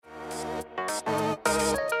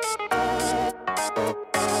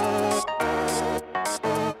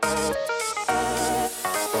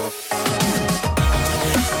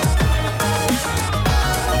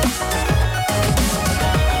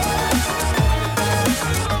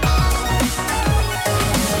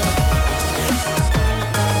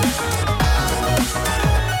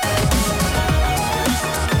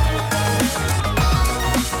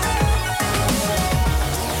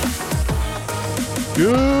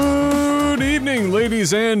Good evening,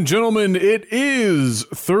 ladies and gentlemen. It is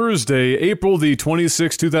Thursday, April the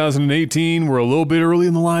 26th, 2018. We're a little bit early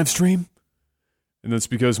in the live stream. And that's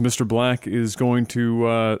because Mr. Black is going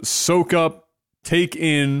to soak up, take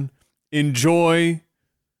in, enjoy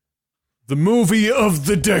the movie of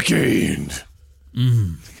the decade.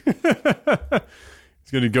 He's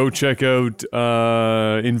going to go check out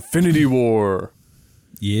Infinity War.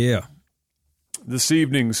 Yeah. This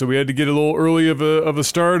evening, so we had to get a little early of a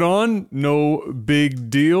start on. No big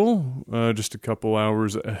deal. Just a couple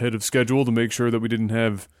hours ahead of schedule to make sure that we didn't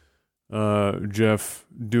have Jeff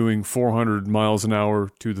doing 400 miles an hour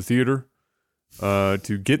to the theater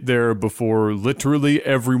to get there before literally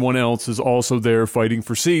everyone else is also there fighting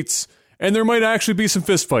for seats, and there might actually be some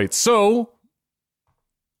fist fights. So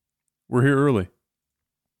we're here early.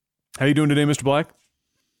 How you doing today, Mr. Black?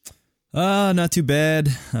 Not too bad.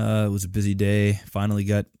 It was a busy day. Finally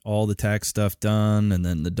got all the tax stuff done, and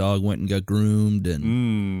then the dog went and got groomed,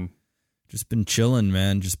 and just been chilling,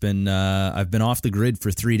 man. Just been, I've been off the grid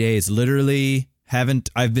for 3 days. Literally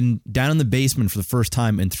I've been down in the basement for the first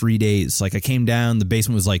time in 3 days. Like, I came down, the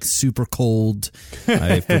basement was like super cold.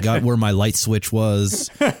 I forgot where my light switch was.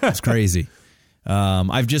 It's crazy.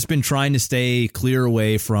 I've just been trying to stay clear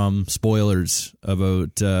away from spoilers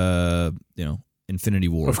about, Infinity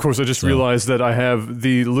War. Of course, I just realized that I have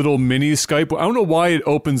the little mini Skype. I don't know why it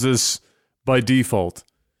opens this by default.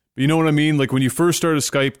 But you know what I mean? Like when you first start a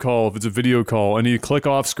Skype call, if it's a video call, and you click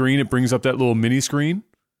off screen, it brings up that little mini screen.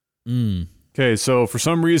 Okay, so for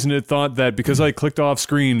some reason it thought that because I clicked off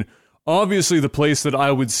screen, obviously the place that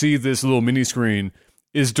I would see this little mini screen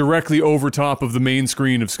is directly over top of the main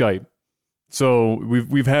screen of Skype. So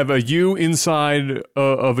we've have a U inside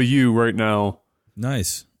of a U right now.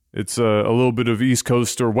 Nice. It's a little bit of East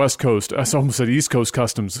Coast or West Coast. I almost said East Coast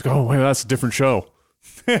Customs. Oh, wait, that's a different show.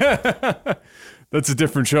 That's a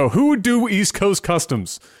different show. Who would do East Coast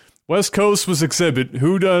Customs? West Coast was Exhibit.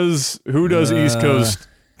 Who does East Coast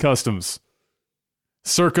Customs?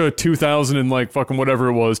 Circa 2000 and like fucking whatever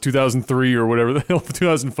it was, 2003 or whatever the hell,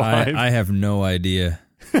 2005. I have no idea.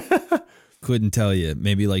 Couldn't tell you.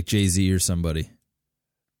 Maybe like Jay-Z or somebody.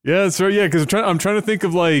 Yeah, that's right. Yeah, because I'm trying to think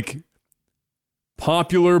of like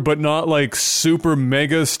popular but not like super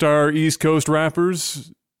mega star East Coast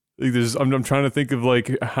rappers. Like I'm trying to think of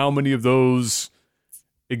like how many of those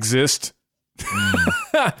exist.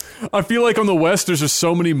 I feel like on the West there's just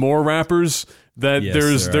so many more rappers that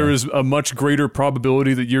there is a much greater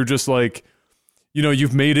probability that you're just like,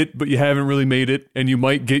 you've made it but you haven't really made it, and you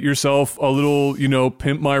might get yourself a little,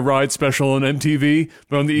 Pimp My Ride special on MTV.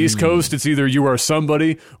 But on the East Coast it's either you are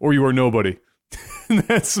somebody or you are nobody.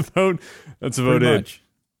 That's about it. Much.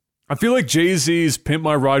 I feel like Jay-Z's Pimp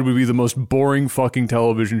My Ride would be the most boring fucking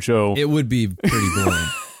television show. It would be pretty boring.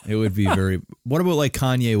 It would be very... What about like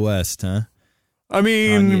Kanye West, huh? I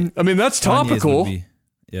mean, that's topical.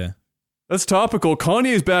 Yeah. That's topical.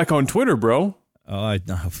 Kanye's back on Twitter, bro. Oh,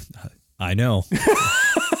 I know.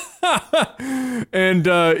 And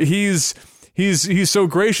he's so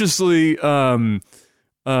graciously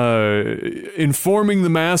informing the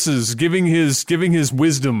masses, giving his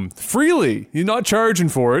wisdom freely. He's not charging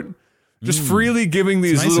for it, just freely giving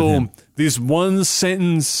these these one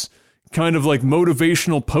sentence kind of like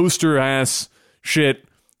motivational poster ass shit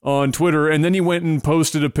on Twitter. And then he went and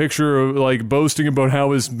posted a picture of like boasting about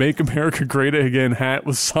how his "Make America Great Again" hat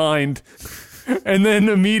was signed, and then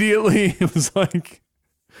immediately it was like,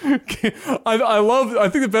 I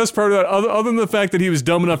think the best part of that, other than the fact that he was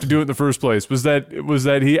dumb enough to do it in the first place, was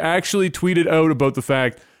that he actually tweeted out about the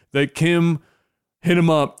fact that Kim hit him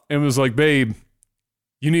up and was like, "Babe,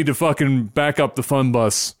 you need to fucking back up the fun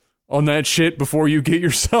bus on that shit before you get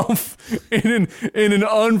yourself in an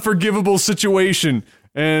unforgivable situation."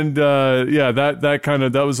 And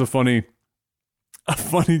that was a funny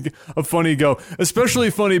go, especially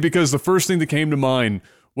funny because the first thing that came to mind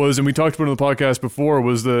was, and we talked about it on the podcast before,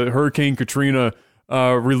 was the Hurricane Katrina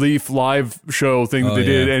relief live show thing that they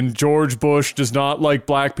did, and George Bush does not like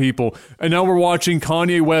black people. And now we're watching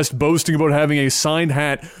Kanye West boasting about having a signed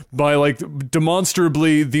hat by like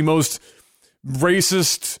demonstrably the most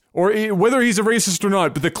racist, or whether he's a racist or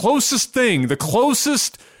not, but the closest,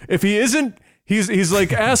 if he isn't, he's like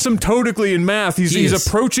asymptotically in math, he's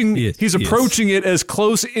approaching it as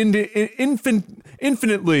close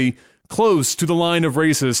infinitely close to the line of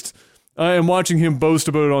racist. And watching him boast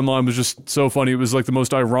about it online was just so funny. It was like the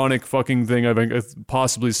most ironic fucking thing I've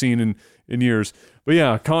possibly seen in years. But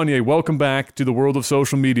yeah, Kanye, welcome back to the world of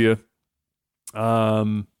social media.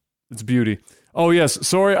 It's beauty. Oh yes,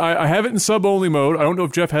 sorry, I have it in sub-only mode. I don't know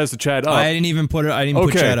if Jeff has the chat up. I didn't put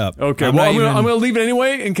chat up. Okay, I'm gonna leave it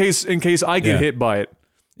anyway in case I get hit by it.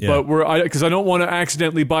 but because I don't want to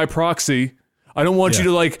accidentally by proxy. I don't want you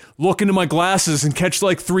to like look into my glasses and catch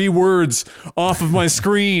like 3 words off of my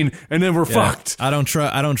screen, and then we're fucked. I don't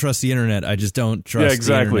trust the internet. I just don't trust. Yeah,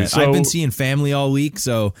 exactly. The internet. So, I've been seeing family all week,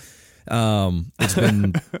 so it's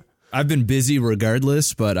been I've been busy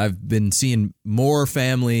regardless, but I've been seeing more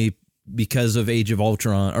family because of Infinity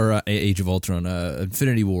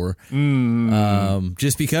War.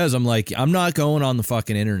 Just because I'm like, I'm not going on the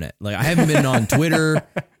fucking internet. Like, I haven't been on Twitter.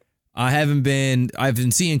 I've been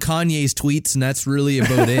seeing Kanye's tweets, and that's really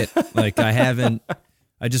about it. Like, I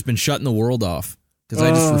just been shutting the world off because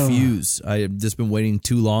I just refuse. I've just been waiting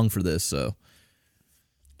too long for this. So,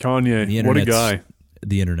 Kanye, what a guy.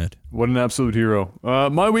 The internet. What an absolute hero.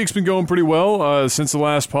 My week's been going pretty well. Since the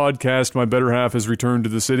last podcast, my better half has returned to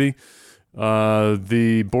the city.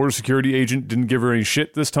 The border security agent didn't give her any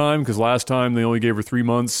shit this time, because last time they only gave her 3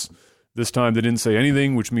 months. This time they didn't say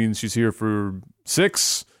anything, which means she's here for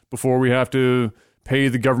 6 before we have to pay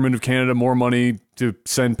the government of Canada more money to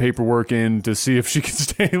send paperwork in to see if she can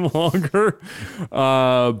stay longer.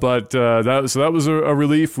 That was a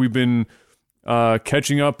relief. We've been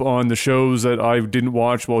catching up on the shows that I didn't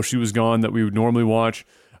watch while she was gone that we would normally watch.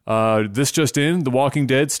 This just in, The Walking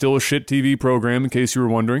Dead, still a shit TV program, in case you were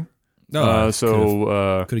wondering. No,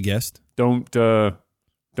 could have guessed. Don't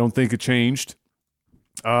think it changed.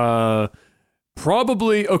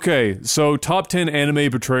 Probably, okay, so top 10 anime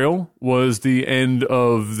betrayal was the end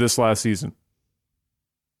of this last season.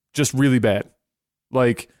 Just really bad.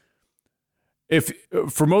 Like,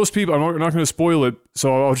 for most people, I'm not going to spoil it,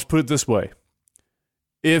 so I'll just put it this way.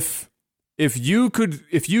 If you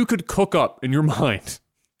could cook up in your mind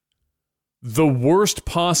the worst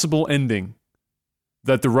possible ending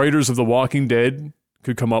that the writers of The Walking Dead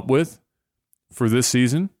could come up with for this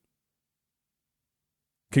season,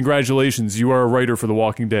 congratulations, you are a writer for The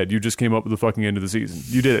Walking Dead. You just came up with the fucking end of the season.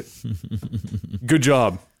 You did it. Good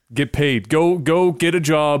job. Get paid. Go get a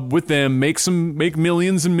job with them. Make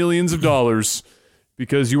millions and millions of dollars,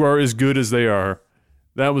 because you are as good as they are.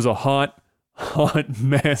 That was a hot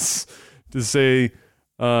mess, to say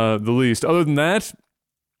the least. Other than that,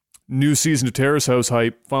 new season of Terrace House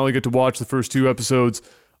hype. Finally get to watch the first 2 episodes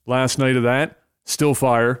last night of that. Still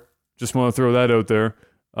fire. Just want to throw that out there.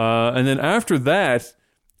 And then after that,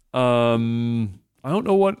 I don't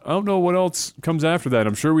know what else comes after that.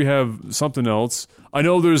 I'm sure we have something else. I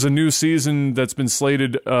know there's a new season that's been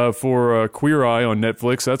slated for Queer Eye on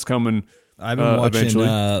Netflix. That's coming. I've been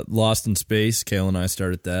watching Lost in Space. Kale and I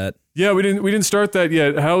started that. Yeah, we didn't start that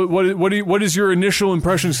yet. What is your initial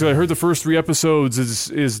impressions? Because I heard the first 3 episodes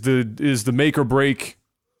is the make or break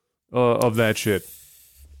of that shit.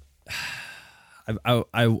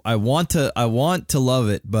 I want to love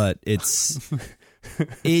it, but it's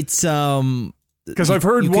because I've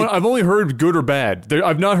only heard good or bad.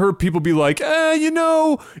 I've not heard people be like,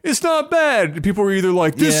 it's not bad. People are either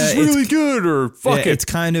like, this is really good, or fuck it. It's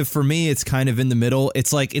kind of, for me, it's kind of in the middle.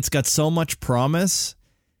 It's like, it's got so much promise,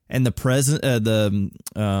 and the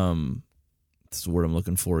that's the word I'm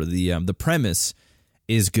looking for. The premise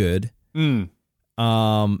is good. And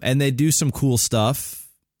they do some cool stuff.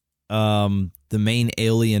 The main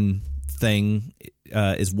alien thing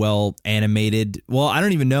is well animated. Well, I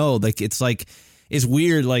don't even know. It's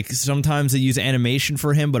weird. Like, sometimes they use animation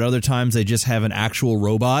for him, but other times they just have an actual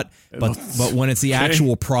robot. But when it's the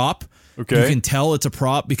actual prop, you can tell it's a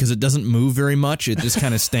prop because it doesn't move very much. It just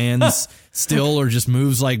kind of stands still, or just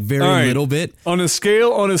moves like very little bit. On a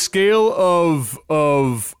scale of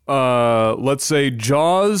let's say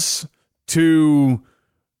Jaws to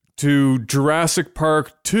Jurassic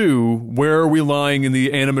Park 2, where are we lying in the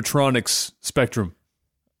animatronics spectrum?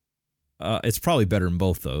 It's probably better than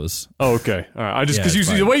both those. Oh, okay. All right. Because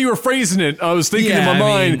the way you were phrasing it, I was thinking in my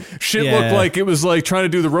mind, looked like it was like trying to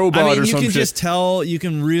do the robot or something. You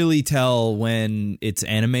can really tell when it's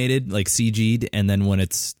animated, like CG'd, and then when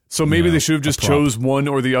it's... So maybe they should have just chose one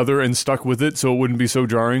or the other and stuck with it, so it wouldn't be so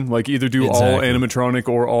jarring. Like, either do all animatronic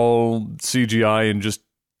or all CGI and just...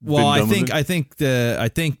 Well, I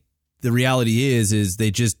think the reality is they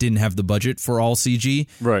just didn't have the budget for all CG.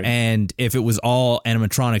 Right. And if it was all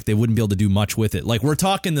animatronic, they wouldn't be able to do much with it. Like, we're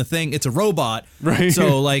talking the thing, it's a robot. Right.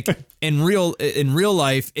 So, like, in real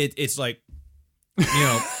life, it's like,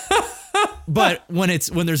 but when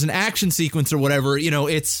there's an action sequence or whatever,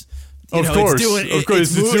 it's doing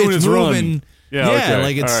its run.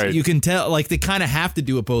 You can tell, like, they kind of have to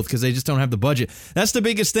do it both because they just don't have the budget. That's the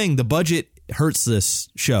biggest thing. The budget hurts this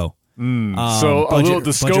show. So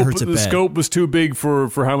the scope was too big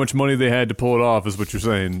for how much money they had to pull it off, is what you're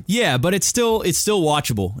saying. Yeah, but it's still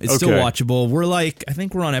watchable. It's still watchable. We're I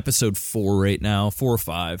think we're on episode 4 right now, 4 or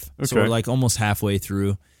 5. Okay. So we're almost halfway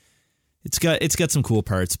through. It's got some cool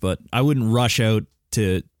parts, but I wouldn't rush out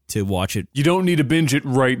to watch it. You don't need to binge it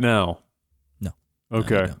right now. No.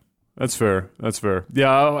 Okay. No. That's fair. Yeah,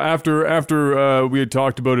 after we had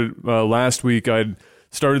talked about it last week, I'd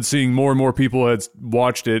started seeing more and more people had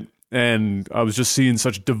watched it, and I was just seeing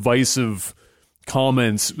such divisive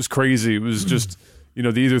comments. It was crazy. It was just,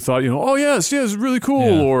 they either thought, oh yes, it's really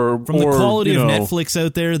cool, or from the quality of Netflix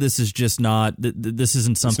out there, this is just not. This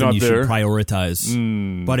isn't something you should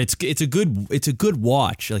prioritize. But it's a good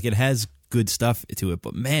watch. It has good stuff to it,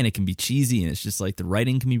 but man, it can be cheesy, and it's just the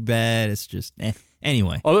writing can be bad. It's just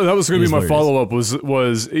Anyway, although that was going to be my follow up was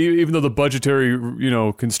even though the budgetary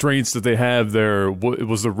constraints that they have there,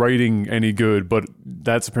 was the writing any good? But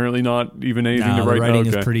that's apparently not even anything to write. Writing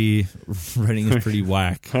is pretty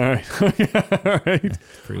whack. All right, all right.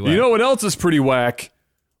 Pretty whack. You know what else is pretty whack?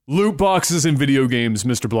 Loot boxes in video games,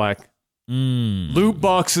 Mr. Black. Loot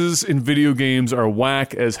boxes in video games are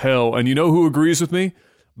whack as hell, and you know who agrees with me?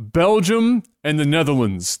 Belgium and the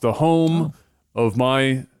Netherlands, the home of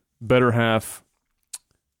my better half.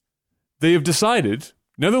 They have decided,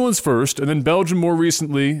 Netherlands first, and then Belgium more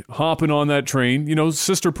recently, hopping on that train,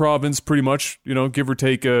 sister province pretty much, give or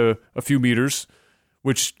take a few meters,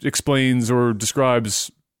 which explains or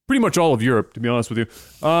describes pretty much all of Europe, to be honest with you.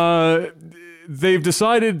 They've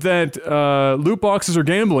decided that loot boxes are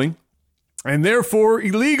gambling, and therefore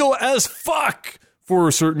illegal as fuck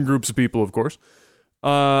for certain groups of people, of course.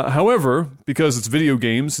 However, because it's video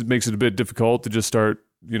games, it makes it a bit difficult to just start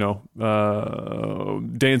dancing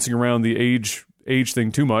around the age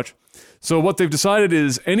thing too much. So what they've decided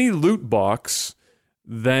is any loot box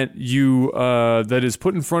that that is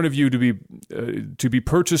put in front of you to be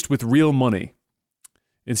purchased with real money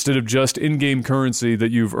instead of just in-game currency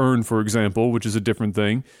that you've earned, for example, which is a different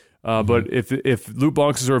thing. But if loot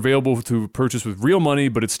boxes are available to purchase with real money,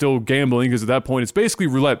 but it's still gambling, because at that point it's basically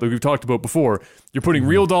roulette, like we've talked about before. You're putting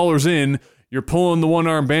real dollars in. You're pulling the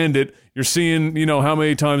one-armed bandit. You're seeing, how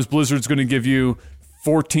many times Blizzard's going to give you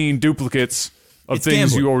 14 duplicates of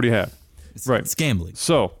things gambling. You already have. It's gambling.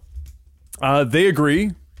 So, they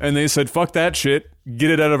agree, and they said, fuck that shit.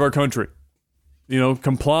 Get it out of our country.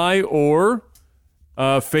 Comply or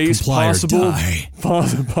face possible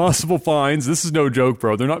fines. This is no joke,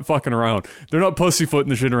 bro. They're not fucking around. They're not pussyfooting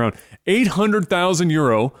the shit around. 800,000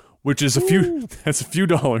 euro, which is that's a few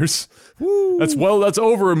dollars. Woo. That's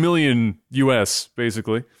over $1 million US,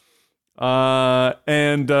 basically.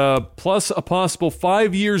 And plus a possible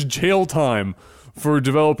 5 years jail time for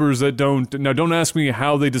developers that don't. Now, don't ask me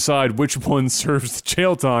how they decide which one serves the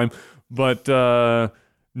jail time, but for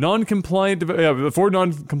non-compliant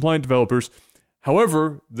developers.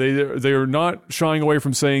 However, they are not shying away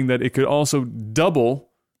from saying that it could also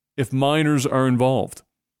double if minors are involved.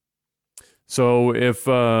 So if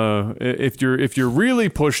you're really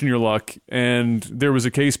pushing your luck, and there was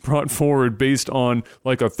a case brought forward based on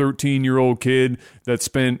a 13-year-old kid that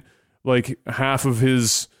spent half of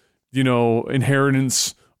his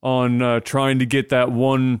inheritance on trying to get that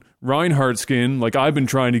one Reinhardt skin, I've been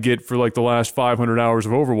trying to get for the last 500 hours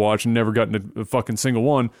of Overwatch and never gotten a fucking single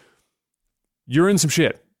one. You're in some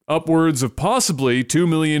shit. Upwards of possibly $2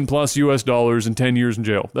 million plus US dollars and 10 years in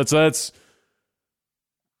jail. That's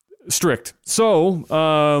strict. So,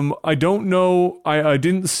 I don't know. I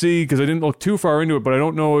didn't see, because I didn't look too far into it, but I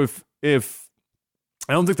don't know if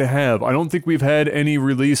I don't think they have. I don't think we've had any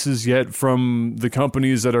releases yet from the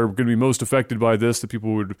companies that are going to be most affected by this that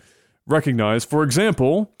people would recognize. For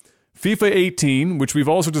example, FIFA 18, which we've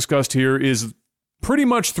also discussed here, is pretty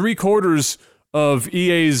much 3/4 of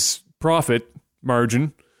EA's profit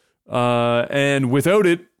margin, and without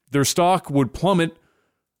it, their stock would plummet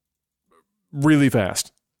really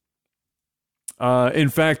fast. In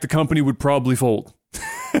fact, the company would probably fold.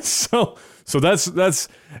 So that's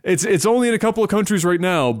it's only in a couple of countries right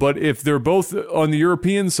now, but if they're both on the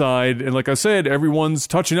European side, and like I said, everyone's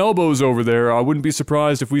touching elbows over there, I wouldn't be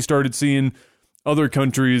surprised if we started seeing other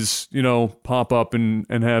countries, pop up and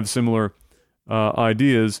have similar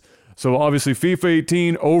ideas. So obviously FIFA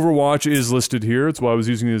 18, Overwatch is listed here. That's why I was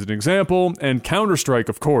using it as an example. And Counter-Strike,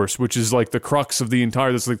 of course, which is the crux of the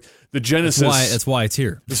entire, that's the genesis. That's why it's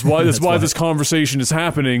here. That's why this conversation is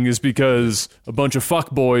happening, is because a bunch of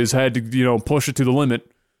fuckboys had to, push it to the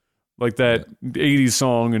limit, like that 80s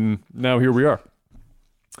song, and now here we are.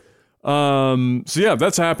 So yeah,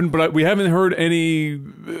 that's happened, but we haven't heard any,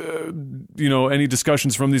 any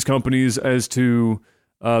discussions from these companies as to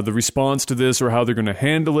the response to this or how they're going to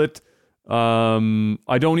handle it.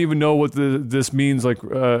 I don't even know what this means. Like,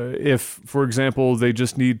 if, for example, they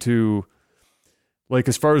just need to, like,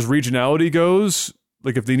 as far as regionality goes,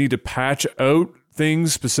 like if they need to patch out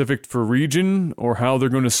things specific for region or how they're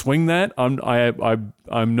going to swing that,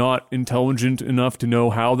 I'm not intelligent enough to know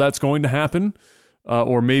how that's going to happen.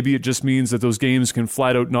 Or maybe it just means that those games can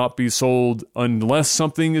flat out not be sold unless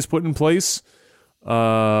something is put in place. So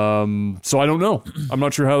I don't know. I'm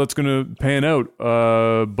not sure how that's going to pan out.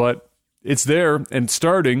 But it's there and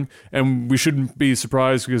starting, and we shouldn't be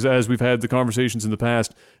surprised because as we've had the conversations in the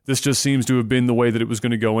past, this just seems to have been the way that it was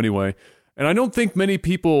going to go anyway. And I don't think many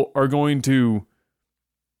people are going to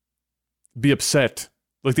be upset.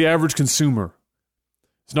 Like the average consumer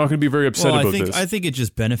is not going to be very upset about this. I think it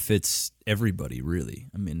just benefits everybody, really.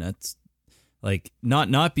 I mean, that's like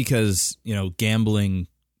not because, gambling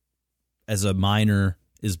as a minor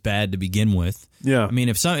is bad to begin with. Yeah. I mean,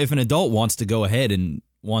 if an adult wants to go ahead and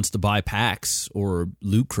wants to buy packs or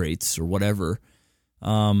loot crates or whatever,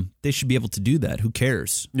 they should be able to do that. Who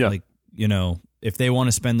cares? Yeah. Like, if they want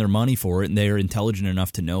to spend their money for it and they're intelligent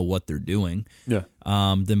enough to know what they're doing,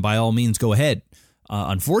 then by all means go ahead.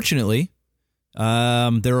 Unfortunately, there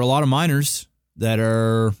are a lot of minors that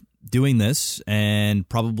are doing this, and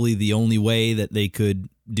probably the only way that they could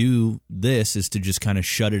do this is to just kind of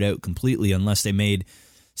shut it out completely unless they made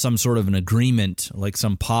some sort of an agreement, like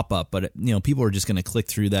some pop-up. But, people are just going to click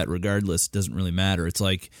through that regardless. It doesn't really matter. It's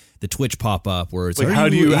like the Twitch pop-up where it's like, are how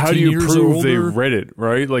do you prove they older? read it,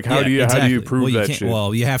 right? Like, how do you prove that shit?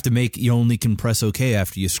 Well, you only can press OK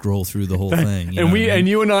after you scroll through the whole thing. And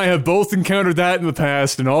you and I have both encountered that in the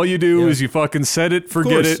past, and all you do is you fucking set it,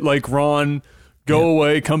 forget it, like Ron, go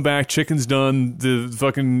away, come back, chicken's done, the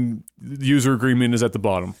fucking user agreement is at the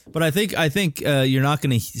bottom. But I think you're not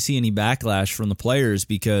going to see any backlash from the players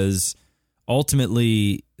because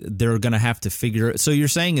ultimately they're going to have to figure it. So you're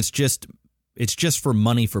saying it's just for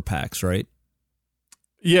money for packs, right?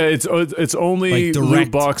 Yeah, it's only like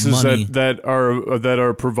loot boxes money. that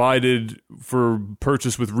are provided for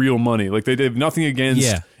purchase with real money. Like they have nothing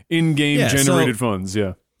against in-game generated funds.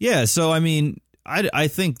 Yeah. Yeah, so I mean, I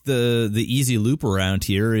think the easy loop around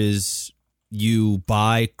here is you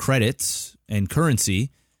buy credits and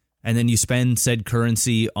currency, and then you spend said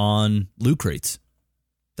currency on loot crates.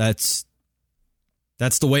 That's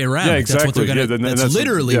the way around. Yeah, exactly. That's what they're gonna. That's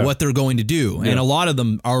literally what they're going to do, and a lot of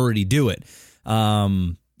them already do it.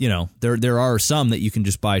 There are some that you can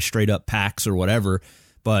just buy straight up packs or whatever,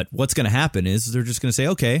 but what's going to happen is they're just going to say,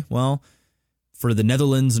 okay, well, for the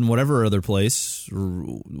Netherlands and whatever other place or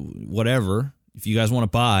whatever, if you guys want to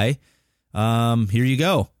buy, here you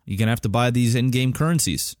go. You're going to have to buy these in-game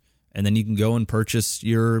currencies, and then you can go and purchase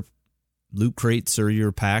your loot crates or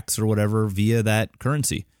your packs or whatever via that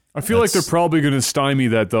currency. I feel like they're probably going to stymie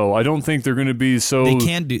that, though. I don't think they're going to be so. They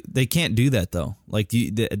can't do that, though. Like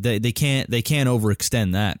they can't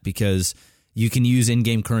overextend that because you can use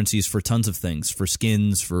in-game currencies for tons of things, for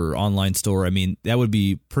skins, for online store. I mean, that would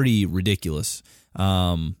be pretty ridiculous.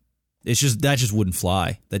 That just wouldn't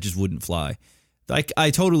fly. That just wouldn't fly. I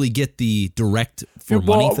totally get the direct for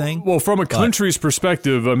money thing. Well, from a country's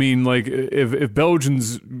perspective, I mean, like if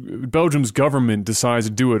Belgium's government decides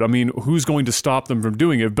to do it, I mean, who's going to stop them from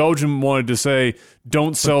doing it? If Belgium wanted to say,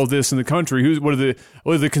 "Don't sell this in the country," what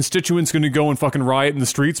are the constituents going to go and fucking riot in the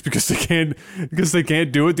streets because they can't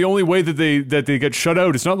do it? The only way that they get shut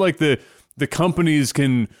out, it's not like the companies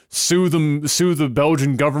can sue the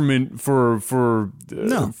Belgian government for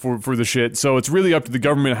the shit. So it's really up to the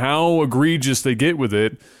government how egregious they get with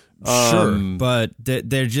it. Sure, but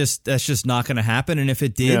that's just not going to happen. And if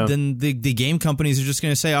it did, then the game companies are just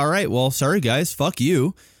going to say, "All right, well, sorry guys, fuck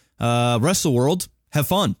you. Rest of the world, have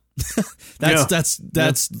fun."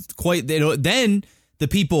 That's quite. Then the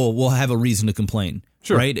people will have a reason to complain,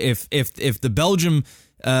 right? If the Belgium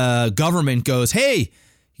government goes, "Hey,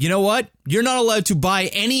 you know what? You're not allowed to buy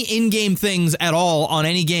any in-game things at all on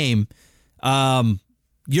any game." Then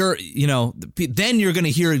you're going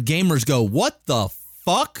to hear gamers go, "What the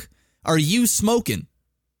fuck are you smoking?"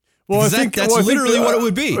 Well, that's literally what it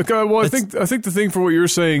would be. I think the thing for what you're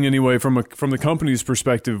saying anyway, from the company's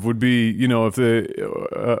perspective, would be, if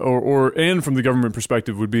and from the government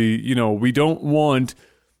perspective would be, we don't want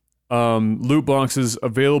loot boxes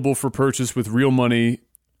available for purchase with real money,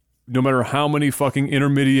 no matter how many fucking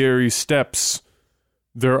intermediary steps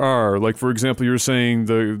there are. Like, for example, you're saying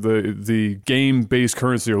the game-based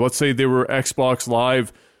currency, or let's say they were Xbox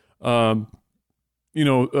Live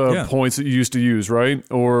points that you used to use, right?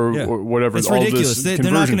 Or whatever. It's ridiculous. They're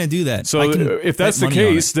not going to do that. So if that's the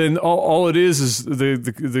case, then all it is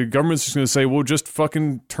the government's just going to say, well, just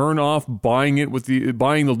fucking turn off buying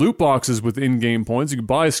the loot boxes with in-game points. You can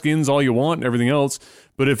buy skins all you want and everything else.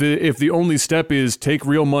 But if the only step is take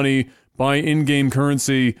real money, buy in-game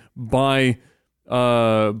currency, buy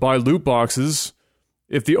loot boxes.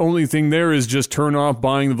 If the only thing there is just turn off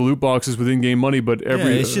buying the loot boxes with in-game money, but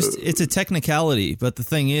it's a technicality. But the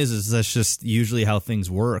thing is that's just usually how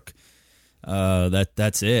things work.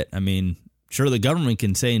 That's it. I mean, sure, the government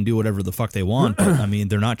can say and do whatever the fuck they want, but I mean,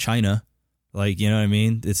 they're not China. Like, you know what I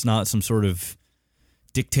mean? It's not some sort of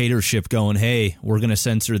dictatorship going, hey, we're going to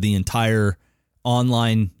censor the entire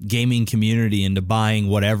online gaming community into buying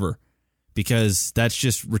whatever, because that's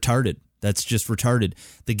just retarded. That's just retarded.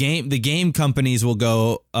 The game companies will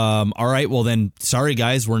go, all right, well then, sorry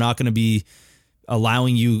guys, we're not going to be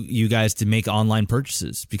allowing you guys to make online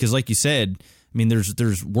purchases, because like you said, I mean, there's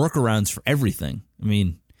workarounds for everything. I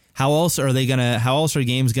mean, how else are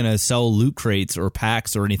games gonna sell loot crates or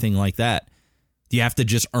packs or anything like that? Do you have to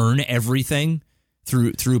just earn everything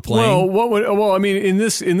through playing? Well, I mean, in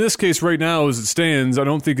this case right now, as it stands, I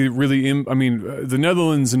don't think it really. The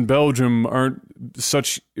Netherlands and Belgium aren't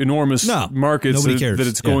such enormous markets that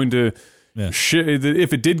it's going to. Yeah.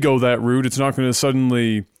 If it did go that route, it's not going to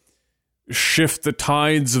suddenly shift the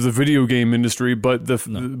tides of the video game industry. But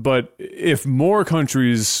but if more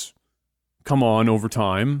countries come on over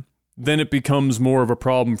time, then it becomes more of a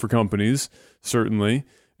problem for companies, certainly.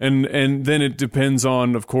 And then it depends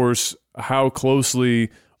on, of course, how closely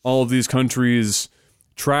all of these countries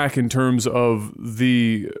track in terms of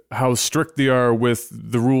how strict they are with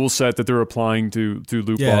the rule set that they're applying to loot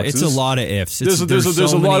boxes. Yeah, it's a lot of ifs. There's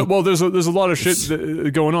a lot of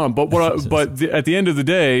shit going on. But at the end of the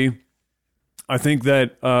day, I think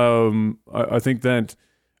that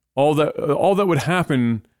all that would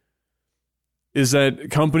happen is that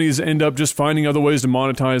companies end up just finding other ways to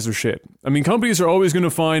monetize their shit. I mean, companies are always going to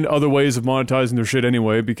find other ways of monetizing their shit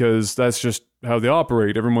anyway, because that's just how they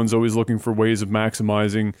operate. Everyone's always looking for ways of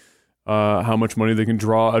maximizing how much money they can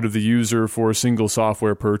draw out of the user for a single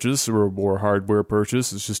software purchase or hardware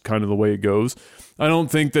purchase. It's just kind of the way it goes. I don't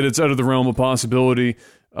think that it's out of the realm of possibility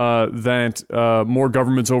that more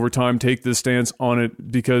governments over time take this stance on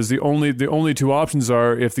it, because the only two options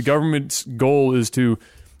are, if the government's goal is to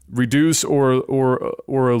reduce or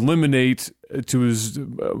eliminate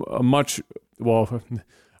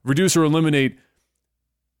reduce or eliminate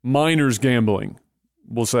minors gambling,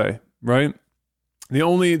 we'll say, right?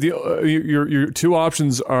 Your two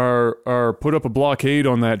options are put up a blockade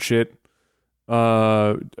on that shit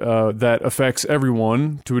that affects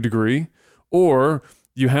everyone to a degree, or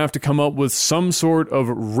you have to come up with some sort of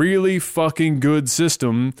really fucking good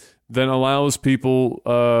system that allows people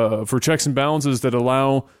for checks and balances that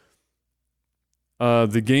allow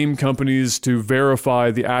the game companies to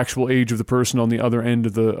verify the actual age of the person on the other end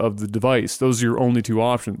of the device. Those are your only two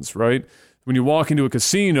options, right? When you walk into a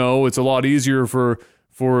casino, it's a lot easier for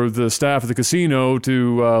the staff of the casino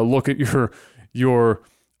to look at your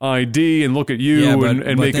ID and look at you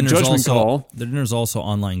and make a judgment call. Then there's also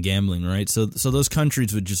online gambling, right? So those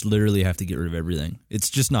countries would just literally have to get rid of everything.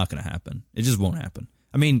 It's just not going to happen. It just won't happen.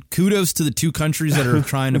 I mean, kudos to the two countries that are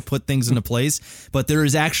trying to put things into place, but there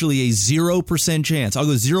is actually a 0% chance. I'll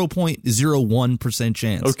go 0.01%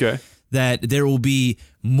 chance. That there will be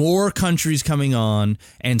more countries coming on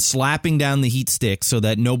and slapping down the heat stick so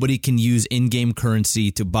that nobody can use in-game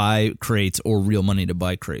currency to buy crates or real money to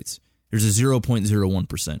buy crates. There's a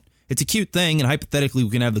 0.01%. It's a cute thing, and hypothetically we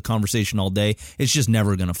can have the conversation all day. It's just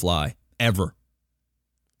never going to fly. Ever.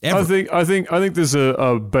 I think there's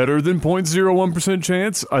a better than 0.01%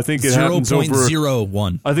 chance. I think it happens over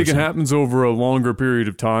 0.01%. I think it happens over a longer period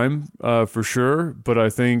of time, for sure. But I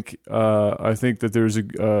think that there's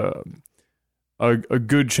a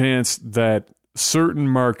good chance that certain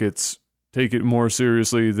markets take it more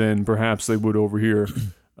seriously than perhaps they would over here.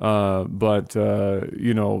 But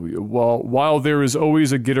while there is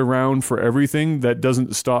always a get around for everything, that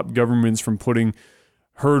doesn't stop governments from putting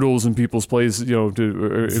hurdles in people's place, in front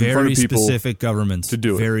of people. Very specific governments to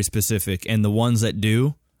do it. Very specific, and the ones that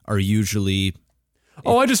do are usually.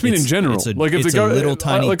 I just mean in general. It's a little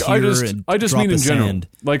tiny tier. I just mean in general.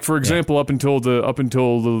 Like, for example, up until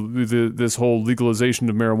this whole legalization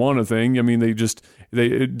of marijuana thing. I mean,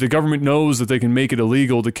 the government knows that they can make it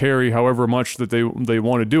illegal to carry however much that they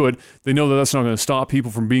want to do it. They know that that's not going to stop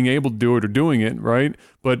people from being able to do it or doing it, right?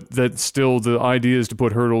 But that still, the idea is to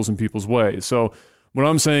put hurdles in people's way. So what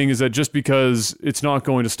I'm saying is that just because it's not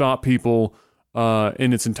going to stop people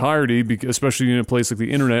in its entirety, especially in a place like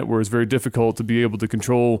the internet where it's very difficult to be able to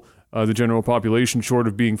control the general population, short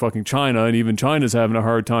of being fucking China, and even China's having a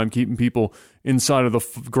hard time keeping people inside of the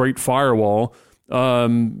Great Firewall.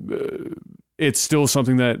 It's still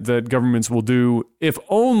something that governments will do, if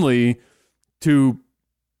only to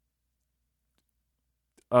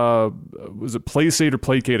was it placate or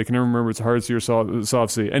placate? I can never remember. It's hard C or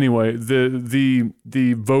soft C. Anyway,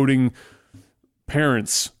 the voting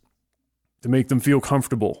parents, to make them feel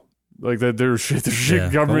comfortable, like that there's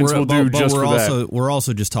shit governments will do just for that. We're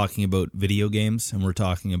also just talking about video games, and we're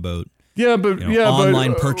talking about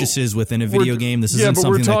online purchases within a video game. This isn't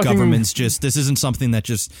something that governments just. This isn't something that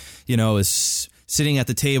just is sitting at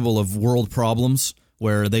the table of world problems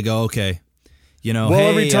where they go, okay.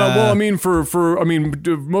 Every time.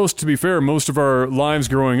 To be fair, most of our lives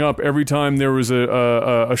growing up, every time there was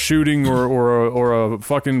a shooting or a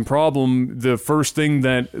fucking problem, the first thing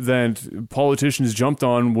that politicians jumped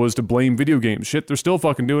on was to blame video games. Shit, they're still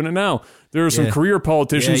fucking doing it now. There are some career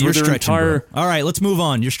politicians where their entire. Bro. All right, let's move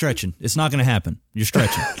on. You're stretching. It's not going to happen. You're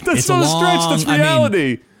stretching. That's not a stretch. That's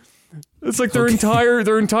reality. It's like there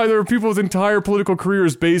are people with entire political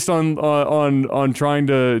careers based on trying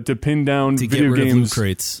to pin down video games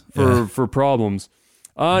for problems.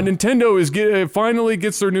 Nintendo finally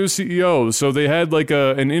gets their new CEO. So they had like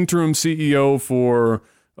an interim CEO for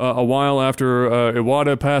a while after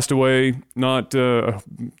Iwata passed away, not a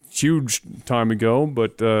huge time ago,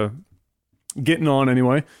 but getting on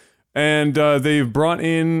anyway. And they've brought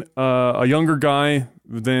in a younger guy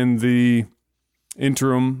than the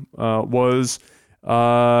interim was.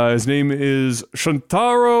 His name is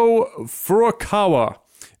Shuntaro Furukawa,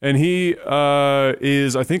 and he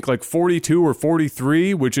is, I think, like 42 or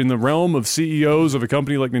 43, which in the realm of CEOs of a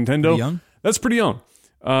company like Nintendo, young? That's pretty young.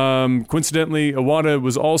 Coincidentally, Iwata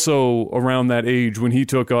was also around that age when he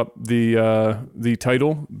took up the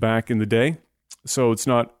title back in the day, so it's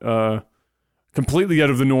not completely out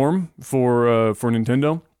of the norm for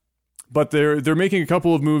Nintendo. But they're making a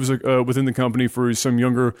couple of moves within the company for some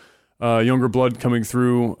younger blood coming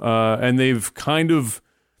through, and they've kind of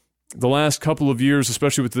the last couple of years,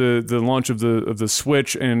 especially with the launch of the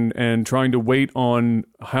Switch and trying to wait on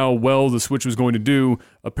how well the Switch was going to do,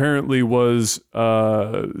 apparently was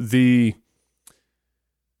the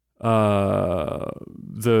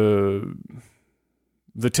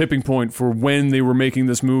tipping point for when they were making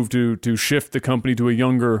this move to shift the company to a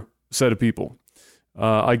younger set of people.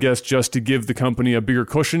 I guess just to give the company a bigger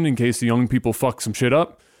cushion in case the young people fuck some shit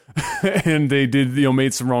up and they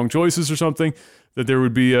made some wrong choices or something, that there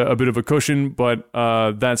would be a bit of a cushion, but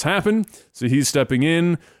that's happened. So he's stepping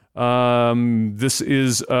in. This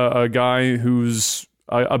is a guy who's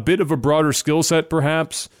a bit of a broader skill set,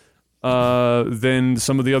 perhaps, than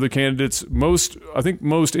some of the other candidates. Most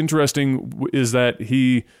interesting is that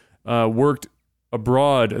he worked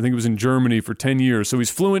abroad. I think it was in Germany for 10 years. So he's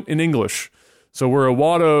fluent in English. So where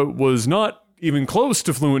Iwata was not even close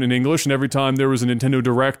to fluent in English, and every time there was a Nintendo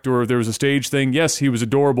Direct or there was a stage thing, yes, he was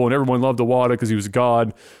adorable and everyone loved Iwata because he was a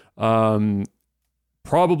god.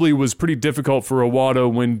 Probably was pretty difficult for Iwata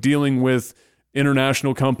when dealing with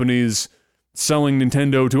international companies selling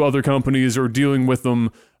Nintendo to other companies or dealing with them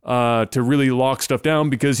to really lock stuff down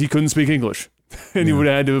because he couldn't speak English. And he would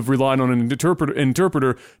have had to have relied on an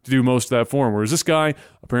interpreter to do most of that for him. Whereas this guy,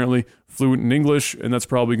 apparently fluent in English, and that's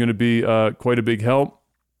probably going to be quite a big help.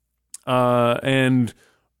 And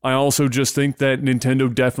I also just think that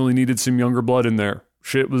Nintendo definitely needed some younger blood in there.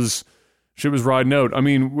 Shit was riding out. I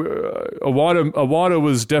mean, Iwata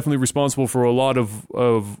was definitely responsible for a lot of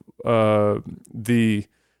the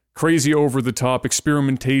crazy over-the-top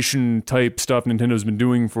experimentation type stuff Nintendo's been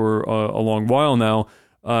doing for a long while now.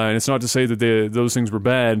 And it's not to say that those things were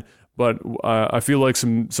bad, but I feel like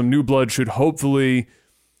some new blood should hopefully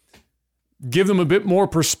give them a bit more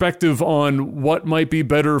perspective on what might be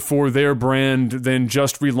better for their brand than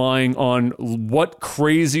just relying on what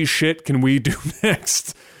crazy shit can we do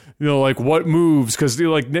next. Like what moves, because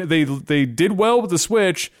they did well with the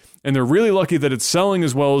Switch, and they're really lucky that it's selling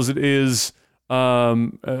as well as it is. I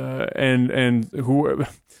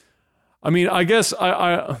guess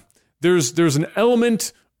there's an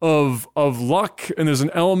element of luck and there's an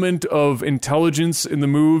element of intelligence in the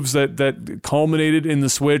moves that culminated in the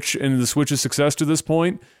Switch and the Switch's success to this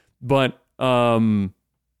point. But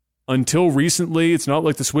until recently, it's not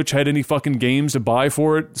like the Switch had any fucking games to buy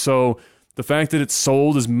for it. So the fact that it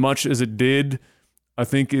sold as much as it did, I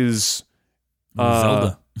think is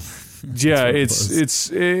Zelda. Yeah, it's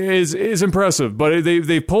impressive, but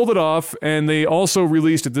they pulled it off, and they also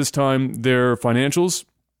released at this time their financials.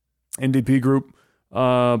 NDP Group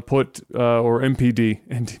or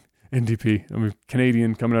MPD, NDP. I'm a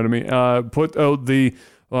Canadian coming out of me. Put out the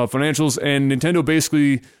financials, and Nintendo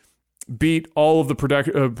basically beat all of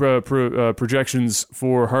the projections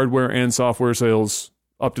for hardware and software sales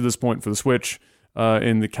up to this point for the Switch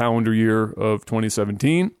in the calendar year of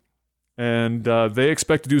 2017. And they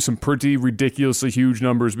expect to do some pretty ridiculously huge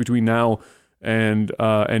numbers between now and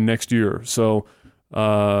next year. So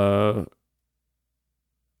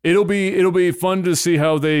it'll be fun to see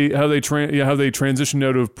how they transition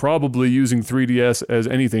out of probably using 3DS as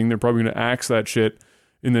anything. They're probably going to axe that shit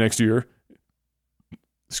in the next year.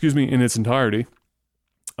 Excuse me, in its entirety.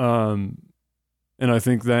 And I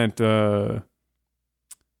think that a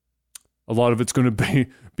lot of it's going to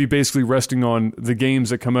be basically resting on the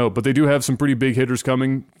games that come out. But they do have some pretty big hitters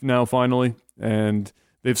coming now, finally, and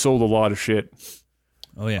they've sold a lot of shit.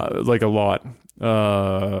 Oh yeah, like a lot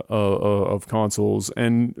of consoles.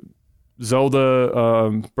 And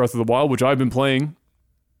Zelda Breath of the Wild, which I've been playing,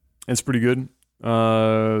 it's pretty good.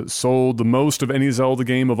 Sold the most of any Zelda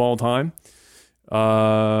game of all time.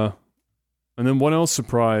 And then what else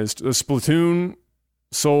surprised? Splatoon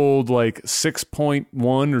sold like 6.1 or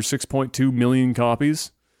 6.2 million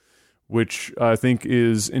copies, which I think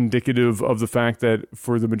is indicative of the fact that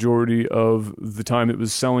for the majority of the time it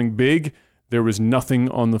was selling big, there was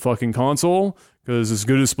nothing on the fucking console, because as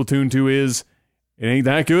good as Splatoon 2 is, it ain't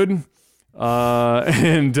that good.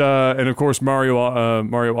 And of course Mario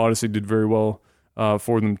Odyssey did very well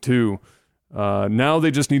for them too. Now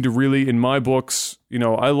they just need to really, in my books,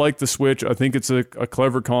 I like the Switch. I think it's a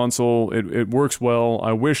clever console. It works well.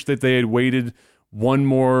 I wish that they had waited one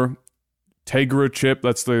more Tegra chip,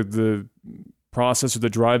 that's the processor that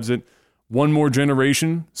drives it, one more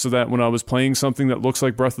generation, so that when I was playing something that looks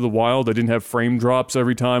like Breath of the Wild, I didn't have frame drops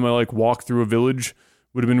every time I walk through a village.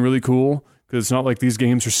 Would have been really cool, because it's not like these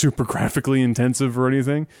games are super graphically intensive or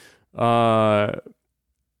anything. And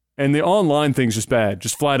the online thing's just bad,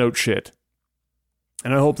 just flat out shit.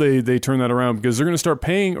 And I hope they turn that around, because they're going to start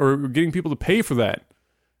paying or getting people to pay for that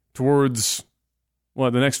towards, the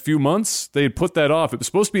next few months. They had put that off. It was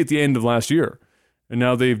supposed to be at the end of last year, and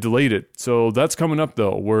now they've delayed it. So that's coming up,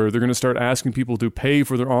 though, where they're going to start asking people to pay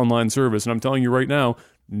for their online service. And I'm telling you right now,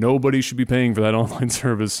 nobody should be paying for that online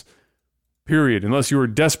service, period, unless you are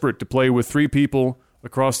desperate to play with 3 people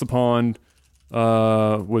across the pond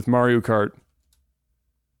with Mario Kart.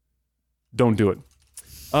 Don't do it.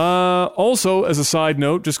 Also, as a side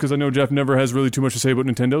note, just because I know Jeff never has really too much to say about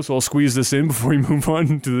Nintendo, so I'll squeeze this in before we move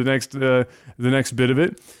on to the next bit of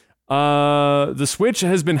it. The Switch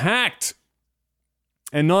has been hacked,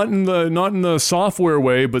 and not in the software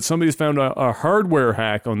way, but somebody's found a hardware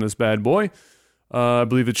hack on this bad boy. I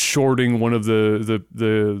believe it's shorting one of the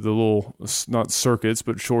little, not circuits,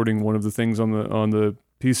 but shorting one of the things on the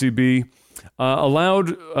PCB.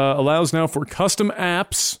 Allows now for custom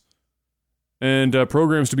apps and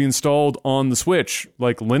programs to be installed on the Switch,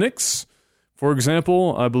 like Linux, for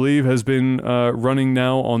example, I believe has been running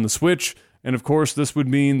now on the Switch. And of course, this would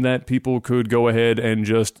mean that people could go ahead and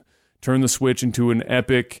just turn the Switch into an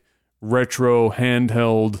epic retro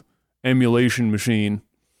handheld emulation machine,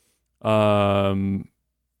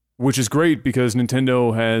 which is great, because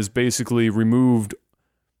Nintendo has basically removed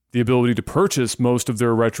the ability to purchase most of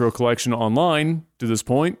their retro collection online to this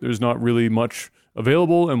point. There's not really much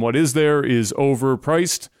available, and what is there is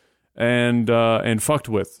overpriced and fucked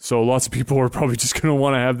with. So lots of people are probably just going to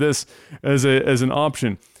want to have this as an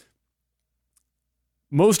option.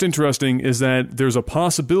 Most interesting is that there's a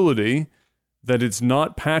possibility that it's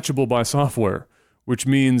not patchable by software, which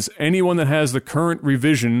means anyone that has the current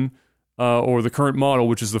revision or the current model,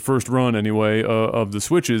 which is the first run anyway of the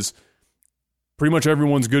Switches, pretty much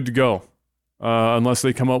everyone's good to go, unless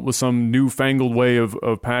they come up with some newfangled way of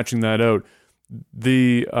patching that out.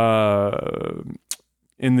 In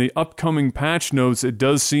the upcoming patch notes, it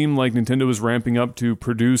does seem like Nintendo is ramping up to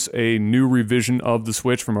produce a new revision of the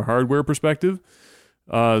Switch from a hardware perspective.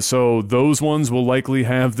 So those ones will likely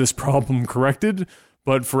have this problem corrected.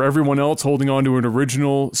 But for everyone else holding on to an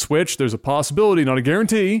original Switch, there's a possibility, not a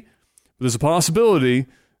guarantee, but there's a possibility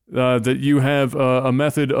that you have a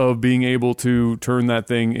method of being able to turn that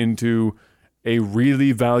thing into a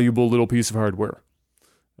really valuable little piece of hardware,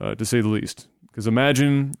 to say the least. Because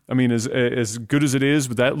imagine, as good as it is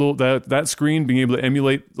with that screen being able to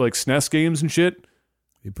emulate like SNES games and shit,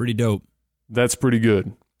 be pretty dope. That's pretty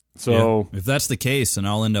good. So if that's the case, then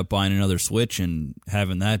I'll end up buying another Switch and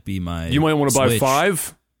having that be my. You might want to buy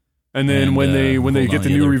 5, and then when they get the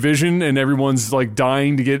new revision and everyone's like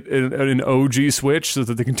dying to get an OG Switch so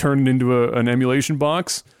that they can turn it into an emulation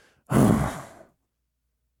box,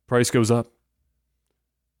 price goes up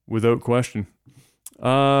without question.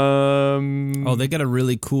 Oh, they got a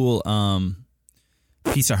really cool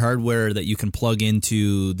piece of hardware that you can plug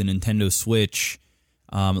into the Nintendo Switch.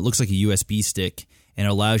 It looks like a USB stick, and it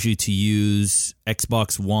allows you to use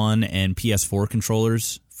Xbox One and PS4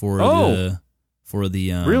 controllers for the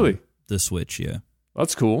really? The Switch. Yeah,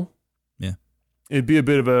 that's cool. Yeah, it'd be a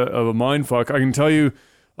bit of a mind fuck. I can tell you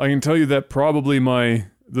that probably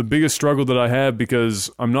the biggest struggle that I have, because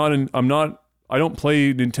I don't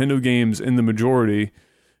play Nintendo games in the majority.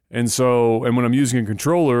 And when I'm using a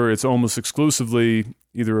controller, it's almost exclusively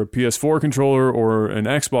either a PS4 controller or an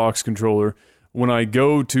Xbox controller. When I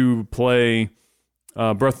go to play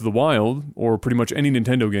Breath of the Wild, or pretty much any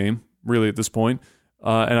Nintendo game, really at this point,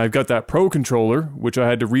 and I've got that Pro controller, which I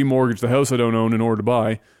had to remortgage the house I don't own in order to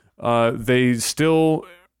buy, they still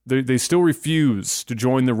refuse to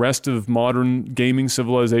join the rest of modern gaming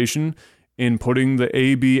civilization in putting the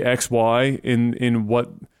A, B, X, Y in what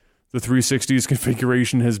the 360's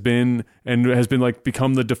configuration has been, and has been like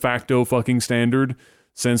become the de facto fucking standard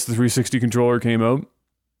since the 360 controller came out.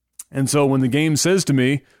 And so when the game says to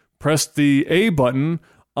me, press the A button,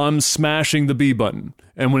 I'm smashing the B button.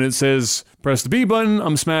 And when it says press the B button,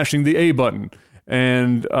 I'm smashing the A button.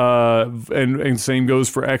 And same goes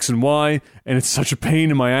for X and Y. And it's such a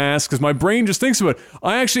pain in my ass because my brain just thinks about it.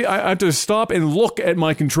 I have to stop and look at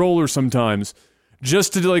my controller sometimes,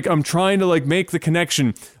 just to I'm trying to make the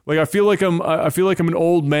connection. I feel like I'm an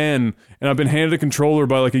old man, and I've been handed a controller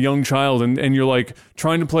by a young child, and you're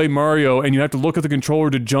trying to play Mario, and you have to look at the controller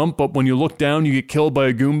to jump, but when you look down, you get killed by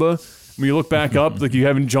a Goomba. When you look back up, you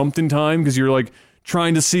haven't jumped in time because you're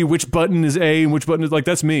trying to see which button is A and which button is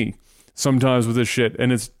that's me sometimes with this shit,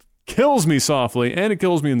 and it kills me softly, and it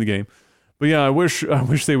kills me in the game. But yeah, I wish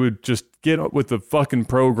they would just get with the fucking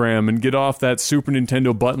program and get off that Super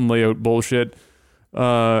Nintendo button layout bullshit.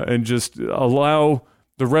 And just allow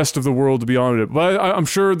the rest of the world to be on it. But I'm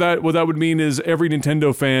sure that what that would mean is every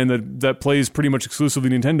Nintendo fan that plays pretty much exclusively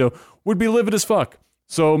Nintendo would be livid as fuck.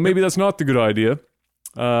 So maybe that's not the good idea.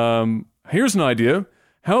 Here's an idea.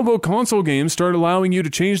 How about console games start allowing you to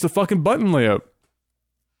change the fucking button layout?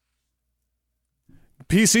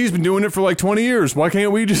 PC's been doing it for 20 years. Why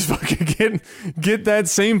can't we just fucking get that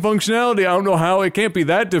same functionality? I don't know how. It can't be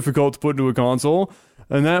that difficult to put into a console.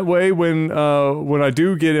 And that way, when I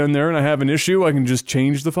do get in there and I have an issue, I can just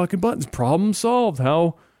change the fucking buttons. Problem solved.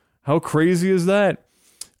 How crazy is that?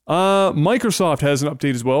 Microsoft has an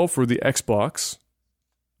update as well for the Xbox.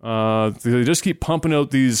 They just keep pumping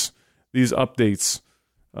out these updates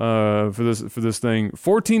for this thing.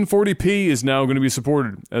 1440p is now going to be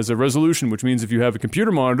supported as a resolution, which means if you have a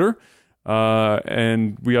computer monitor,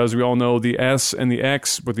 and as we all know, the S and the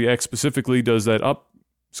X, but the X specifically does that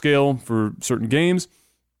upscale for certain games.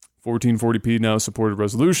 1440p now supported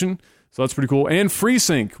resolution, so that's pretty cool. And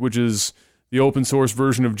FreeSync, which is the open source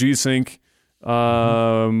version of G-Sync.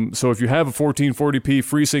 So if you have a 1440p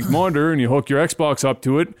FreeSync monitor and you hook your Xbox up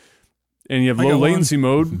to it, and you have low latency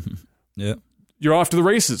mode, yeah, you're off to the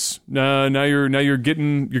races. Now you're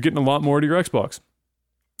getting a lot more to your Xbox.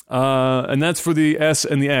 And that's for the S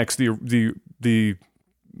and the X. The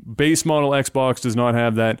base model Xbox does not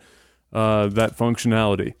have that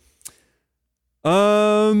functionality.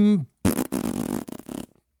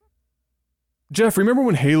 Jeff, remember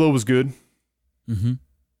when Halo was good? Mm-hmm.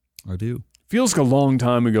 I do. Feels like a long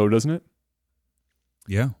time ago, doesn't it?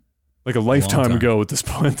 Yeah. Like a lifetime ago at this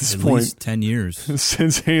point. At least 10 years.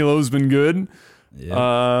 Since Halo's been good.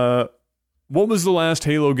 Yeah. What was the last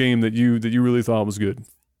Halo game that you really thought was good?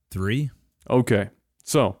 3. Okay.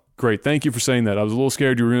 So, great. Thank you for saying that. I was a little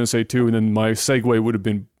scared you were going to say 2, and then my segue would have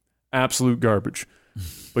been absolute garbage.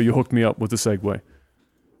 But you hooked me up with the segue.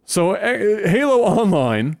 So Halo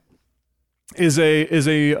Online is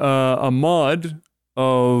a mod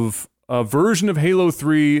of a version of Halo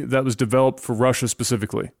 3 that was developed for Russia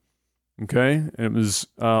specifically. Okay? And it was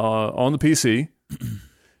on the PC.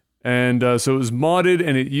 And so it was modded,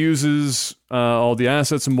 and it uses all the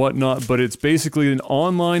assets and whatnot, but it's basically an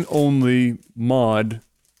online-only mod,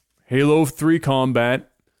 Halo 3 combat,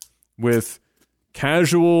 with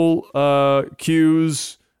casual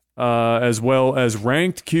queues, as well as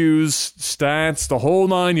ranked queues, stats, the whole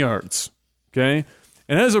 9 yards. Okay?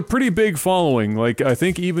 And it has a pretty big following. I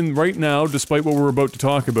think even right now, despite what we're about to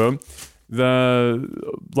talk about,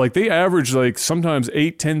 they average sometimes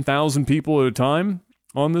 8,000-10,000 people at a time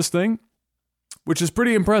on this thing, which is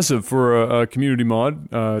pretty impressive for a community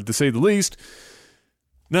mod, to say the least.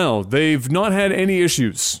 Now, they've not had any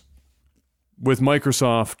issues with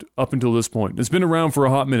Microsoft up until this point. It's been around for a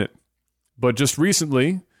hot minute. But just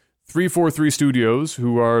recently, 343 Studios,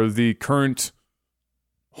 who are the current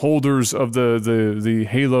holders of the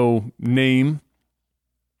Halo name,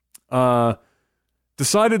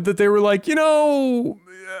 decided that they were like,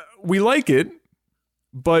 we like it,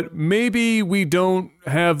 but maybe we don't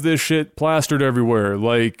have this shit plastered everywhere,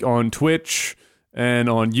 like on Twitch and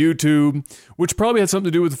on YouTube, which probably had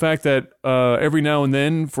something to do with the fact that every now and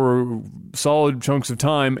then, for solid chunks of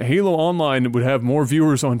time, Halo Online would have more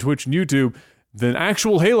viewers on Twitch and YouTube than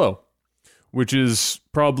actual Halo, which is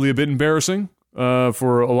probably a bit embarrassing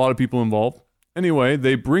for a lot of people involved. Anyway,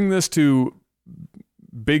 they bring this to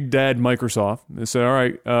Big Dad Microsoft. They say, all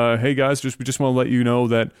right, hey guys, we just want to let you know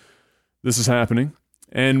that this is happening.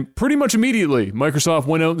 And pretty much immediately, Microsoft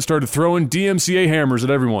went out and started throwing DMCA hammers at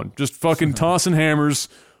everyone. Just fucking tossing hammers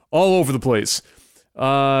all over the place.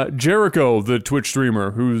 Jericho, the Twitch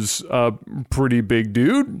streamer, who's a pretty big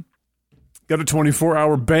dude, got a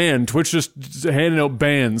 24-hour ban. Twitch just handing out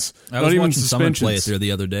bans. I was watching someone play it there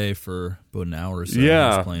the other day for about an hour or so.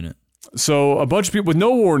 Yeah. I was playing it. So a bunch of people with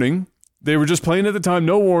no warning, they were just playing at the time,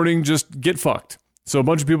 no warning, just get fucked. So a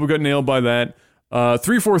bunch of people got nailed by that.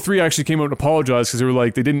 343 actually came out and apologized because they were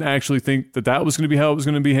like, they didn't actually think that was going to be how it was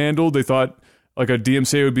going to be handled. They thought like a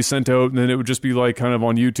DMCA would be sent out and then it would just be like kind of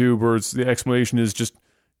on YouTube, where the explanation is just,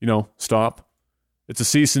 stop. It's a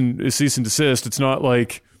cease and desist. It's not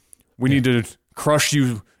like we need to crush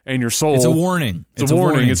you and your soul. It's a warning. It's a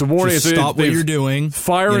warning. It's a warning. Just stop what you're doing.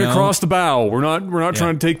 Firing across the bow. We're not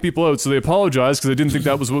trying to take people out. So they apologized because they didn't think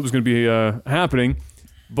that was what was going to be happening.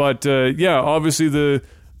 But obviously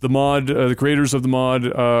the mod, the creators of the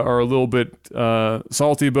mod are a little bit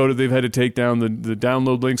salty about it. They've had to take down the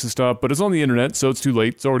download links and stuff, but it's on the internet, so it's too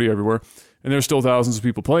late. It's already everywhere, and there's still thousands of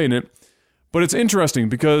people playing it. But it's interesting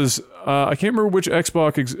because I can't remember which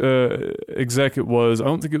Xbox exec it was. I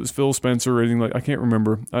don't think it was Phil Spencer or anything like. I can't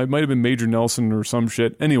remember. It might have been Major Nelson or some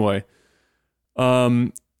shit. Anyway, I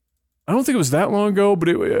don't think it was that long ago,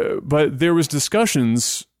 but there was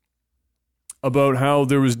discussions about how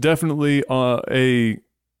there was definitely a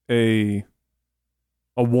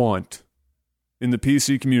want in the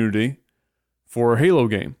PC community for a Halo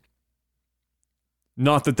game.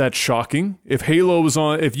 Not that that's shocking. If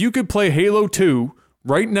you could play Halo 2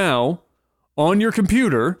 right now on your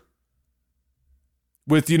computer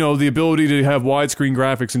with, the ability to have widescreen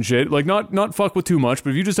graphics and shit, like not fuck with too much,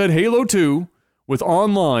 but if you just had Halo 2 with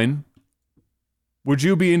online, would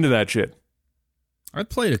you be into that shit? I'd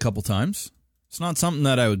play it a couple times. It's not something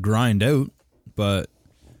that I would grind out, but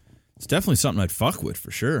it's definitely something I'd fuck with for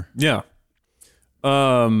sure. Yeah.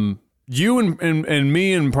 You and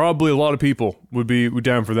me and probably a lot of people would be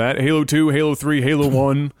down for that. Halo 2, Halo 3, Halo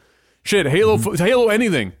 1. Shit, Halo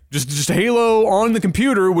anything. Just Halo on the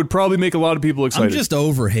computer would probably make a lot of people excited. I'm just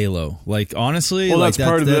over Halo. Like, honestly, well, like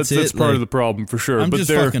that's part of the problem for sure. I'm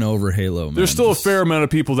just fucking over Halo, man. There's still a fair amount of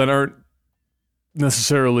people that aren't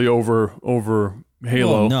necessarily over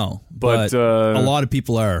Halo. Well, no, but a lot of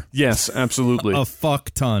people are. Yes, absolutely. A fuck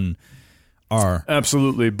ton are.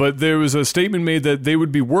 Absolutely. But there was a statement made that they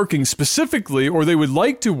would be working specifically, or they would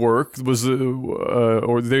like to work,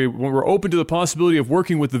 or they were open to the possibility of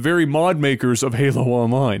working with the very mod makers of Halo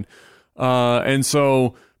Online. And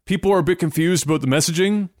so people are a bit confused about the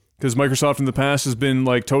messaging, because Microsoft in the past has been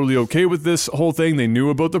like totally okay with this whole thing. They knew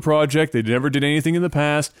about the project. They never did anything in the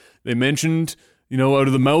past. They mentioned, out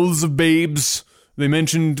of the mouths of babes, they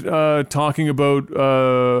mentioned talking about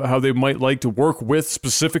how they might like to work with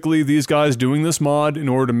specifically these guys doing this mod in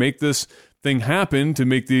order to make this thing happen, to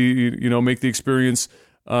make the experience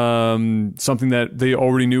something that they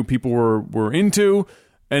already knew people were into.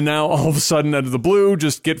 And now all of a sudden, out of the blue,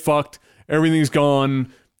 just get fucked. Everything's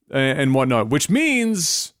gone and whatnot. Which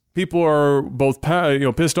means people are both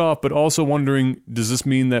pissed off, but also wondering, does this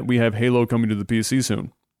mean that we have Halo coming to the PC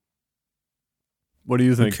soon? What do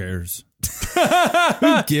you think? Who cares?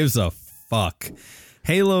 Who gives a fuck?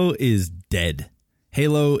 Halo is dead.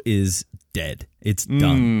 Halo is dead. It's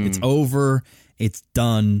done. It's over. It's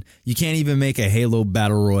done. You can't even make a Halo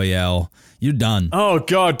Battle Royale. You're done. Oh,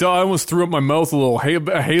 God. I almost threw up my mouth a little.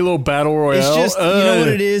 Halo Battle Royale. It's just, you know what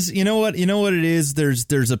it is? You know what it is?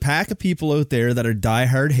 There's a pack of people out there that are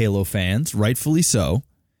diehard Halo fans, rightfully so,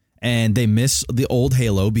 and they miss the old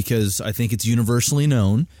Halo because I think it's universally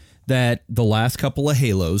known that the last couple of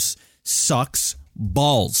Halos sucks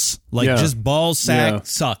balls. Just balls sack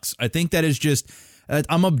sucks. I think that is just,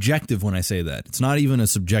 I'm objective when I say that. It's not even a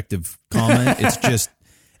subjective comment.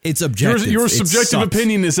 It's objective. Your subjective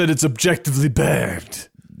opinion is that it's objectively bad.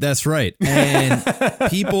 That's right. And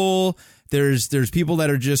there's people that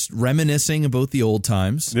are just reminiscing about the old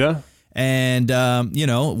times. Yeah. And,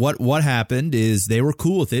 what happened is they were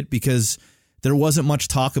cool with it because there wasn't much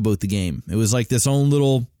talk about the game. It was like this own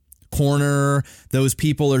little corner. Those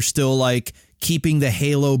people are still like keeping the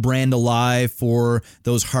Halo brand alive for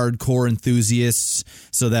those hardcore enthusiasts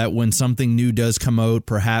so that when something new does come out,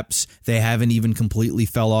 perhaps they haven't even completely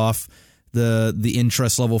fell off the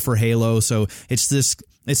interest level for Halo. So it's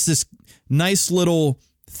this nice little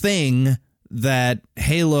thing that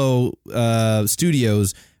Halo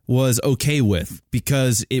Studios was okay with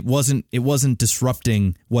because it wasn't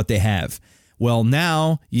disrupting what they have. Well,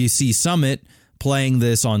 now you see Summit playing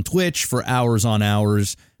this on Twitch for hours on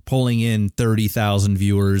hours, pulling in 30,000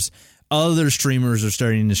 viewers. Other streamers are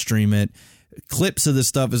starting to stream it. Clips of this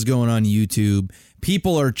stuff is going on YouTube.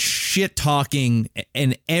 People are shit talking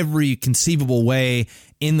in every conceivable way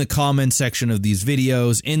in the comment section of these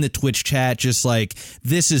videos, in the Twitch chat, just like,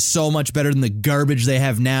 this is so much better than the garbage they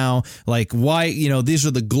have now. Like, why, these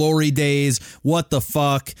are the glory days. What the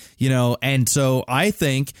fuck, And so I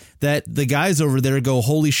think that the guys over there go,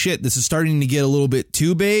 holy shit, this is starting to get a little bit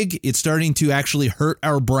too big. It's starting to actually hurt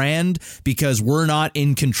our brand because we're not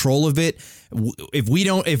in control of it.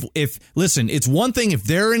 Listen, it's one thing if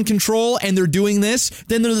they're in control and they're doing this,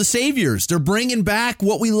 then they're the saviors. They're bringing back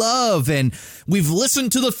what we love, and we've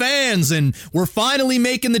listened to the fans, and we're finally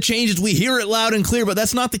making the changes. We hear it loud and clear, but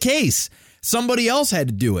that's not the case. Somebody else had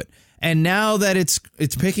to do it. And now that it's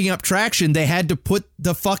picking up traction, they had to put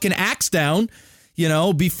the fucking axe down,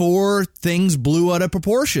 before things blew out of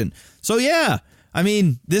proportion. So yeah, I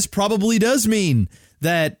mean, this probably does mean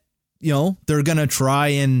that they're going to try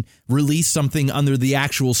and release something under the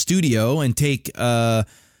actual studio and take, what's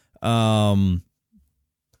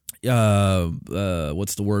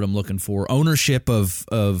the word I'm looking for? Ownership of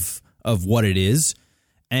what it is.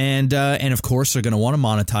 And of course they're going to want to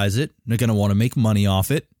monetize it. They're going to want to make money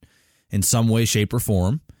off it in some way, shape or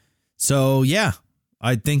form. So yeah,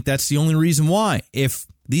 I think that's the only reason why. If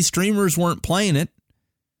these streamers weren't playing it,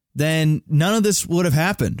 then none of this would have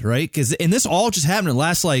happened, right? And this all just happened in the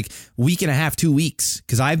last week and a half, 2 weeks,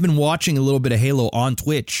 because I've been watching a little bit of Halo on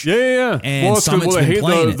Twitch. Yeah. And Summit's been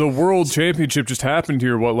playing it. The World Championship just happened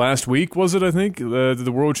here, last week, was it, I think?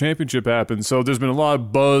 The World Championship happened, so there's been a lot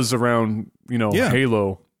of buzz around,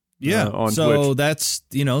 Halo on Twitch. So that's,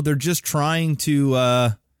 they're just trying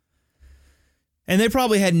to... And they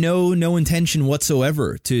probably had no intention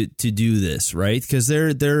whatsoever to do this, right? Because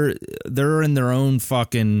they're in their own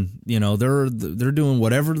fucking, they're doing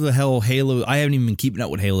whatever the hell Halo. I haven't even been keeping up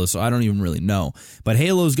with Halo, so I don't even really know. But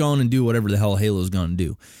Halo's going to do whatever the hell Halo's going to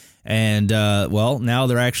do. And now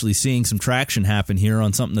they're actually seeing some traction happen here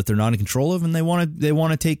on something that they're not in control of, and they want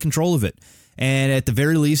to take control of it. And at the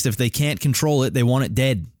very least, if they can't control it, they want it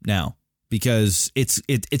dead now, because it's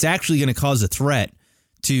actually going to cause a threat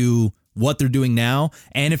to what they're doing now.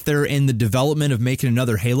 And if they're in the development of making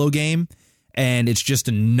another Halo game and it's just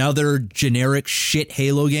another generic shit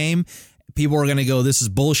Halo game, people are going to go, this is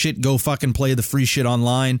bullshit. Go fucking play the free shit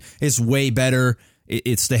online. It's way better.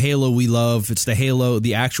 It's the Halo we love. It's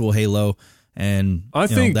the actual Halo. And I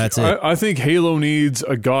think that's it. I think Halo needs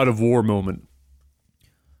a God of War moment,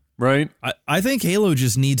 right? I think Halo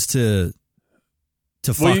just needs to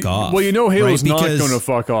fuck off. Well, Halo's not going to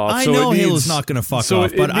fuck off. I know Halo's not going to fuck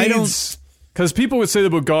off, but I don't... Because people would say that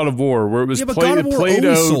about God of War, where it was God of War played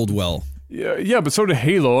always out... sold well. Yeah, but so did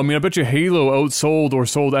Halo. I mean, I bet you Halo outsold or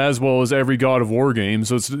sold as well as every God of War game,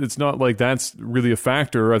 so it's not like that's really a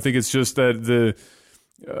factor. I think it's just that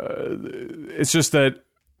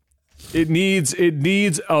it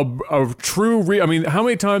needs a true... I mean, how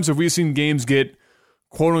many times have we seen games get,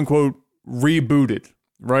 quote-unquote, rebooted?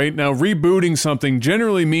 Right? Now, rebooting something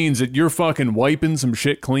generally means that you're fucking wiping some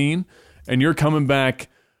shit clean and you're coming back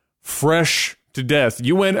fresh to death.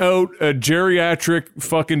 You went out a geriatric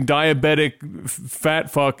fucking diabetic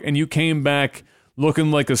fat fuck and you came back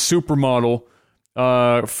looking like a supermodel,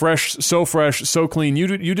 fresh, so clean.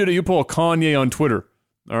 You pull a Kanye on Twitter.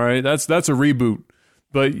 All right? That's a reboot.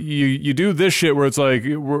 But you do this shit where it's like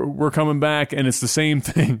we're coming back and it's the same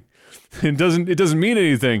thing. It doesn't mean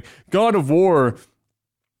anything. God of War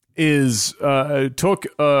took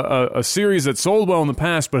a series that sold well in the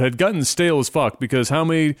past but had gotten stale as fuck, because how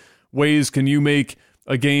many ways can you make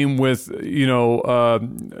a game with what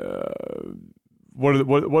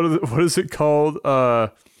is it called,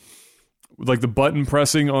 like the button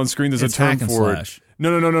pressing on screen? There's it's a term hack and for slash. it.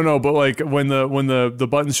 No, but like when the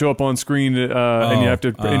buttons show up on screen and you have to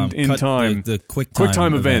in time the quick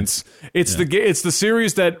time events. It's the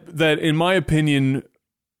series that in my opinion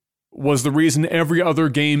was the reason every other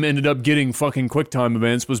game ended up getting fucking QuickTime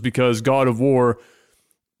events, was because God of War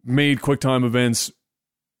made QuickTime events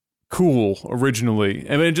cool originally.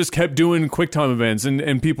 And it just kept doing QuickTime events,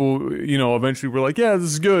 and people, eventually were like, yeah,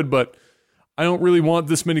 this is good, but I don't really want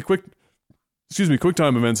this many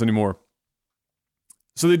QuickTime events anymore.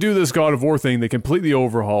 So they do this God of War thing. They completely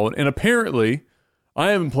overhaul it. And apparently,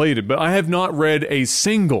 I haven't played it, but I have not read a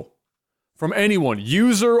single from anyone,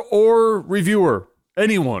 user or reviewer,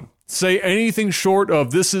 anyone, say anything short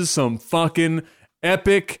of this is some fucking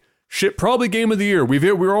epic shit. Probably game of the year.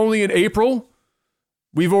 We're only in April.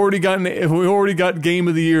 We've already got game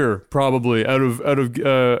of the year probably out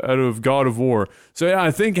of God of War. So yeah,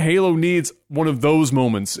 I think Halo needs one of those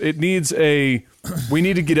moments. It needs we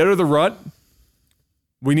need to get out of the rut.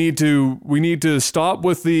 We need to stop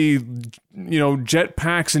with the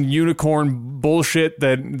jetpacks and unicorn bullshit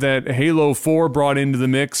that Halo 4 brought into the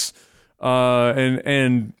mix,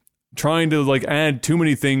 and trying to like add too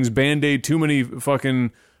many things, band-aid too many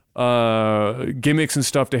fucking gimmicks and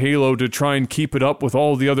stuff to Halo to try and keep it up with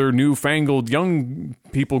all the other newfangled young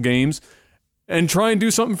people games, and try and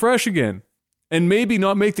do something fresh again. And maybe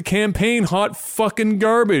not make the campaign hot fucking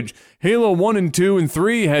garbage. Halo 1 and 2 and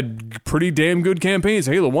 3 had pretty damn good campaigns.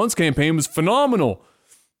 Halo 1's campaign was phenomenal.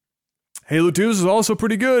 Halo 2's is also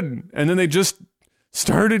pretty good. And then they just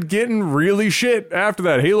started getting really shit after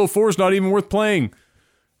that. Halo 4's not even worth playing.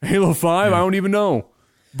 Halo 5, I don't even know.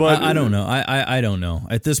 But I don't know. I don't know.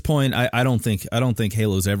 At this point, I don't think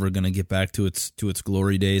Halo's ever going to get back to its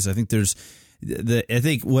glory days. I think I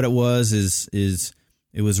think what it was is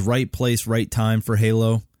it was right place, right time for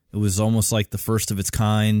Halo. It was almost like the first of its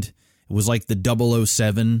kind. It was like the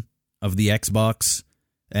 007 of the Xbox,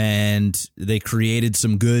 and they created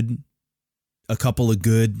a couple of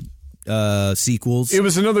good sequels. It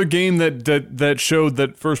was another game that showed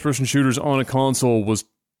that first-person shooters on a console was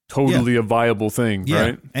totally a viable thing,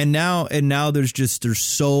 right? And now there's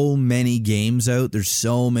so many games out. There's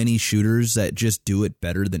so many shooters that just do it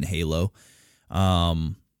better than Halo.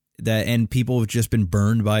 And people have just been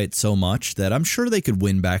burned by it so much that I'm sure they could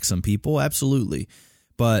win back some people, absolutely.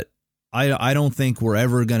 But I don't think we're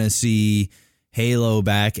ever going to see Halo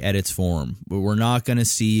back at its form. But we're not going to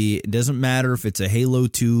see, it doesn't matter if it's a Halo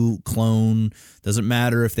 2 clone, doesn't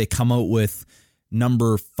matter if they come out with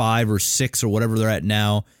number 5 or 6 or whatever they're at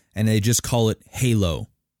now, and they just call it Halo,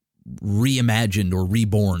 reimagined or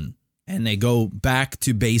reborn, and they go back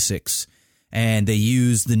to basics. And they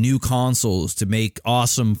use the new consoles to make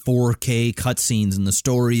awesome 4K cutscenes, and the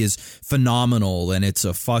story is phenomenal, and it's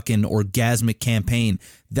a fucking orgasmic campaign.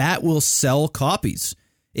 That will sell copies.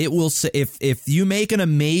 It will. If you make an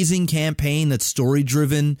amazing campaign that's story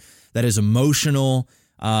driven, that is emotional,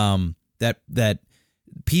 that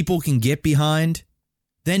people can get behind,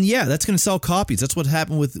 then yeah, that's going to sell copies. That's what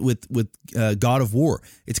happened with God of War.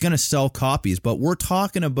 It's going to sell copies. But we're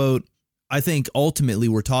talking about, I think ultimately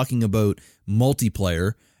we're talking about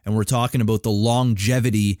multiplayer, and we're talking about the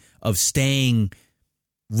longevity of staying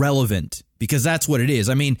relevant, because that's what it is.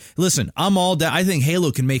 I mean, listen, I'm all down. I think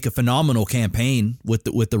Halo can make a phenomenal campaign with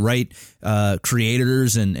the right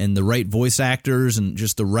creators and the right voice actors and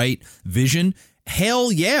just the right vision.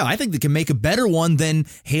 Hell yeah, I think they can make a better one than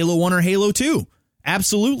Halo 1 or Halo 2.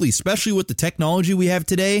 Absolutely, especially with the technology we have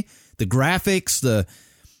today, the graphics,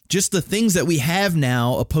 just the things that we have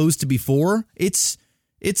now opposed to before. It's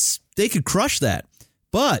they could crush that.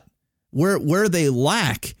 But where they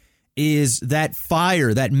lack is that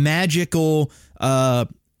fire, that magical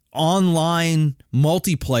online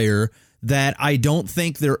multiplayer that I don't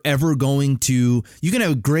think they're ever going to. You can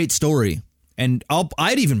have a great story, and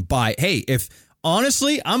I'd even buy. Hey, if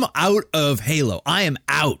honestly, I'm out of Halo. I am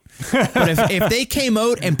out. But if they came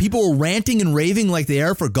out and people were ranting and raving like they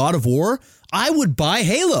are for God of War, I would buy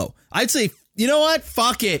Halo. I'd say, you know what?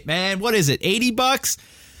 Fuck it, man. What is it? $80?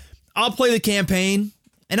 I'll play the campaign,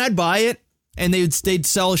 and I'd buy it, and they'd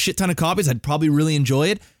sell a shit ton of copies. I'd probably really enjoy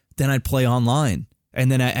it. Then I'd play online, and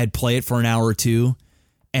then I'd play it for an hour or two,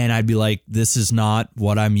 and I'd be like, this is not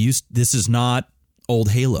what I'm used. This is not old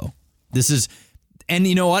Halo. This is, and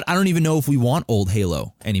you know what? I don't even know if we want old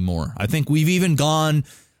Halo anymore. I think we've even gone.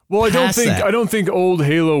 Well, I don't think old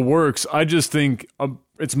Halo works. I just think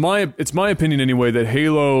it's my opinion anyway that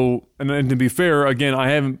Halo, and to be fair, again, I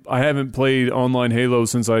haven't played online Halo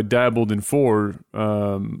since I dabbled in 4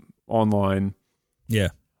 online. Yeah.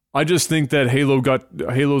 I just think that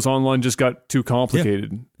Halo's online just got too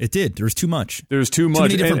complicated. Yeah, it did. There was too much. Too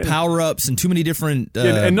many different power-ups and too many different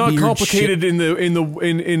and not complicated in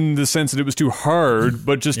the sense that it was too hard,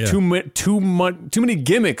 but just too many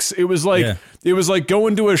gimmicks. It was like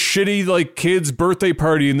going to a shitty like kid's birthday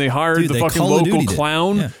party, and they hired the fucking local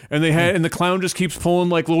clown, and and the clown just keeps pulling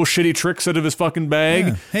like little shitty tricks out of his fucking bag.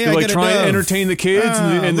 Yeah. Hey, to like try and entertain the kids,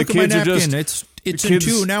 and the kids are just it's in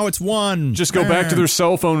 2, now it's 1. Just go back to their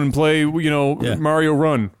cell phone and play, Mario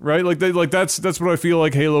Run, right? That's what I feel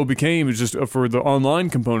like Halo became, is just for the online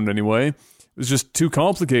component anyway. was just too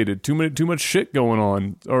complicated, too much shit going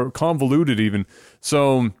on, or convoluted even.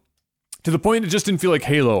 So to the point it just didn't feel like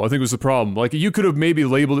Halo, I think was the problem. Like, you could have maybe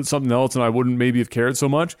labeled it something else and I wouldn't maybe have cared so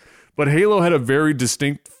much. But Halo had a very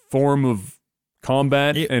distinct form of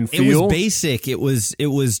combat and feel. It was basic. It was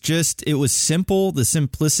simple. The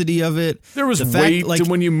simplicity of it. There was weight to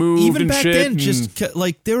when you moved even and back shit. then, just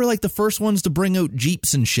like they were like the first ones to bring out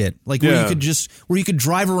Jeeps and shit. Like where you could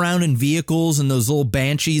drive around in vehicles and those little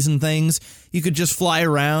Banshees and things. You could just fly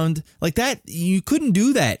around like that. You couldn't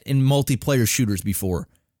do that in multiplayer shooters before.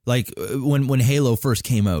 Like when Halo first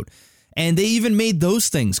came out. And they even made those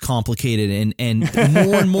things complicated and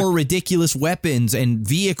more and more ridiculous weapons and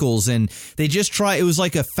vehicles. And they just it was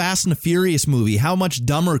like a Fast and the Furious movie. How much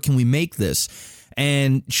dumber can we make this?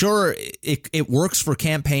 And sure, it works for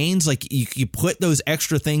campaigns. Like you put those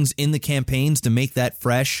extra things in the campaigns to make that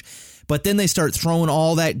fresh. But then they start throwing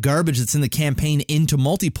all that garbage that's in the campaign into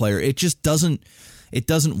multiplayer. It just doesn't. It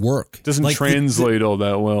doesn't work. Doesn't translate all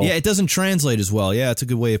that well. Yeah, it doesn't translate as well. Yeah, it's a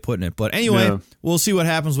good way of putting it. But anyway, we'll see what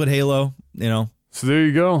happens with Halo, you know. So there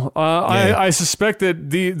you go. I suspect that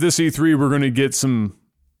this E3 we're going to get some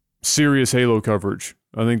serious Halo coverage.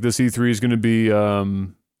 I think this E3 is going to be a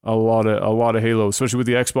lot of Halo, especially with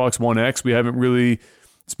the Xbox One X. We haven't really.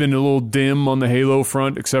 It's been a little dim on the Halo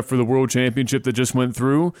front, except for the World Championship that just went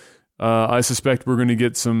through. I suspect we're going to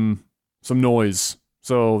get some noise.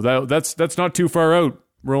 So that's not too far out.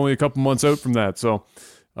 We're only a couple months out from that. So,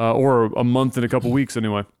 or a month and a couple weeks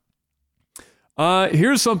anyway.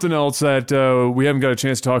 Here's something else that we haven't got a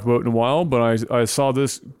chance to talk about in a while, but I saw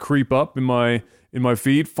this creep up in my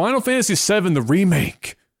feed. Final Fantasy VII, the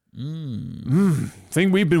remake. Thing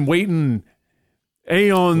we've been waiting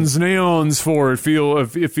aeons and aeons for. It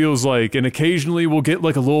feels like, and occasionally we'll get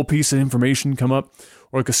like a little piece of information come up,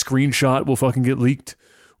 or like a screenshot will fucking get leaked.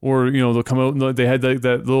 Or, you know, they'll come out and they had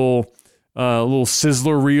that little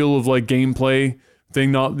sizzler reel of like gameplay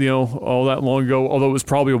thing, not, you know, all that long ago. Although it was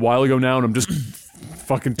probably a while ago now, and I'm just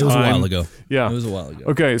fucking time. It was a while ago. Yeah, it was a while ago.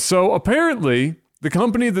 Okay, so apparently the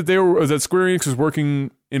company that Square Enix was working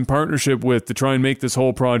in partnership with to try and make this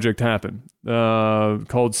whole project happen, called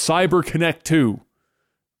CyberConnect 2.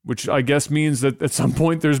 Which I guess means that at some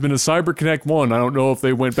point there's been a CyberConnect 1. I don't know if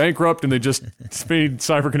they went bankrupt and they just made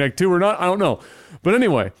CyberConnect 2 or not. I don't know. But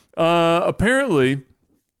anyway, apparently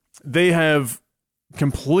they have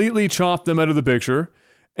completely chopped them out of the picture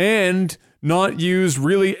and not used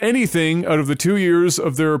really anything out of the 2 years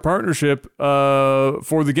of their partnership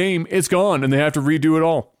for the game. It's gone and they have to redo it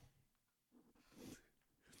all.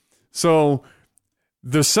 So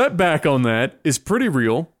the setback on that is pretty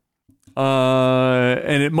real.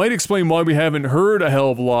 And it might explain why we haven't heard a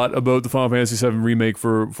hell of a lot about the Final Fantasy VII Remake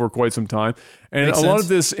for quite some time. And Makes sense. Lot of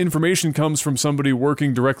this information comes from somebody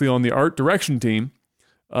working directly on the art direction team,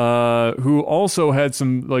 who also had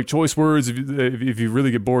some like choice words. If you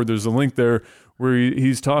really get bored, there's a link there where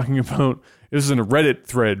he's talking about, this is in a Reddit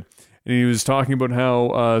thread, and he was talking about how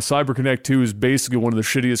CyberConnect 2 is basically one of the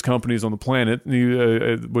shittiest companies on the planet,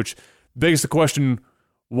 and which begs the question,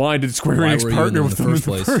 why did Square Enix partner with them in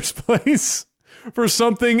the first place? For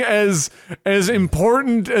something as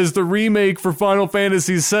important as the remake for Final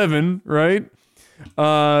Fantasy VII, right?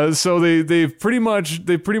 So they've pretty much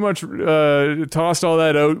tossed all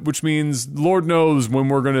that out, which means Lord knows when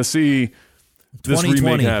we're going to see this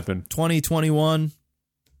remake happen. 2021,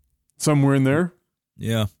 somewhere in there.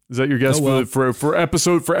 Yeah. Is that your guess for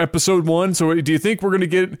episode 1? So do you think we're gonna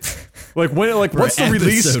get like when what's the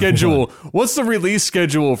release schedule? What's the release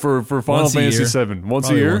schedule for Final Fantasy VII? Once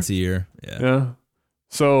a year? Once a year. Yeah.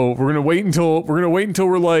 So we're gonna wait until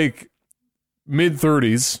we're like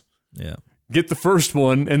mid-30s. Yeah. Get the first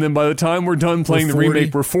one, and then by the time we're done playing the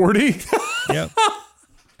remake, we're 40. Yep.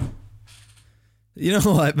 You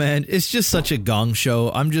know what, man? It's just such a gong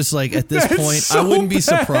show. I'm just like, at this point, so I wouldn't be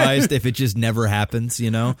surprised if it just never happens,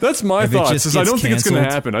 you know? That's my thoughts. I don't think it's going to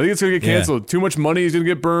happen. I think it's going to get canceled. Too much money is going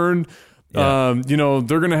to get burned. Yeah. You know,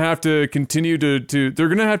 they're going to have to continue to they're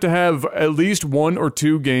going to have at least 1 or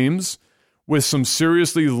 2 games with some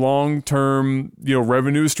seriously long-term, you know,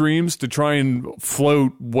 revenue streams to try and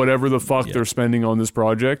float whatever the fuck they're spending on this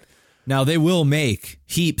project. Now, they will make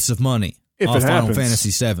heaps of money off Final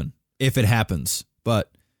Fantasy VII. If it happens,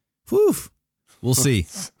 but whew, we'll see.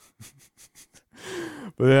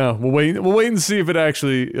 But yeah, we'll wait and see if it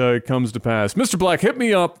actually comes to pass. Mr. Black, hit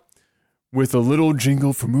me up with a little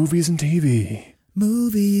jingle for movies and TV.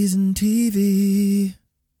 Movies and TV.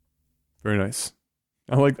 Very nice.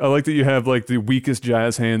 I like that you have like the weakest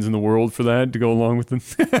jazz hands in the world for that to go along with them.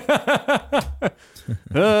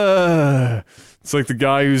 It's like the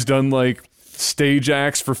guy who's done like stage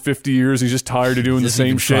acts for 50 years. He's just tired of doing the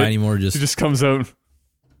same shit anymore. He just comes out.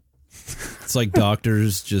 It's like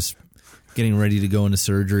doctors just getting ready to go into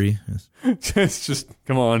surgery. It's just,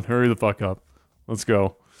 come on, hurry the fuck up. Let's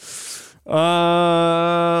go.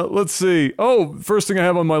 Let's see. Oh, first thing I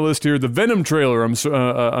have on my list here, the Venom trailer.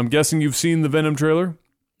 I'm guessing you've seen the Venom trailer?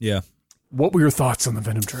 Yeah. What were your thoughts on the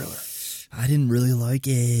Venom trailer? I didn't really like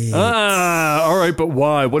it. All right, but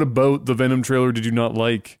why? What about the Venom trailer did you not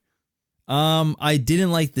like? I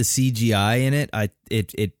didn't like the CGI in it.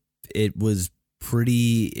 It was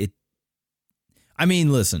pretty. I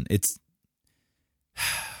mean, listen, it's.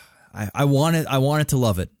 I wanted to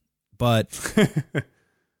love it, but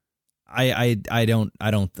I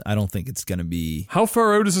don't think it's gonna be. How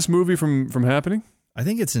far out is this movie from happening? I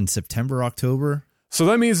think it's in September, October. So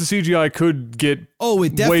that means the CGI could get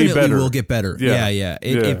it definitely way better. Will get better. Yeah.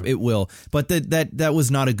 It will. But that was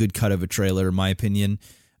not a good cut of a trailer, in my opinion.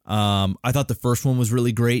 I thought the first one was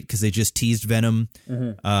really great because they just teased Venom.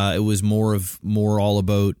 Mm-hmm. It was more all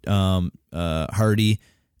about Hardy,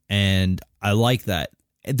 and I like that.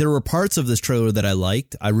 There were parts of this trailer that I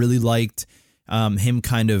liked. I really liked him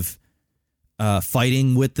kind of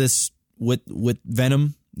fighting with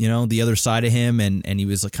Venom. You know, the other side of him, and he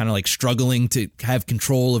was kind of like struggling to have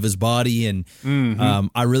control of his body, and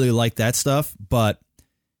I really like that stuff. But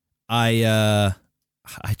I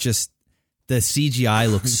just the CGI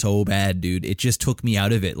looks so bad, dude. It just took me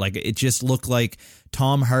out of it. Like it just looked like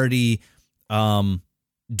Tom Hardy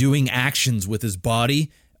doing actions with his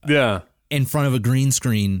body, in front of a green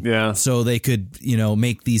screen, so they could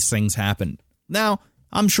make these things happen. Now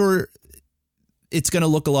I'm sure it's going to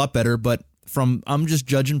look a lot better, but. I'm just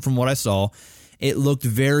judging from what I saw. It looked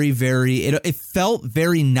very, very. It felt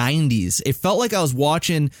very 90s. It felt like I was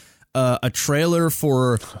watching a trailer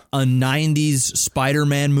for a 90s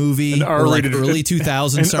Spider-Man movie, or like early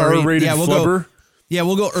 2000s. Sorry,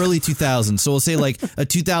 we'll go early 2000s. So we'll say like a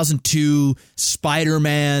 2002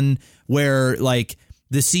 Spider-Man, where like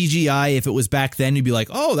the CGI, if it was back then, you'd be like,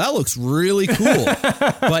 oh, that looks really cool.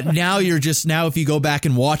 But now if you go back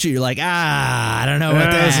and watch it, you're like, I don't know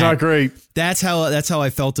about that. That's not great. That's how I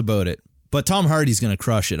felt about it. But Tom Hardy's going to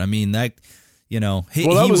crush it. I mean, that was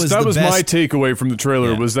my takeaway from the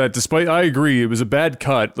trailer was that despite, I agree, it was a bad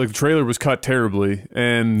cut. Like the trailer was cut terribly,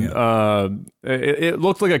 and it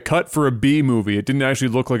looked like a cut for a B movie. It didn't actually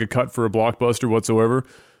look like a cut for a blockbuster whatsoever.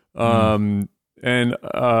 And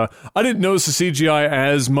I didn't notice the CGI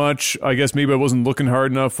as much. I guess maybe I wasn't looking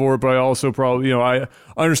hard enough for it, but I also probably, I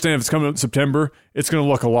understand if it's coming out in September, it's going to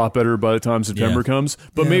look a lot better by the time September comes.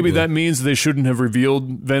 But maybe that means they shouldn't have revealed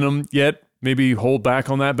Venom yet. Maybe hold back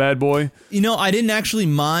on that bad boy. I didn't actually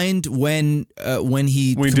mind when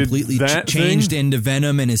he completely changed into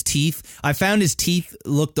Venom and his teeth. I found his teeth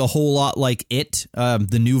looked a whole lot like It,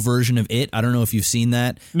 the new version of It. I don't know if you've seen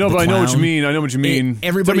that. No, but I know what you mean.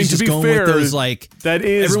 Everybody's just going with those like that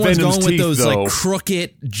is everyone's Venom's going with teeth, those though. Like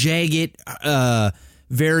crooked, jagged,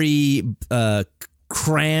 very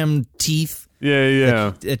crammed teeth.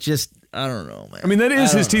 Yeah. It just. I don't know, man. I mean, that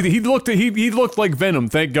is his teeth. He looked like Venom.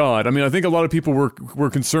 Thank God. I mean, I think a lot of people were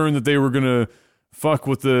concerned that they were gonna fuck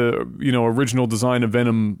with the original design of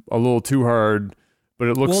Venom a little too hard, but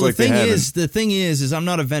it looks like they haven't. The thing is I'm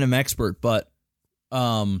not a Venom expert, but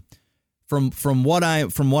from what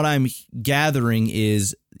I'm gathering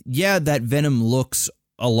is that Venom looks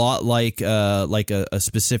a lot like a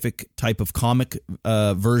specific type of comic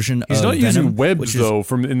version. He's of not Venom, using webs though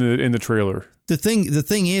from in the trailer. The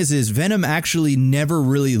thing is Venom actually never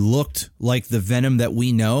really looked like the Venom that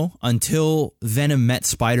we know until Venom met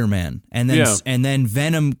Spider-Man, and then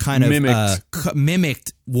Venom kind of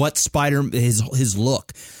mimicked what his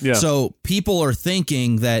look. Yeah. So people are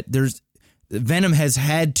thinking that Venom has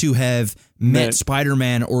had to have met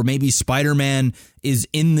Spider-Man, or maybe Spider-Man is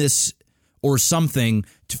in this or something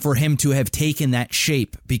for him to have taken that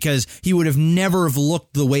shape, because he would have never have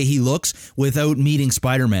looked the way he looks without meeting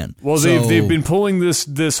Spider-Man. Well, they've been pulling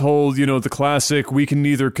this whole, the classic, we can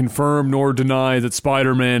neither confirm nor deny that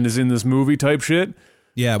Spider-Man is in this movie type shit.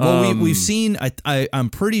 Yeah, well, we've seen, I'm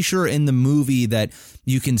pretty sure in the movie that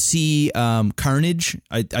you can see Carnage.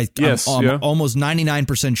 I'm almost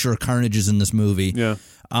 99% sure Carnage is in this movie. Yeah.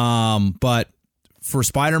 But for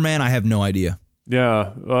Spider-Man, I have no idea.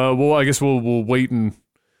 Yeah. Well, I guess we'll wait and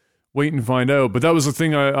find out. But that was the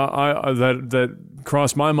thing that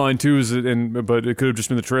crossed my mind too. But it could have just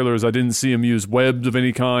been the trailers. I didn't see him use webs of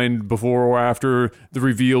any kind before or after the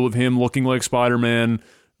reveal of him looking like Spider-Man.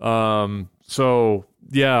 So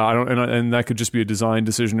yeah, I don't, and that could just be a design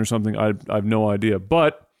decision or something. I have no idea.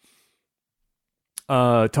 But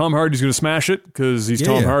Tom Hardy's going to smash it because he's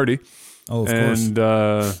Tom Hardy. Oh, of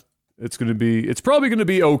course. It's probably going to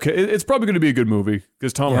be okay. It's probably going to be a good movie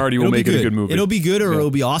because Tom Hardy will make it a good movie. It'll be good or it'll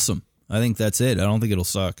be awesome. I think that's it. I don't think it'll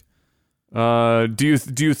suck. Do you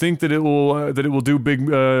think that it will do big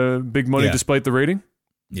money despite the rating?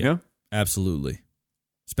 Yeah, absolutely.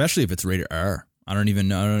 Especially if it's rated R. I don't even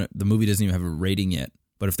know. The movie doesn't even have a rating yet.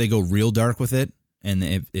 But if they go real dark with it, and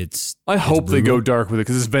I hope they go dark with it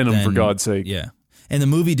because it's Venom, for God's sake. Yeah, and the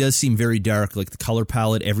movie does seem very dark. Like the color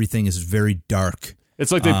palette, everything is very dark.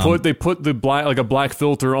 It's like they put the black, like a black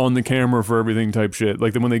filter on the camera for everything type shit.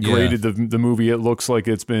 Like when they graded the movie, it looks like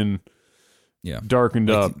it's been darkened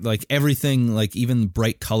up. Like everything, like even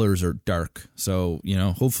bright colors are dark. So,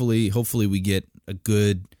 hopefully we get a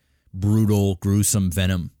good, brutal, gruesome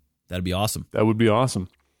Venom. That'd be awesome. That would be awesome.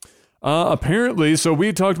 Apparently, so we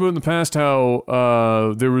had talked about in the past how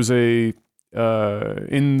there was in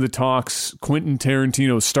the talks Quentin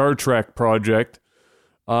Tarantino Star Trek project.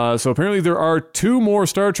 So apparently there are 2 more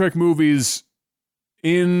Star Trek movies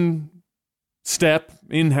happening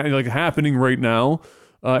right now,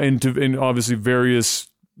 and obviously various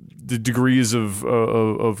degrees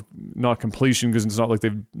of not completion because it's not like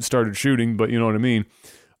they've started shooting, but you know what I mean.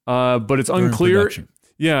 But it's unclear.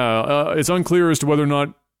 Yeah, it's unclear as to whether or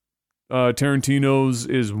not Tarantino's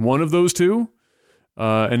is one of those 2,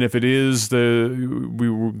 and if it is,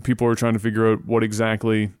 people are trying to figure out what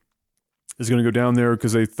exactly is going to go down there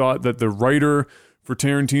because they thought that the writer for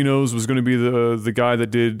Tarantino's was going to be the guy that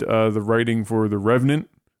did the writing for The Revenant,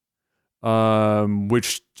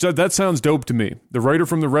 which that sounds dope to me. The writer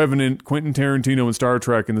from The Revenant, Quentin Tarantino, and Star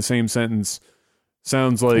Trek in the same sentence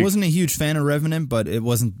sounds like... I wasn't a huge fan of Revenant, but it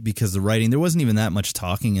wasn't because of the writing. There wasn't even that much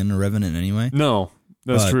talking in The Revenant anyway. No,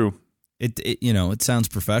 that's true. It sounds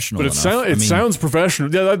professional. But sounds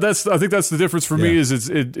professional. Yeah, I think that's the difference for me. Is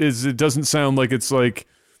it doesn't sound like it's like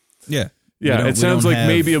Yeah, it sounds like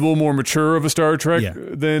maybe a little more mature of a Star Trek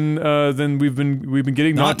than we've been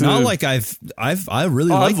getting. Not like I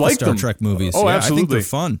really like the Star Trek movies. Oh, absolutely, I think they're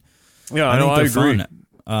fun. Yeah, I agree.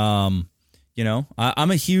 Fun.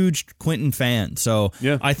 I'm a huge Quentin fan, so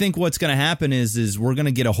I think what's going to happen is we're going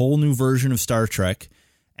to get a whole new version of Star Trek,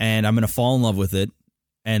 and I'm going to fall in love with it,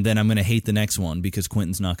 and then I'm going to hate the next one because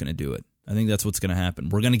Quentin's not going to do it. I think that's what's going to happen.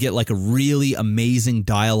 We're going to get like a really amazing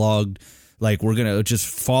dialogue. Like we're gonna just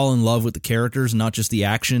fall in love with the characters, not just the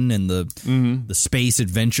action and the space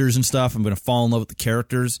adventures and stuff. I'm gonna fall in love with the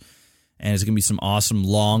characters, and it's gonna be some awesome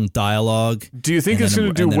long dialogue. Do you think it's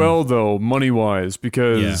gonna do well though, money wise?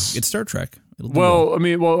 Because it's Star Trek. I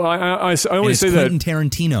only say that Quentin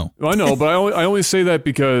Tarantino. I know, but I only say that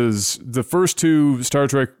because the first 2 Star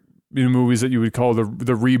Trek movies that you would call the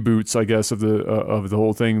reboots, I guess, of the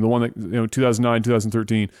whole thing, the one that 2009,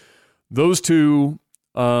 2013, those 2.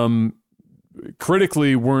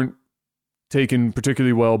 Critically weren't taken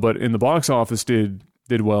particularly well, but in the box office did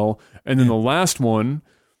well. And then the last one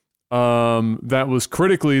that was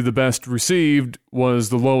critically the best received was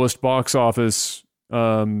the lowest box office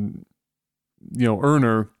earner.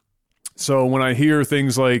 So when I hear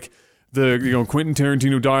things like the Quentin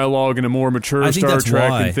Tarantino dialogue and a more mature Star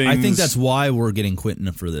Trek and things, I think that's why we're getting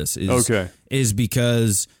Quentin for this. Is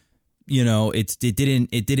because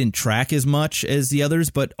it didn't track as much as the others,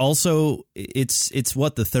 but also it's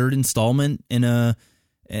what the 3rd installment in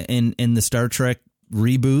the Star Trek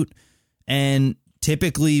reboot, and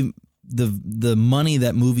typically the money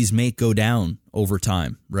that movies make go down over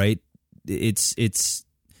time, right? It's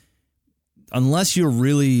unless you're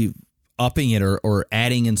really upping it or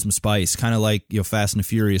adding in some spice, kind of like Fast and the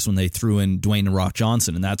Furious when they threw in Dwayne "The Rock"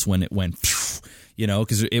 Johnson, and that's when it went.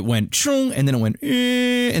 Because it went and then it went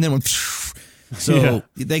and then it went. So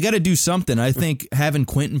they got to do something. I think having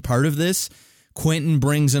Quentin part of this, Quentin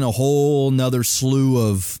brings in a whole nother slew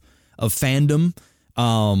of fandom,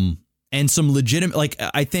 and some legitimate. Like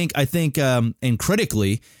I think, and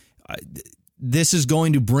critically, this is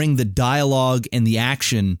going to bring the dialogue and the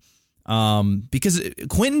action, because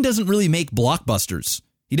Quentin doesn't really make blockbusters.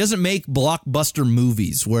 He doesn't make blockbuster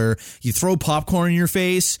movies where you throw popcorn in your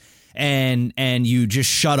face and you just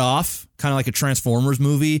shut off, kind of like a Transformers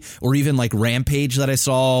movie, or even like Rampage that I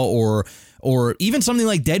saw, or even something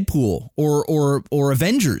like Deadpool or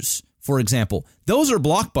Avengers, for example. Those are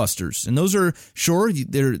blockbusters, and those are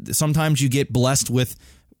sometimes you get blessed with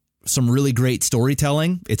some really great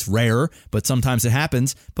storytelling. It's rare, but sometimes it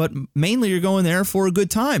happens. But mainly you're going there for a good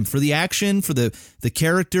time, for the action, for the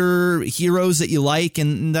character heroes that you like,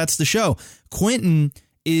 and that's the show. Quentin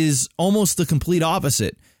is almost the complete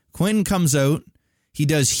opposite. Quentin comes out, he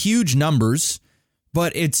does huge numbers,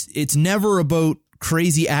 but it's never about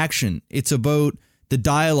crazy action. It's about the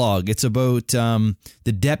dialogue. It's about the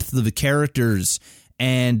depth of the characters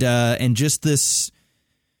and just this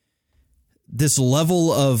this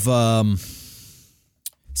level of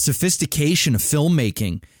sophistication of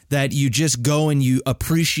filmmaking that you just go and you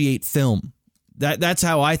appreciate film. That's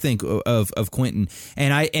how I think of Quentin.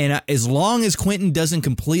 And as long as Quentin doesn't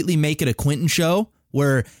completely make it a Quentin show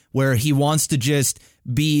where he wants to just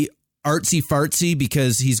be artsy fartsy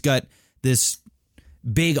because he's got this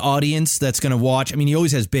big audience that's going to watch. I mean, he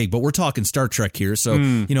always has big, but we're talking Star Trek here. So,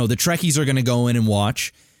 the Trekkies are going to go in and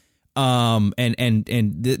watch.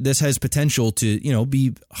 This has potential to,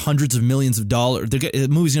 be hundreds of millions of dollars. The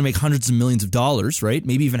movie's going to make hundreds of millions of dollars, right?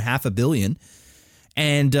 Maybe even $500 million.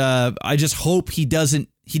 And I just hope he doesn't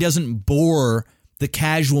bore the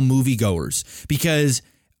casual moviegoers, because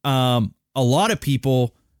a lot of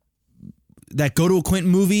people that go to a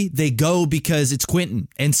Quentin movie, they go because it's Quentin.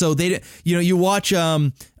 And so you watch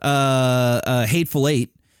Hateful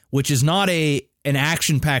Eight, which is not an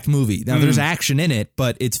action-packed movie. Now there's action in it,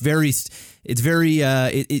 but it's very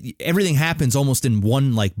everything happens almost in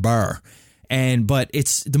one like bar. But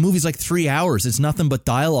the movie's like 3 hours. It's nothing but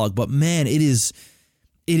dialogue, but man, it is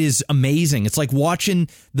amazing. It's like watching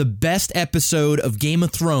the best episode of Game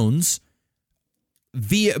of Thrones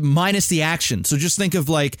minus the action. So just think of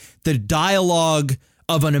like the dialogue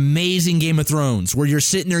of an amazing Game of Thrones, where you're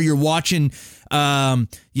sitting there, you're watching, Dany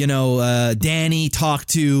talk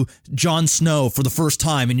to Jon Snow for the first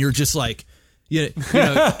time, and you're just like,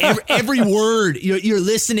 every word, you're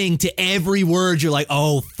listening to every word. You're like,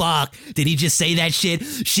 oh fuck, did he just say that shit?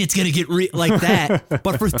 Shit's gonna get like that.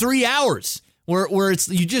 But for 3 hours, where it's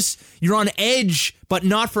you're on edge, but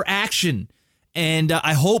not for action. And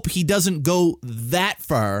I hope he doesn't go that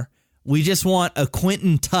far. We just want a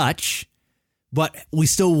Quentin touch, but we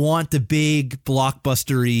still want the big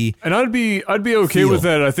blockbustery. And I'd be okay with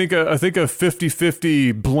that. I think a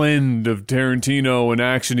 50-50 blend of Tarantino and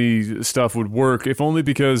actiony stuff would work, if only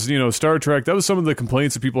because, Star Trek, that was some of the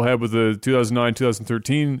complaints that people had with the 2009,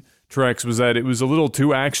 2013 Treks, was that it was a little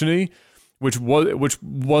too actiony. Which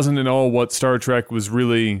wasn't at all what Star Trek was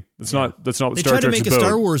really. That's not what Star Trek's about. They tried to make a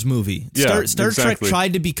Star Wars movie. Yeah, Star Trek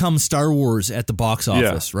tried to become Star Wars at the box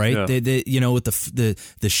office, right? Yeah. They with the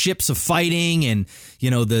ships of fighting and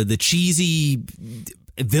the cheesy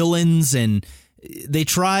villains, and they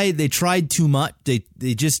tried too much. They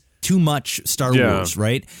just too much Star Wars,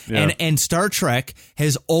 right? Yeah. And Star Trek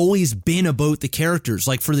has always been about the characters,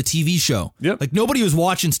 like for the TV show. Yep. Like nobody was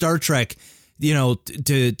watching Star Trek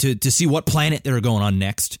to see what planet they were going on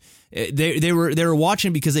next. They were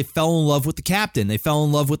watching because they fell in love with the captain. They fell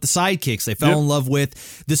in love with the sidekicks. They fell in love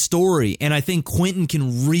with the story. And I think Quentin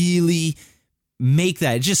can really make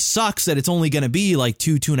that. It just sucks that it's only going to be like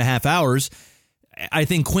 2.5 hours. I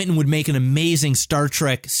think Quentin would make an amazing Star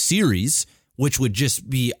Trek series, which would just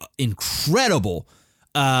be incredible.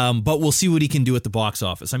 But we'll see what he can do at the box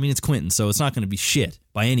office. I mean, it's Quentin, so it's not going to be shit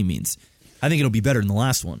by any means. I think it'll be better than the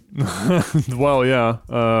last one. Well, yeah.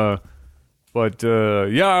 I don't know.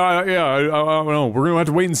 We're going to have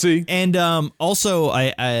to wait and see. And also,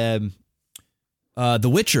 The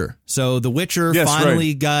Witcher. So The Witcher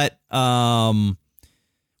finally got...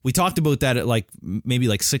 we talked about that at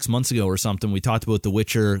maybe 6 months ago or something. We talked about The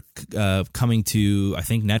Witcher coming to, I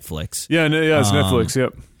think, Netflix. Yeah, it's Netflix,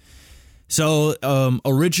 yep. So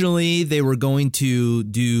originally they were going to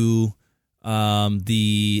do...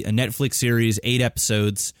 the Netflix series, 8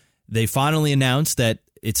 episodes. They finally announced that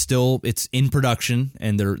it's in production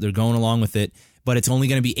and they're going along with it, but it's only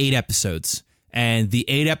going to be 8 episodes. And the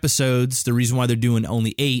 8 episodes, the reason why they're doing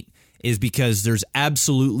only 8 is because there's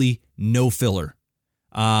absolutely no filler.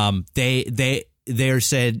 They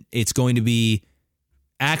said it's going to be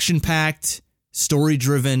action packed, story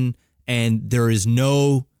driven, and there's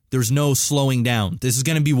no slowing down. This is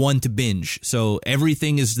going to be one to binge. So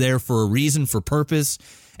everything is there for a reason, for purpose,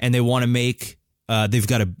 and they want to make. They've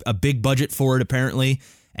got a big budget for it apparently,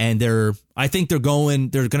 and I think they're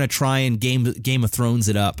going to try and Game of Thrones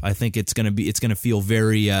it up. I think it's going to feel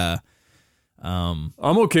very. I'm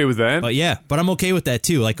okay with that. But I'm okay with that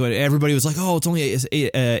too. Like everybody was like, "Oh, it's only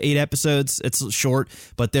 8 episodes. It's short,"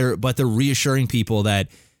 but they're reassuring people that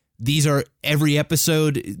these are every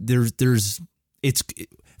episode.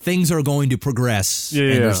 Things are going to progress.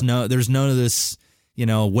 Yeah. There's none of this,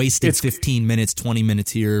 wasted 15 minutes, 20 minutes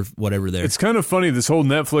here, whatever there. It's kind of funny, this whole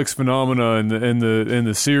Netflix phenomena and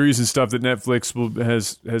the series and stuff that Netflix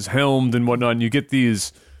has helmed and whatnot. And you get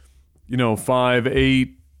these, 5,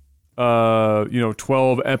 8,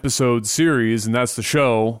 12 episode series, and that's the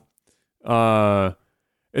show.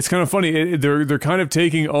 It's kind of funny. They're kind of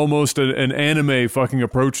taking almost an anime fucking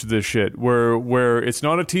approach to this shit, where it's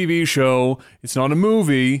not a TV show, it's not a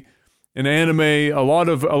movie. An anime, a lot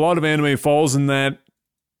of anime falls in that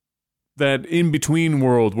in between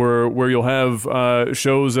world where you'll have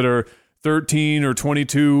shows that are 13 or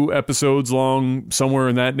 22 episodes long, somewhere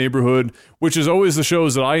in that neighborhood, which is always the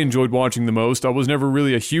shows that I enjoyed watching the most. I was never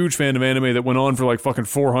really a huge fan of anime that went on for like fucking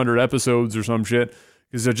 400 episodes or some shit,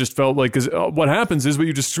 because I just felt like, what happens is what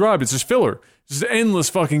you described, it's just filler. Just endless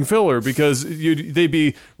fucking filler, because they'd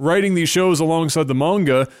be writing these shows alongside the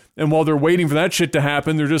manga, and while they're waiting for that shit to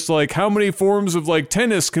happen, they're just like, how many forms of like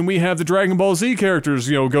tennis can we have the Dragon Ball Z characters,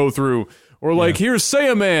 go through? Or like, here's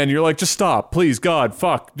Saiyaman. You're like, just stop, please, God,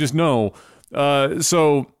 fuck, just no.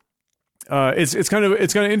 So it's kind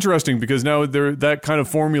of interesting, because now that kind of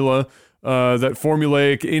formula, that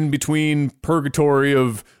formulaic in between purgatory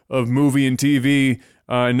of movie and TV,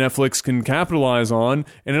 Netflix can capitalize on,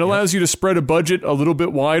 and it allows you to spread a budget a little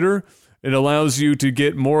bit wider. It allows you to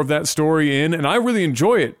get more of that story in, and I really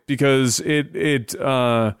enjoy it, because it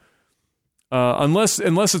unless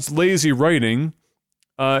it's lazy writing.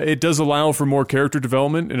 It does allow for more character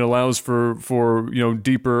development. It allows for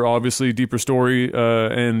deeper story,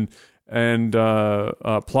 and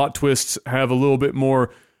plot twists have a little bit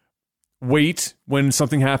more weight when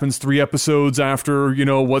something happens 3 episodes after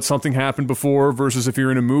what something happened before, versus if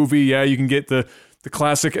you're in a movie, you can get the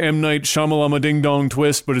classic M. Night Shyamalama ding dong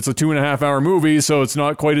twist, but it's a 2.5 hour movie, so it's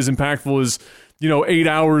not quite as impactful as 8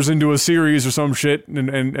 hours into a series or some shit,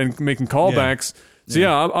 and making callbacks.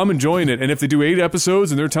 Yeah. So I'm enjoying it, and if they do 8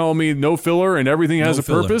 episodes and they're telling me no filler and everything has a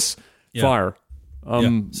purpose, fire. So my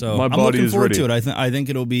body I'm looking is forward ready. to it. I think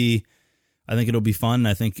it'll be fun.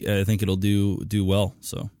 I think it'll do well.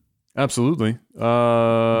 So absolutely.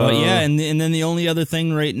 But and then the only other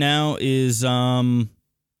thing right now is obviously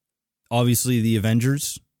the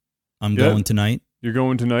Avengers. I'm going tonight. You're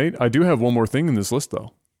going tonight. I do have one more thing in this list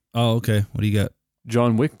though. Oh, okay. What do you got?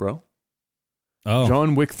 John Wick, bro. Oh,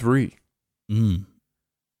 John Wick 3.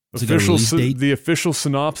 The official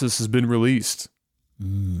synopsis has been released.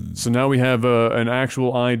 So now we have an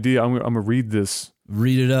actual idea. I'm gonna read this.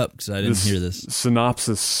 Read it up, because I didn't hear this.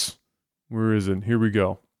 Synopsis. Where is it? Here we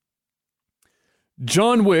go.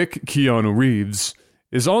 John Wick, Keanu Reeves,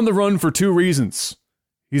 is on the run for 2 reasons.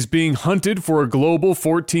 He's being hunted for a global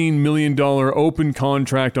 $14 million open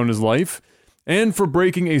contract on his life, and for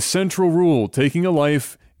breaking a central rule, taking a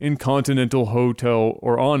life on Continental Hotel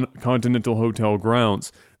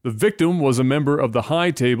grounds. The victim was a member of the High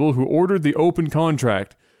Table who ordered the open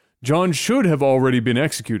contract. John should have already been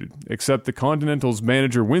executed, except the Continental's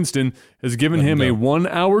manager Winston has given him a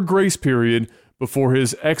 1-hour grace period before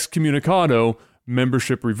his excommunicado,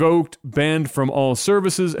 membership revoked, banned from all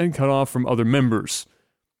services, and cut off from other members.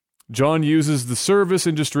 John uses the service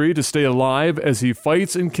industry to stay alive as he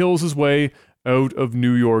fights and kills his way out of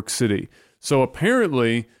New York City. So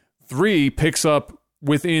apparently, 3 picks up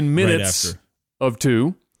within minutes of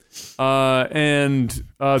 2. And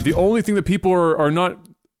the only thing that people are a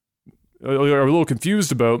little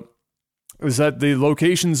confused about is that the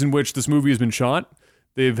locations in which this movie has been shot,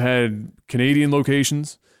 they've had Canadian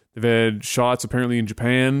locations. They've had shots apparently in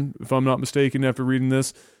Japan, if I'm not mistaken, after reading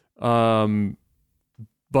this.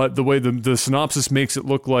 But the way the synopsis makes it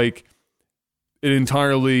look like it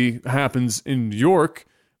entirely happens in New York,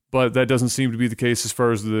 but that doesn't seem to be the case as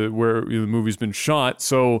far as where the movie's been shot.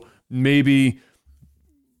 So maybe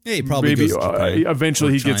he probably goes to Japan,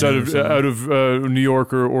 eventually he gets out of New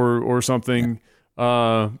York or something.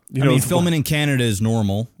 Filming in Canada is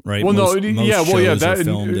normal, right? Well, most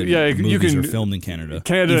you can filmed in Canada.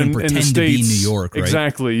 Canada and the States, to be New York, right?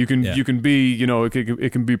 Exactly. You can be,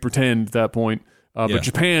 it can be pretend at that point. But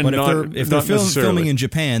Japan, but if they're filming in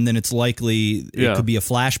Japan, then it's likely it could be a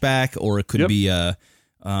flashback, or it could be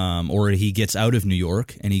or he gets out of New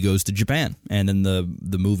York and he goes to Japan, and then the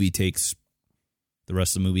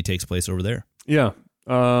rest of the movie takes place over there. Yeah.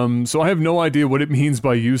 So I have no idea what it means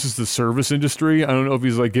by uses the service industry. I don't know if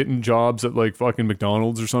he's like getting jobs at like fucking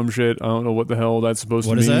McDonald's or some shit. I don't know what the hell that's supposed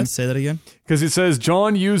to mean. What is that? Say that again. Because it says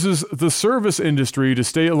John uses the service industry to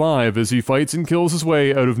stay alive as he fights and kills his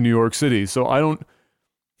way out of New York City. So I don't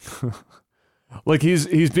like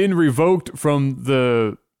he's been revoked from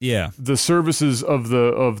the services of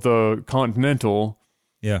the Continental.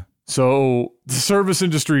 Yeah. So the service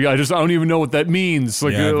industry, I don't even know what that means.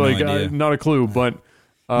 Like, not a clue. But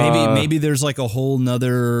maybe there's like a whole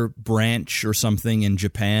nother branch or something in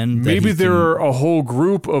Japan. Maybe there are a whole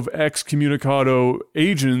group of excommunicado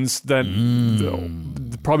agents that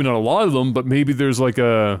probably not a lot of them, but maybe there's like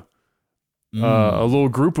a little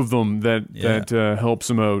group of them that helps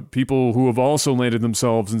him out. People who have also landed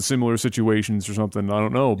themselves in similar situations or something. I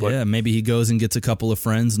don't know. But maybe he goes and gets a couple of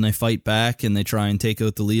friends and they fight back and they try and take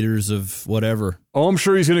out the leaders of whatever. Oh, I'm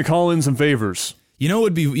sure he's going to call in some favors. You know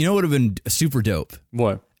what would have been super dope?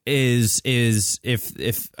 What? is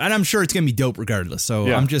if and I'm sure it's gonna be dope regardless. So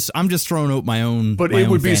Yeah. I'm just throwing out my own. But my it own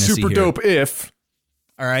would be fantasy super here. dope if.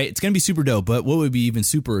 All right, it's gonna be super dope. But what would be even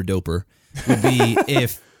super doper would be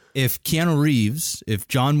if Keanu Reeves, if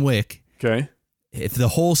John Wick, Okay. if the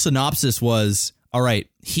whole synopsis was, all right,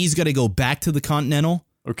 he's got to go back to the Continental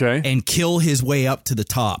Okay. and kill his way up to the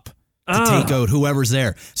top to take out whoever's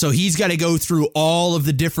there. So he's got to go through all of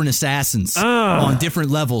the different assassins on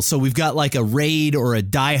different levels. So we've got like a raid or a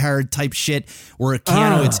Die Hard type shit where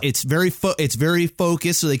Keanu, it's very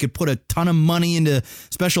focused, so they could put a ton of money into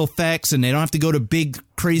special effects and they don't have to go to big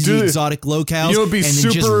crazy exotic locales. You know, it'd be and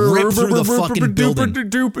super then just rip through the fucking building.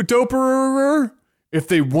 Doper if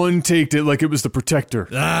they one-taked it like it was The Protector.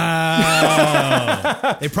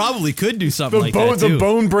 They probably could do something like that The too.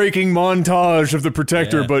 bone-breaking montage of The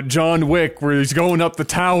Protector, but John Wick, where he's going up the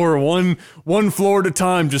tower one floor at a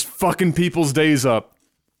time, just fucking people's days up.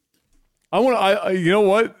 You know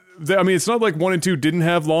what? I mean, it's not like 1 and 2 didn't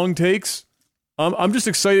have long takes. I'm just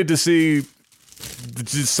excited to see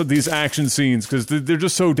these action scenes because they're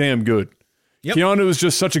just so damn good. Yep. Keanu is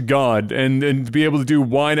just such a god, and to be able to do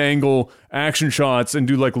wide angle action shots and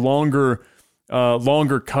do like longer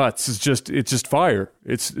cuts it's just fire.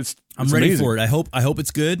 It's I'm ready amazing. for it. I hope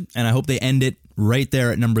it's good, and I hope they end it right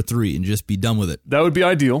there at number 3 and just be done with it. That would be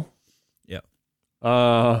ideal. Yeah.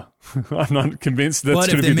 I'm not convinced that's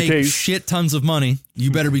going to be the case. But if they make shit tons of money,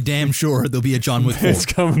 you better be damn sure there'll be a John Wick 4. It's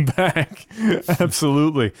coming back.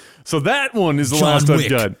 Absolutely. So that one is the last I've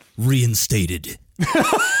got. Reinstated.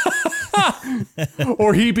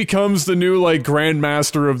 Or he becomes the new like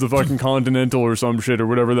grandmaster of the fucking Continental or some shit or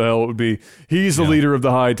whatever the hell it would be. He's the leader of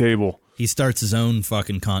the high table. He starts his own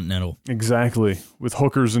fucking Continental. Exactly. With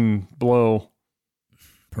hookers and blow.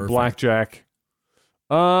 Perfect. Blackjack.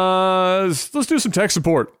 Let's do some tech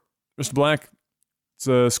support. Mr. Black,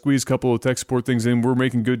 let's squeeze a couple of tech support things in. We're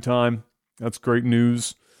making good time. That's great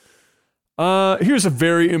news. Here's a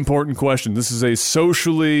very important question. This is a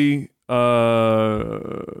socially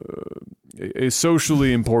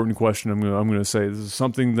important question. I'm going to say this is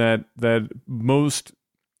something that most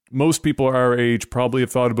people our age probably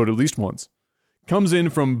have thought about at least once. Comes in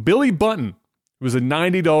from Billy Button, who is a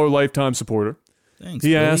 $90 lifetime supporter. Thanks.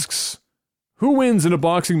 He Billy. asks, who wins in a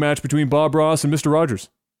boxing match between Bob Ross and Mr. Rogers?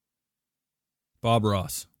 Bob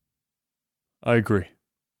Ross. I agree.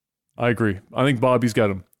 I think Bobby's got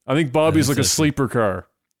him. I think Bobby's like a sleeper car.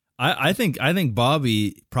 I think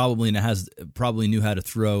Bobby probably knew how to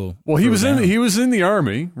throw. Well, he was in the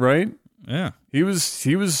army, right? Yeah. He was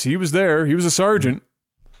there. He was a sergeant.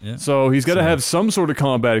 Yeah. So he's got to have some sort of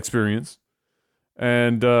combat experience.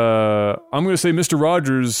 And I'm going to say Mr.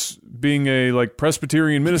 Rogers, being a like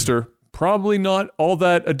Presbyterian minister, probably not all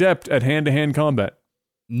that adept at hand-to-hand combat.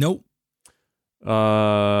 Nope. So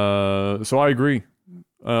I agree.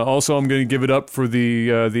 Also, I'm going to give it up for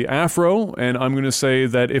the afro, and I'm going to say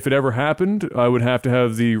that if it ever happened, I would have to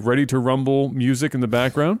have the Ready to Rumble music in the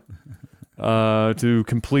background to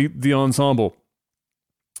complete the ensemble.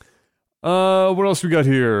 What else we got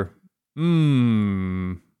here? I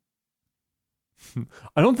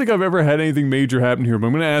don't think I've ever had anything major happen here, but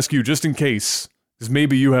I'm going to ask you just in case, because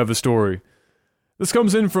maybe you have a story. This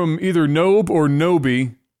comes in from either Nobe or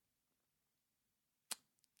Nobi.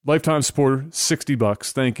 Lifetime supporter,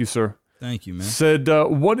 $60. Thank you, sir. Thank you, man. Said,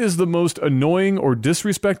 what is the most annoying or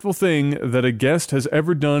disrespectful thing that a guest has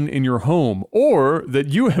ever done in your home, or that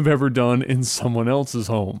you have ever done in someone else's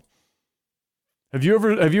home? Have you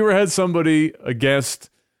ever had a guest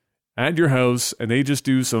at your house, and they just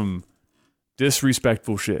do some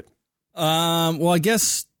disrespectful shit? Well, I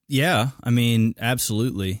guess, yeah. I mean,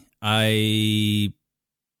 absolutely. I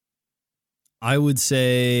would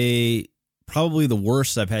say probably the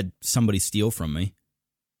worst I've had somebody steal from me.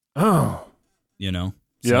 Oh. You know?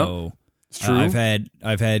 Yeah. So, it's true. I've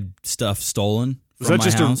had stuff stolen from my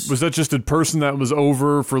house. Was that just a person that was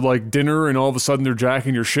over for like dinner and all of a sudden they're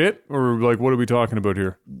jacking your shit? Or like, what are we talking about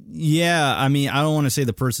here? Yeah, I mean, I don't want to say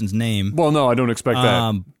the person's name. Well, no, I don't expect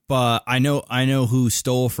that. But I know who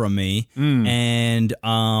stole from me. And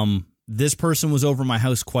this person was over my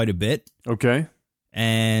house quite a bit. Okay.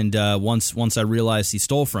 And once I realized he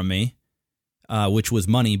stole from me, which was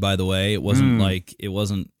money, by the way, it wasn't it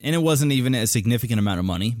wasn't even a significant amount of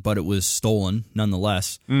money, but it was stolen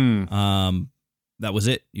nonetheless. That was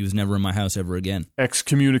it. He was never in my house ever again.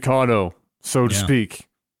 Excommunicado, so to speak.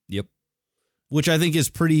 Yep. Which I think is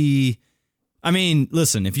pretty. I mean,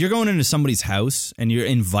 listen, if you're going into somebody's house and you're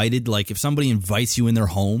invited, like if somebody invites you in their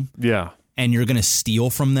home, and you're gonna steal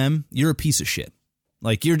from them, you're a piece of shit.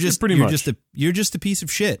 Like you're just a piece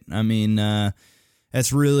of shit. I mean,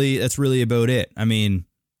 that's really about it. I mean,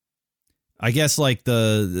 I guess like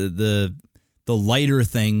the lighter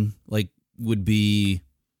thing like would be,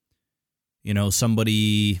 you know,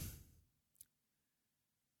 somebody,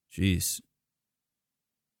 jeez,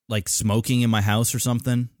 like smoking in my house or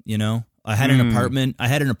something, you know. I had an apartment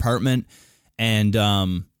and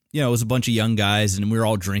you know, it was a bunch of young guys and we were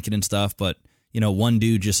all drinking and stuff, but you know, one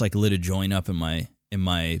dude just like lit a joint up in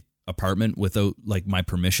my apartment without like my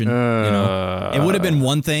permission. You know, it would have been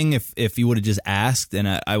one thing if he would have just asked, and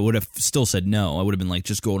I would have still said no. I would have been like,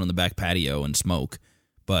 just go out on the back patio and smoke.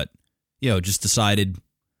 But you know, just decided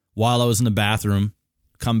while I was in the bathroom,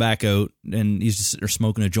 come back out, and he's just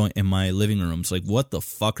smoking a joint in my living room. It's like, what the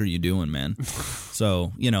fuck are you doing, man?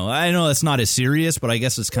 So, you know, I know that's not as serious, but I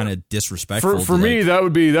guess it's kind of disrespectful. For me, that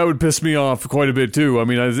would piss me off quite a bit too. I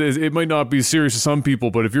mean, it might not be serious to some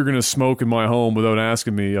people, but if you're going to smoke in my home without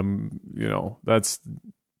asking me, you know, that's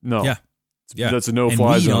no. Yeah. That's a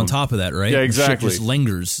no-fly zone. On top of that, right? Yeah, exactly. Shit just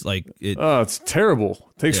lingers. Like it. It's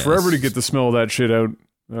terrible. It takes forever to get the smell of that shit out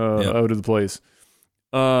of the place.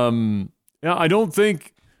 Yeah, I don't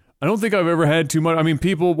think I've ever had too much. I mean,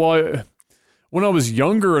 people. When I was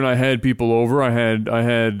younger and I had people over, I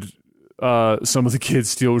had some of the kids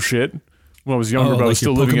steal shit. When I was younger, but I was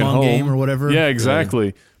still living at home game or whatever. Yeah,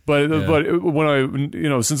 exactly. But when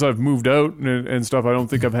I since I've moved out and stuff, I don't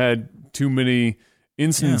think I've had too many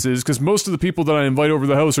instances, because most of the people that I invite over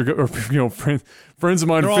the house are you know, friends of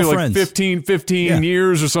mine who feel like 15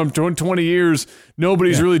 years or some 20 years.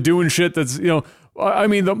 Nobody's really doing shit that's, you know. I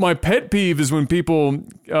mean, my pet peeve is when people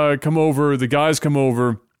come over, the guys come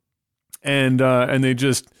over, and they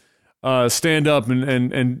just stand up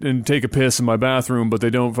and take a piss in my bathroom, but they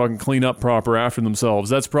don't fucking clean up proper after themselves.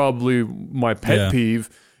 That's probably my pet peeve,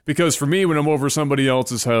 because for me, when I'm over somebody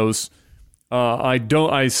else's house,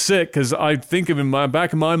 I sit, because I think of in my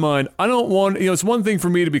back of my mind, I don't want, you know, it's one thing for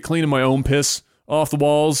me to be cleaning my own piss off the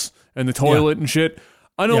walls and the toilet and shit.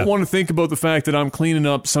 I don't want to think about the fact that I'm cleaning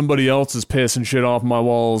up somebody else's piss and shit off my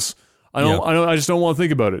walls. I just don't want to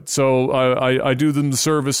think about it. So I do them the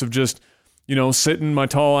service of just, you know, sitting my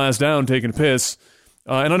tall ass down, taking a piss.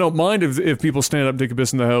 And I don't mind if people stand up and take a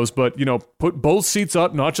piss in the house, but, you know, put both seats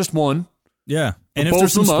up, not just one. Yeah. And if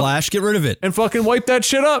there's some splash, get rid of it. And fucking wipe that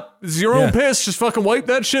shit up. It's your own piss. Just fucking wipe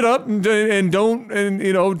that shit up and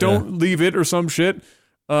don't leave it or some shit.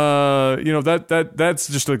 You know, that's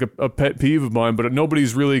just like a pet peeve of mine, but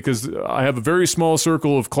nobody's really, because I have a very small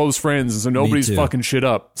circle of close friends, and so nobody's fucking shit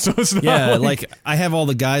up. So it's not like I have all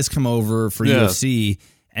the guys come over for UFC,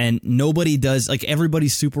 and nobody does, like,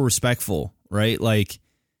 everybody's super respectful, right? Like,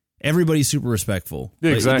 everybody's super respectful.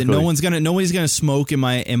 Yeah, exactly. Nobody's gonna smoke in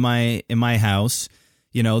my house.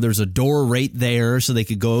 You know, there's a door right there, so they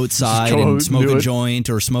could go outside and smoke a joint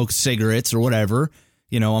or smoke cigarettes or whatever.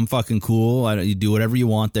 You know, I'm fucking cool. You do whatever you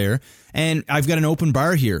want there. And I've got an open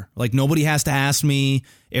bar here. Like, nobody has to ask me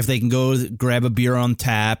if they can go grab a beer on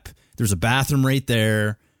tap. There's a bathroom right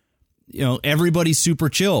there. You know, everybody's super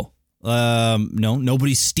chill. No,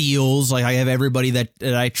 nobody steals. Like, I have everybody that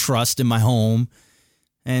I trust in my home.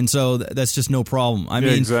 And so that's just no problem. I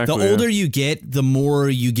mean, the older you get, the more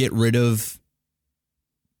you get rid of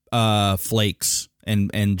flakes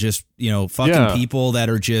and just, you know, fucking people that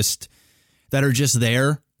are just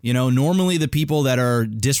there. You know, normally the people that are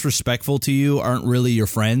disrespectful to you aren't really your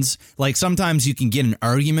friends. Like, sometimes you can get in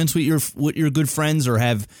arguments with your good friends or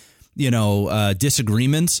have, you know,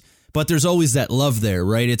 disagreements, but there's always that love there,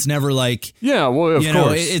 right? It's never like, of course.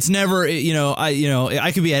 It's never,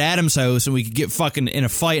 I could be at Adam's house and we could get fucking in a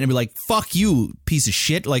fight and I'd be like, fuck you, piece of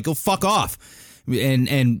shit, like, go fuck off. But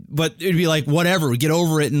it'd be like, whatever, we get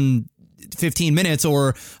over it in 15 minutes,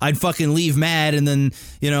 or I'd fucking leave mad, and then,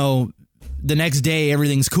 you know, the next day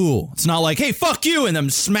everything's cool. It's not like, hey, fuck you, and then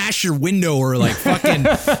smash your window, or like fucking,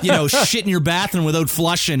 you know, shit in your bathroom without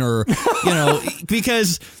flushing, or, you know,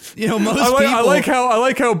 because, you know, most people. I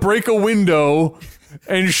like how break a window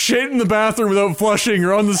and shit in the bathroom without flushing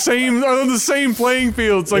are on the same playing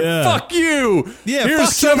field. It's like, fuck you. Yeah,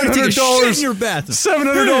 here's fuck $700 in your bathroom.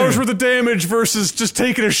 $700 worth of damage versus just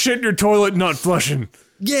taking a shit in your toilet and not flushing.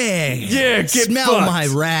 Yeah, smell fucked. my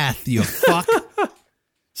wrath, you fuck.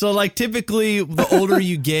 So, like, typically, the older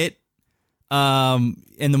you get, and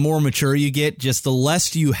the more mature you get, just the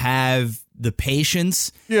less you have the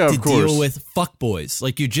patience to deal with fuckboys.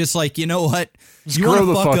 Like, you're just like, you know what? Just grow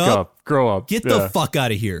the fuck up. Grow up. Get the fuck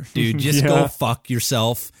out of here, dude. Just go fuck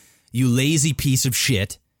yourself, you lazy piece of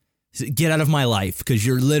shit. Get out of my life, because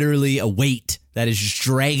you're literally a weight that is just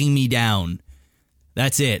dragging me down.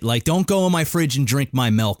 That's it. Like, don't go in my fridge and drink my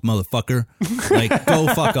milk, motherfucker. Like, go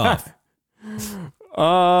fuck off.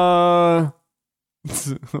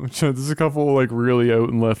 There's a couple like really out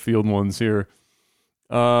in left field ones here.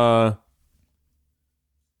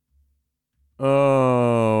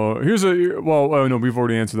 Here's oh no, we've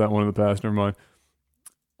already answered that one in the past. Never mind.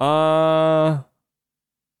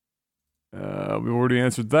 We've already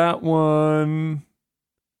answered that one.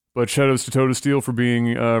 But shoutouts to Total Steel for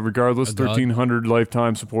being, regardless, 1,300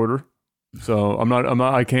 lifetime supporter. So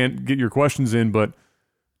I can't get your questions in, but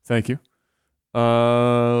thank you.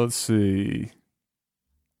 Let's see.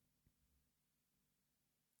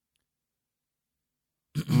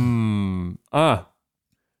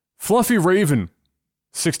 Fluffy Raven,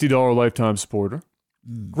 $60 lifetime supporter.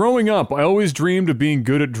 Growing up, I always dreamed of being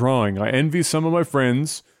good at drawing. I envy some of my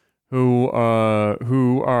friends who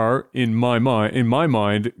are in my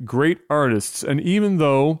mind great artists, and even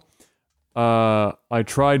though I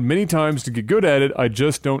tried many times to get good at it, I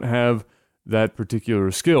just don't have that particular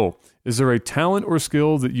skill. Is there a talent or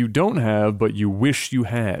skill that you don't have but you wish you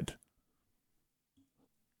had?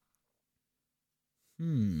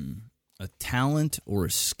 A talent or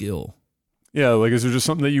a skill? Yeah, like, is there just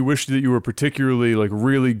something that you wish that you were particularly, like,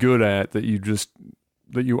 really good at that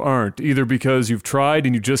you aren't, either because you've tried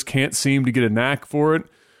and you just can't seem to get a knack for it,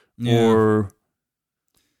 or...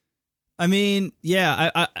 I mean,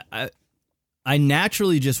 yeah, I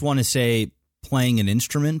naturally just want to say playing an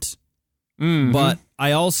instrument, but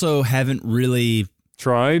I also haven't really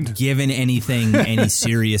given anything any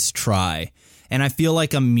serious try. And I feel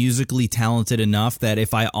like I'm musically talented enough that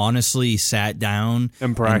if I honestly sat down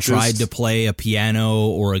and tried to play a piano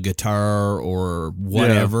or a guitar or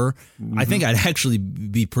whatever, I think I'd actually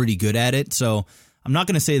be pretty good at it. So I'm not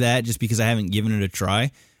going to say that just because I haven't given it a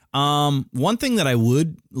try. One thing that I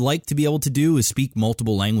would like to be able to do is speak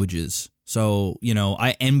multiple languages. So, you know,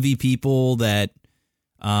 I envy people that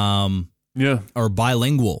are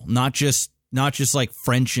bilingual, not just like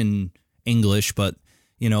French and English, but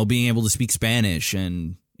you know, being able to speak Spanish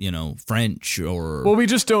and, you know, French or... Well, we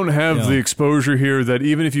just don't have the exposure here that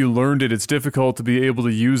even if you learned it, it's difficult to be able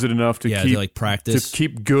to use it enough to practice. To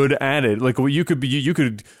keep good at it. Like, well, you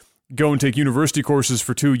could go and take university courses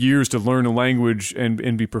for 2 years to learn a language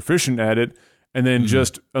and be proficient at it. And then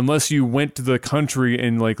just, unless you went to the country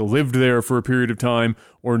and, like, lived there for a period of time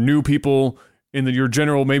or knew people in your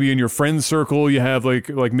general, maybe in your friend circle, you have, like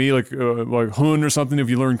me, like Hun or something, if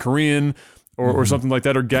you learn Korean... Or something like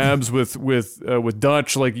that, or Gabs with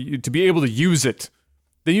Dutch, like to be able to use it,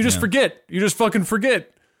 then you just forget. You just fucking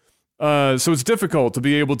forget. So it's difficult to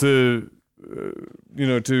be able to,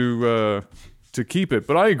 to keep it.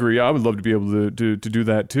 But I agree. I would love to be able to do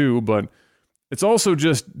that too. But it's also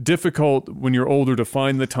just difficult when you're older to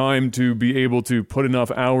find the time to be able to put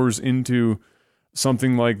enough hours into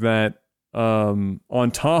something like that.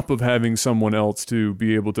 On top of having someone else to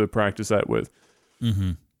be able to practice that with.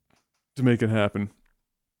 To make it happen.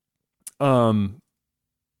 If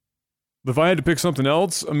I had to pick something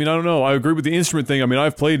else, I mean, I don't know. I agree with the instrument thing. I mean,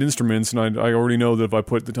 I've played instruments, and I already know that if I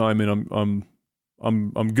put the time in,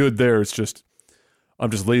 I'm good there. It's just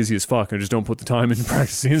I'm just lazy as fuck. I just don't put the time in to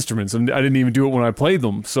practice the instruments, and I didn't even do it when I played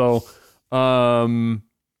them. So, I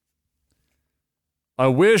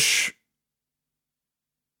wish.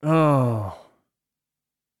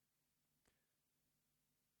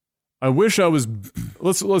 I wish I was.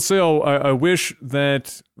 Let's say I wish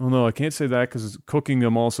that. Oh no, I can't say that because cooking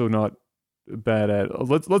I'm also not bad at.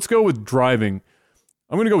 Let's go with driving.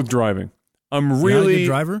 I'm gonna go with driving. I'm really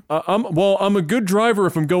You're not a good driver. I'm a good driver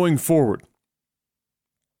if I'm going forward.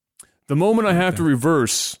 The moment I have to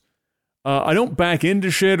reverse, I don't back into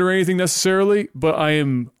shit or anything necessarily, but I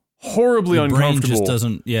am horribly uncomfortable. Brain just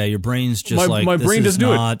doesn't. Yeah, your brain's just my brain doesn't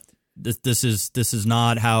do it. This is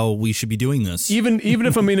not how we should be doing this. Even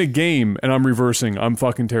if I'm in a game and I'm reversing, I'm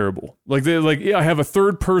fucking terrible. I have a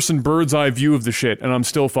third person bird's eye view of the shit and I'm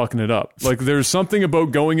still fucking it up. Like there's something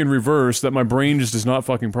about going in reverse that my brain just does not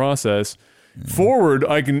fucking process. Forward,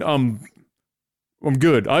 I'm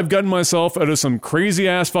good. I've gotten myself out of some crazy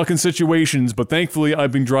ass fucking situations, but thankfully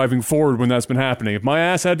I've been driving forward when that's been happening. If my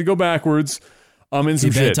ass had to go backwards, I'm in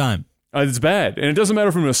some shit. Bad time. It's bad, and it doesn't matter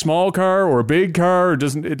if I'm in a small car or a big car. It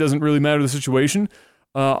doesn't really matter the situation.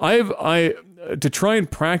 To try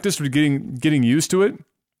and practice with getting used to it.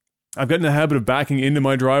 I've gotten the habit of backing into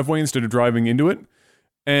my driveway instead of driving into it,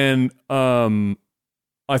 and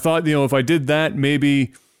I thought if I did that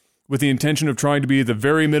maybe with the intention of trying to be at the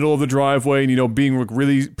very middle of the driveway and being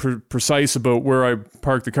really precise about where I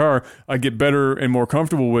park the car, I'd get better and more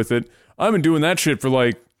comfortable with it. I've been doing that shit for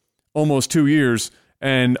like almost 2 years.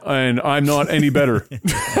 And I'm not any better.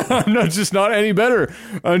 I'm not any better.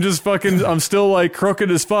 I'm still like crooked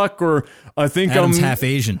as fuck, or I think Adam's half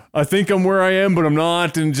Asian. I think I'm where I am, but I'm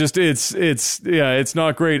not. And just, it's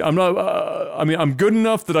not great. I'm not, I'm good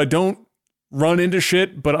enough that I don't run into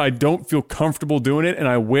shit, but I don't feel comfortable doing it. And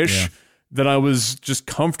I wish that I was just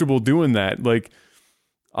comfortable doing that. Like,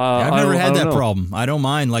 I've never had that problem. I don't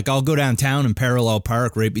mind. Like, I'll go downtown and parallel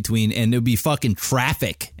park right between, and there'll be fucking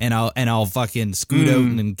traffic, and I'll fucking scoot out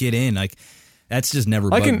and get in. Like, that's just never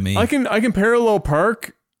bugged me. I can parallel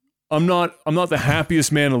park. I'm not the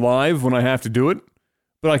happiest man alive when I have to do it,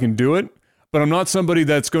 but I can do it. But I'm not somebody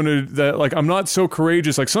I'm not so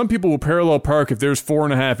courageous. Like, some people will parallel park if there's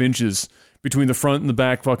 4.5 inches between the front and the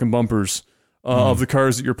back fucking bumpers of the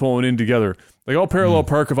cars that you're pulling in together. Like, I'll parallel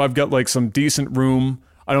park if I've got like some decent room.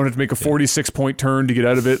 I don't have to make a 46-point turn to get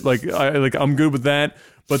out of it. I'm good with that.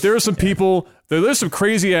 But there are some people, there's some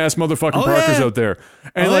crazy ass motherfucking parkers out there,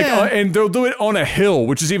 and and they'll do it on a hill,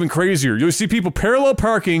 which is even crazier. You'll see people parallel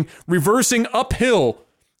parking, reversing uphill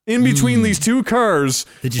in between these two cars.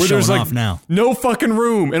 They're just showing off now. No fucking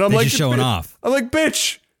room, and I'm just showing off. I'm like,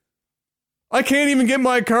 bitch, I can't even get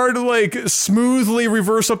my car to like smoothly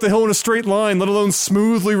reverse up the hill in a straight line, let alone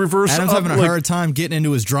smoothly reverse. Adam's having a hard time getting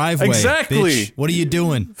into his driveway. Exactly. Bitch, what are you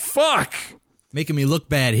doing? Fuck. Making me look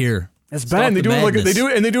bad here. That's bad. And they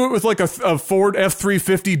do it with like a Ford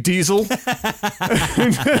F-350 diesel.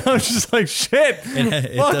 I'm just like, shit.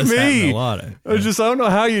 It fuck does me. A lot. I don't know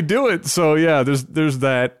how you do it. So yeah, there's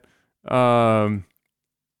that. And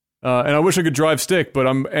I wish I could drive stick, but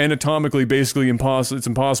I'm anatomically basically impossible. It's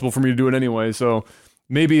impossible for me to do it anyway. So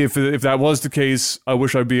maybe if that was the case, I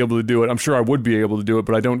wish I'd be able to do it. I'm sure I would be able to do it,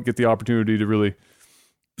 but I don't get the opportunity to really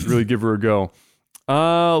give her a go.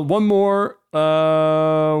 One more.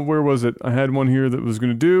 Where was it? I had one here that was going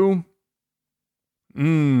to do.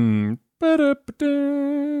 Here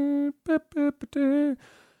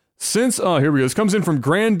we go. This comes in from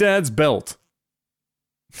Granddad's Belt.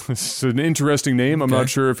 It's an interesting name. I'm not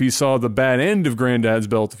sure if he saw the bad end of Granddad's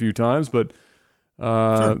Belt a few times, but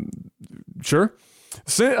sure.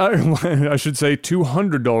 I should say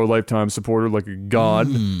 $200 lifetime supporter like a god.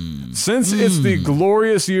 Since it's the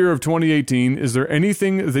glorious year of 2018, is there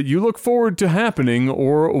anything that you look forward to happening,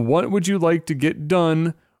 or what would you like to get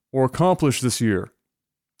done or accomplish this year?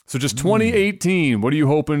 So just 2018, what are you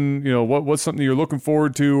hoping, what's something you're looking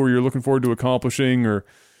forward to, or you're looking forward to accomplishing, or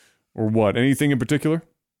what? Anything in particular?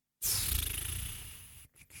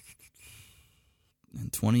 In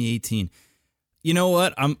 2018. You know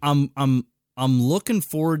what? I'm looking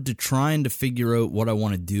forward to trying to figure out what I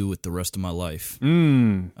want to do with the rest of my life.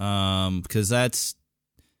 Because that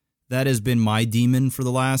has been my demon for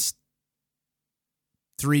the last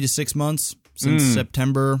 3 to 6 months, since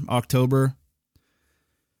September, October.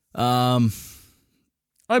 I've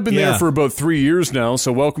been there for about 3 years now,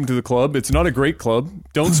 so welcome to the club. It's not a great club.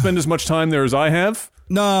 Don't spend as much time there as I have.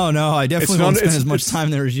 No, I definitely won't spend as much time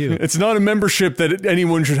there as you. It's not a membership that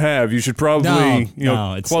anyone should have. You should probably,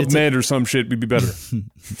 Club Med or some shit would be better.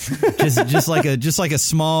 just like a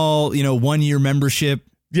small, 1 year membership.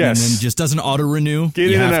 Yes. And then just doesn't auto renew.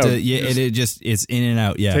 Get in and out. It's in and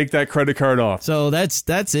out. Yeah. Take that credit card off. So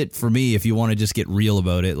that's it for me. If you want to just get real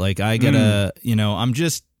about it, like I gotta, I'm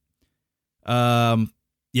just,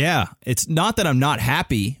 it's not that I'm not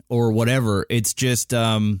happy or whatever. It's just,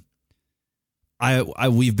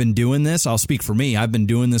 we've been doing this. I'll speak for me. I've been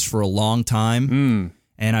doing this for a long time,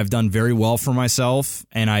 and I've done very well for myself.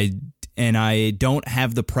 And I don't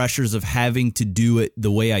have the pressures of having to do it the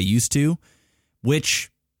way I used to, which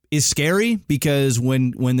is scary because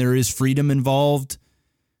when there is freedom involved,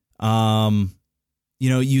 it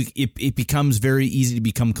becomes very easy to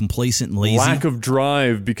become complacent and lazy. Lack of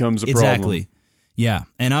drive becomes a problem. Exactly. Yeah.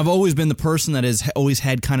 And I've always been the person that has always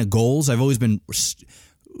had kind of goals. I've always been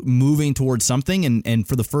moving towards something, and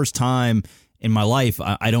for the first time in my life,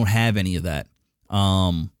 I don't have any of that.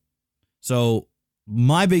 So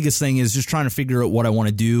my biggest thing is just trying to figure out what I want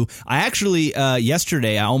to do. I actually,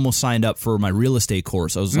 yesterday, I almost signed up for my real estate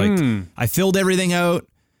course. I was like, I filled everything out,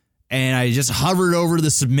 and I just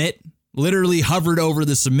literally hovered over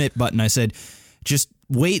the submit button. I said, just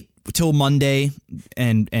wait till Monday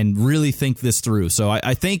and really think this through. So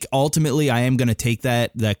I think ultimately I am going to take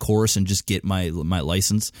that course and just get my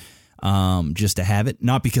license, just to have it.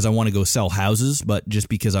 Not because I want to go sell houses, but just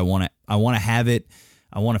because I want to have it.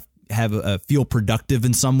 I want to feel productive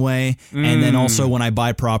in some way. And then also when I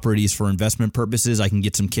buy properties for investment purposes, I can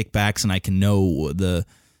get some kickbacks and I can know the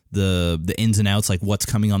ins and outs, like what's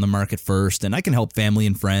coming on the market first, and I can help family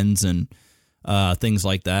and friends and things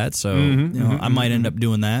like that. So I might end up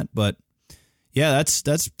doing that, but yeah,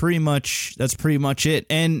 that's pretty much it.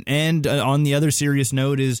 And on the other serious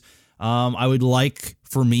note is, I would like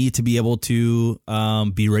for me to be able to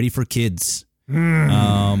be ready for kids.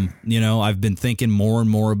 I've been thinking more and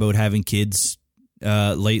more about having kids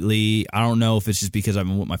lately. I don't know if it's just because I've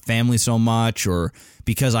been with my family so much, or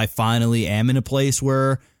because I finally am in a place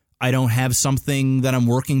where I don't have something that I'm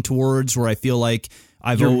working towards where I feel like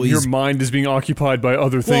your mind is being occupied by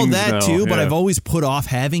other things. Well, that now. too, but Yeah. I've always put off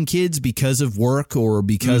having kids because of work or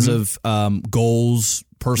because of goals,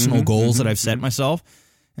 personal goals that I've set myself.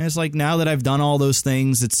 And it's like now that I've done all those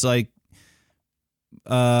things, it's like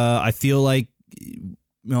I feel like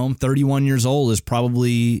I'm 31 years old is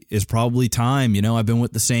probably time. I've been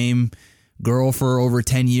with the same girl for over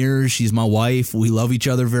 10 years. She's my wife. We love each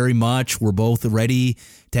other very much. We're both ready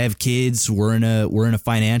to have kids. We're in a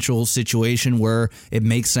financial situation where it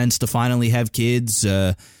makes sense to finally have kids.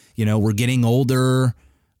 We're getting older.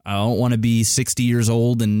 I don't want to be 60 years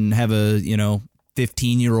old and have a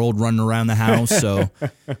 15-year-old running around the house. So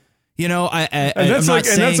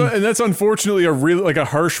that's unfortunately a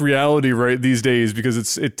harsh reality right these days,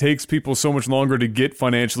 because it takes people so much longer to get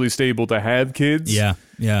financially stable to have kids. Yeah.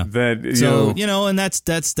 And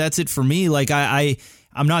that's it for me. Like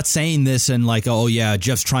I'm not saying this and like, oh yeah,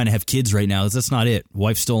 Jeff's trying to have kids right now. That's not it.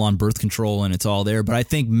 Wife's still on birth control and it's all there. But I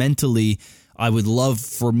think mentally, I would love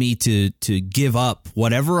for me to give up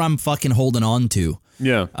whatever I'm fucking holding on to.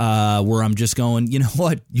 Yeah. Where I'm just going, you know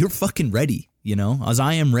what? You're fucking ready. As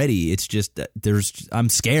I am ready. It's just that I'm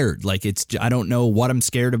scared. Like I don't know what I'm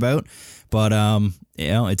scared about, but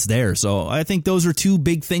it's there. So I think those are two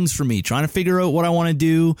big things for me. Trying to figure out what I want to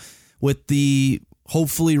do with the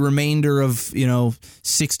hopefully remainder of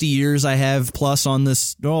 60 years I have plus on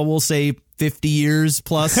this. Oh, we'll say 50 years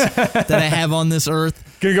plus that I have on this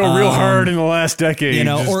earth. Gonna go real hard in the last decade,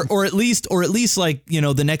 or at least like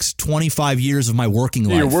the next 25 years of my working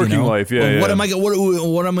life. Your working life, yeah. What am I?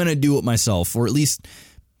 What I'm gonna do with myself, or at least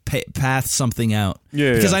path something out.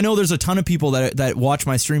 Yeah, because I know there's a ton of people that watch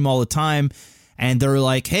my stream all the time, and they're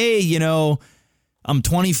like, hey, I'm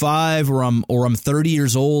 25 or I'm 30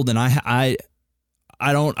 years old, and I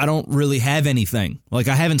don't really have anything. Like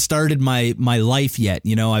I haven't started my life yet.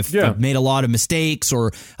 I've made a lot of mistakes,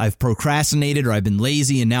 or I've procrastinated, or I've been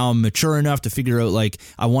lazy, and now I'm mature enough to figure out like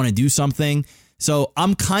I want to do something. So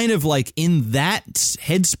I'm kind of like in that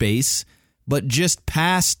headspace, but just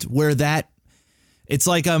past where that. It's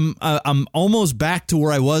like I'm almost back to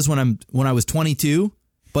where I was when I was 22.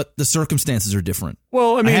 But the circumstances are different.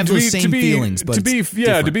 Well, I mean, I have those same feelings, but to be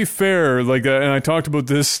fair, like, and I talked about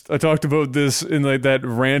this in like that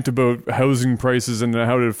rant about housing prices and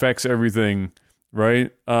how it affects everything,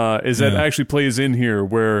 right? Is that actually plays in here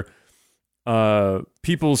where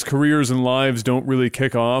people's careers and lives don't really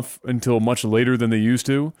kick off until much later than they used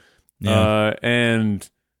to,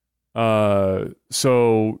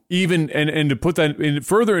 so even and to put that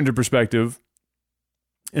further into perspective.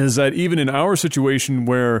 Is that even in our situation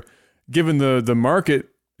where, given the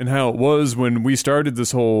market and how it was when we started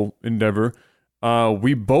this whole endeavor,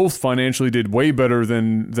 we both financially did way better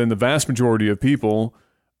than the vast majority of people.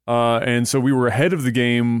 And so we were ahead of the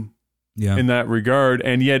game in that regard.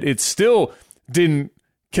 And yet it still didn't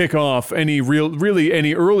kick off really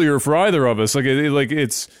any earlier for either of us.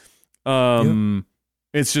 It's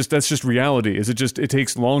that's just reality. It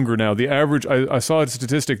takes longer now. The average, I saw a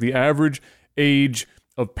statistic, the average age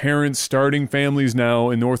of parents starting families now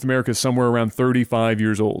in North America is somewhere around 35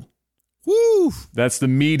 years old. Woo! That's the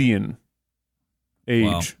median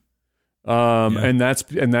age. Wow. And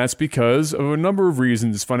that's because of a number of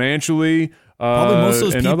reasons, financially, probably most of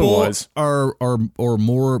those and people otherwise. are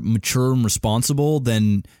more mature and responsible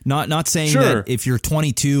than not saying that if you're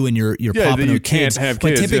 22 and you're popping out kids, have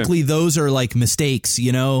but kids, typically those are like mistakes.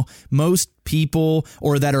 Most people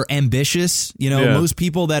or that are ambitious, most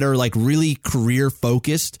people that are like really career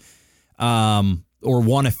focused, or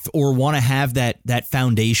want to have that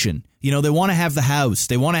foundation. They want to have the house,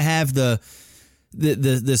 they want to have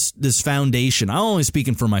this foundation. I'm only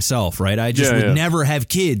speaking for myself, right? I just would never have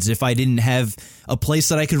kids if I didn't have a place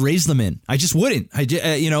that I could raise them in. I just wouldn't.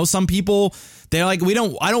 Some people, they're like, I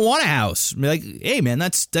don't want a house. They're like, hey man,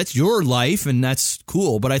 that's your life and that's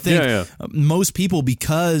cool. But I think most people,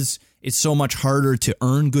 because it's so much harder to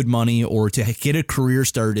earn good money or to get a career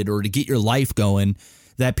started or to get your life going,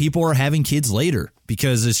 that people are having kids later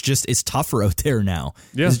because it's tougher out there now.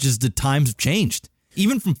 Yeah. It's just the times have changed.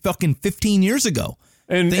 Even from fucking 15 years ago.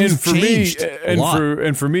 And for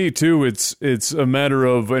me too, it's a matter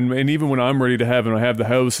of, and even when I'm ready to have, and I have the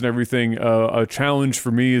house and everything, a challenge for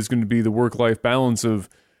me is going to be the work-life balance of,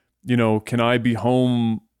 can I be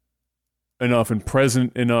home enough and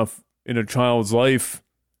present enough in a child's life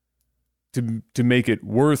to make it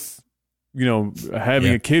worth,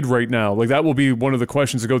 having a kid right now? Like that will be one of the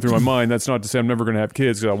questions that go through my mind. That's not to say I'm never going to have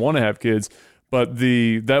kids, because I want to have kids. But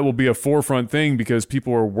that will be a forefront thing because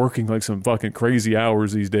people are working like some fucking crazy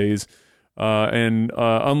hours these days. And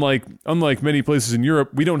unlike many places in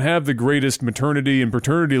Europe, we don't have the greatest maternity and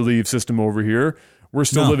paternity leave system over here. We're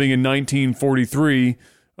still living in 1943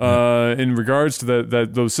 in regards to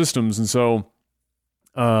those systems, and so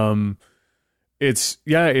it's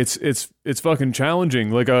fucking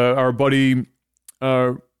challenging. Like our buddy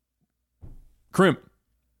Crimp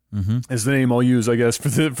is the name I'll use, I guess, for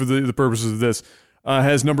the purposes of this.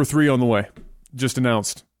 Has number 3 on the way, just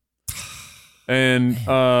announced. And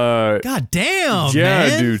God damn, yeah,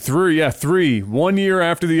 man. dude, 3, 1 year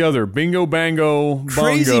after the other. Bingo, bango, bongo.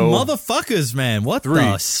 Crazy motherfuckers, man. What 3.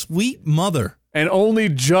 the sweet mother. And only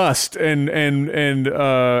just and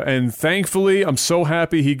thankfully, I'm so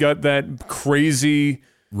happy he got that crazy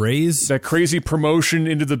raise, that crazy promotion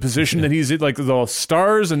into the position that he's in. Like the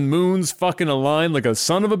stars and moons fucking align like a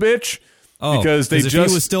son of a bitch. Oh, because they if he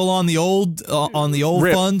was still on the old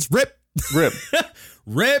rip. funds, rip.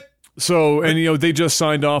 So, and they just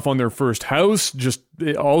signed off on their first house, just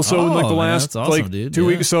also in like the last awesome, like dude. 2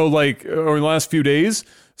 weeks, so like or in the last few days.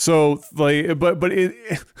 So like, but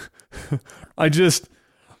it,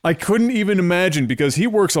 I couldn't even imagine, because he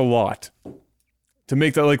works a lot to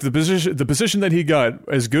make that, like, the position that he got,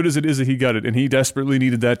 as good as it is that he got it, and he desperately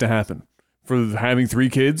needed that to happen for having 3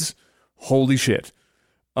 kids. Holy shit.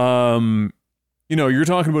 You're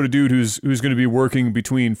talking about a dude who's going to be working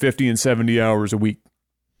between 50 and 70 hours a week.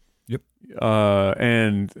 Yep.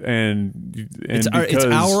 And it's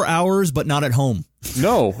our hours, but not at home.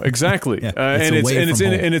 No, exactly.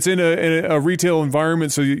 It's in a retail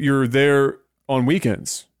environment, so you're there on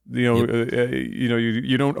weekends.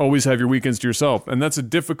 You don't always have your weekends to yourself, and that's a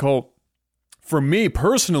difficult. For me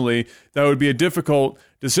personally, that would be a difficult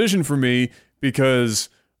decision for me, because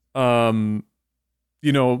my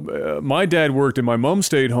dad worked and my mom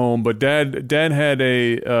stayed home, but dad had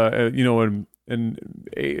a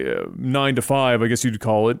 9 to 5, I guess you'd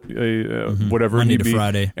call it, whatever. Monday to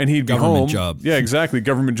Friday, and he'd be government home. Job. Yeah, exactly,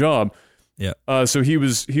 government job. Yeah. So he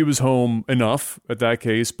was home enough at that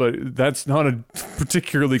case, but that's not a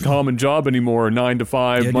particularly common job anymore. 9 to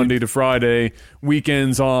 5, Monday to Friday,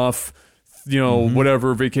 weekends off.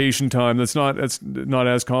 Whatever, vacation time. That's not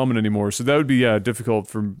as common anymore. So that would be difficult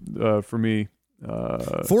for me.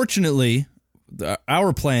 Fortunately,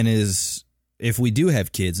 our plan is, if we do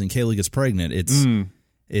have kids and Kayla gets pregnant,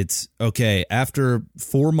 it's okay. After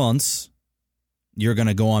 4 months, you're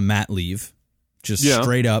gonna go on mat leave, just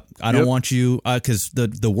straight up. I don't want you, because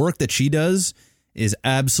the work that she does is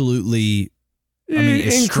absolutely,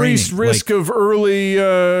 increased risk of early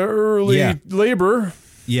labor.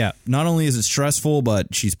 Yeah, not only is it stressful,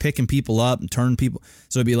 but she's picking people up and turning people.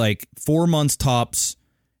 So it'd be like 4 months tops.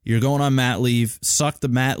 You're going on mat leave. Suck the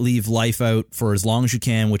mat leave life out for as long as you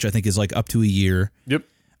can, which I think is like up to a year. Yep.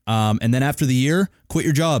 And then after the year, quit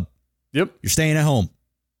your job. Yep. You're staying at home.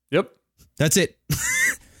 Yep. That's it.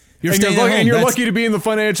 You're lucky to be in the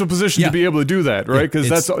financial position to be able to do that, right? Because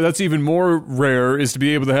that's even more rare, is to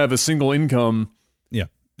be able to have a single income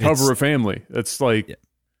cover a family. That's like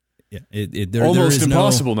almost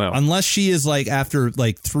impossible now. Unless she is like, after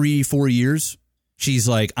like 3-4 years, she's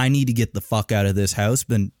like, I need to get the fuck out of this house.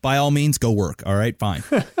 Then by all means, go work. All right, fine.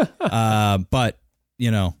 But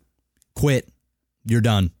quit. You're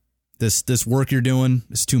done. This work you're doing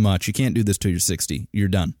is too much. You can't do this till you're 60. You're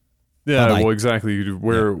done. Yeah, Bye-bye. well, exactly. You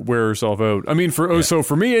wear yourself out. I mean, so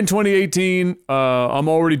for me in 2018, I'm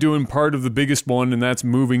already doing part of the biggest one, and that's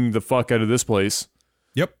moving the fuck out of this place.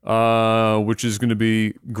 Yep. Which is going to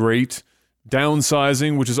be great.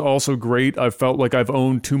 Downsizing, which is also great. I've felt like I've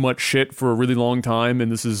owned too much shit for a really long time,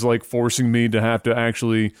 and this is like forcing me to have to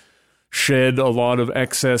actually shed a lot of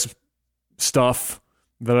excess stuff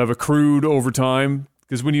that I've accrued over time.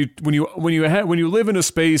 Because when you live in a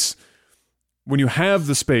space, when you have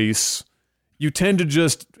the space, you tend to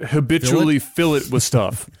just habitually fill it with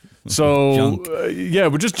stuff. So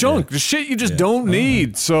but just junk, just shit you just don't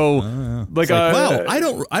need. So wow,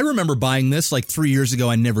 I remember buying this like 3 years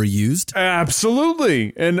ago. I never used.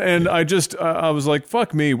 Absolutely, and I was like,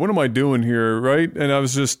 fuck me, what am I doing here, right? And I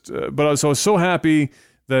was just, but I was so happy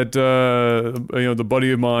that the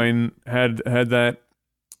buddy of mine had that.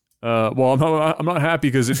 Well, I'm not happy,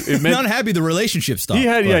 because it meant not happy the relationship stopped. He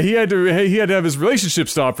had to have his relationship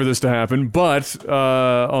stop for this to happen. But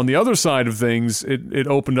on the other side of things, it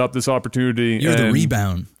opened up this opportunity. You're the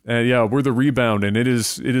rebound. And we're the rebound, and it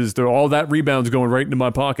is all that rebound's going right into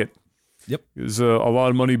my pocket. Yep, there's a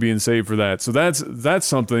lot of money being saved for that. So that's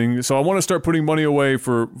something. So I want to start putting money away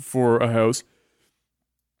for a house,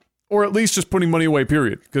 or at least just putting money away.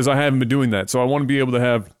 Period, because I haven't been doing that. So I want to be able to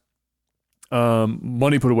have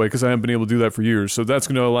money put away, because I haven't been able to do that for years. So that's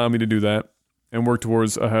going to allow me to do that and work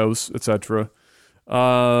towards a house, etc.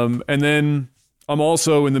 And then I'm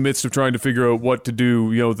also in the midst of trying to figure out what to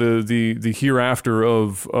do, the hereafter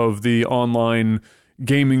of the online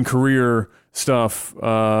gaming career stuff,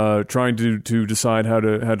 trying to decide how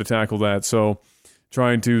to tackle that. So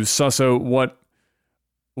trying to suss out what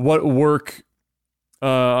work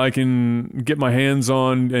I can get my hands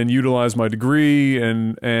on and utilize my degree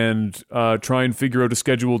and try and figure out a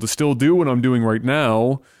schedule to still do what I'm doing right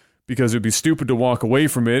now, because it'd be stupid to walk away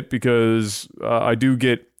from it, because I do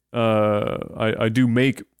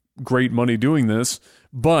make great money doing this,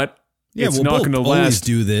 but it's not going to last. Always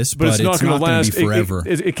do this, but it's not going to last forever.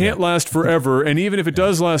 It can't last forever, and even if it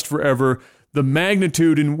does last forever, the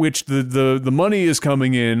magnitude in which the money is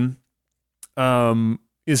coming in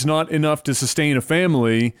is not enough to sustain a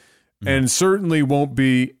family, and certainly won't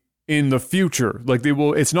be in the future. Like they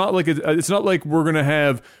will. It's not like we're going to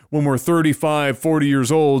have when we're 35, 40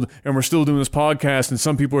 years old, and we're still doing this podcast, and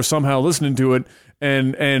some people are somehow listening to it,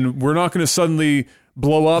 and we're not going to suddenly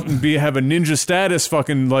blow up and have a ninja status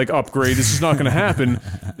fucking like upgrade. This is not going to happen.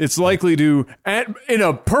 It's likely to, in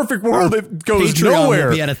a perfect world, it goes Patreon nowhere.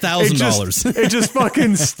 Will be at $1,000. It just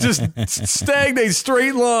fucking just stagnates,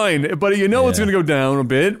 straight line. But it's going to go down a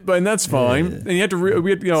bit, and that's fine. And you have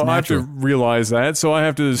to, I have to realize that. So I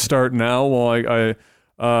have to start now while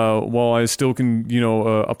I still can,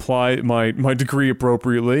 apply my degree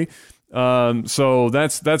appropriately. So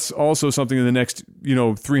that's also something in the next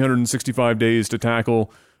 365 days to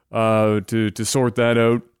tackle, to sort that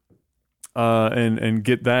out, and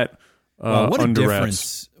get that under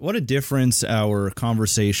wraps. What a difference our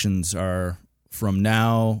conversations are from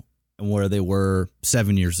now and where they were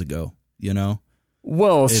 7 years ago.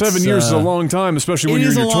 Well, 7 years is a long time, especially when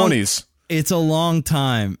you're in your 20s. It's a long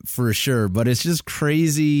time for sure, but it's just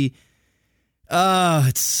crazy.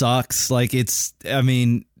 It sucks. Like it's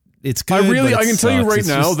good. I can tell you right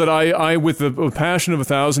now that I with a passion of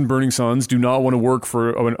 1,000 burning suns, do not want to work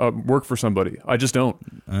for somebody. I just don't.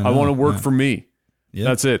 I want to work for me. Yep.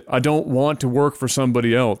 That's it. I don't want to work for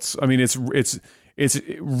somebody else. I mean, it's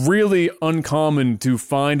really uncommon to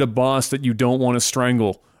find a boss that you don't want to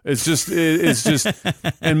strangle. It's just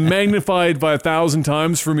and magnified by 1,000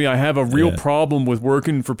 times for me. I have a real problem with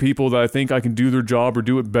working for people that I think I can do their job or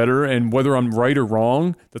do it better, and whether I'm right or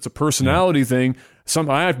wrong, that's a personality thing.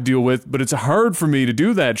 Something I have to deal with, but it's hard for me to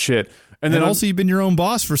do that shit. And then also, you've been your own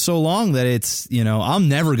boss for so long that it's I'm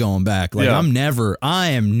never going back. Like I am never.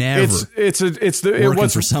 Working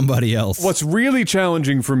for somebody else. What's really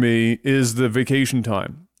challenging for me is the vacation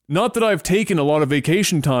time. Not that I've taken a lot of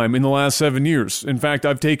vacation time in the last 7 years. In fact,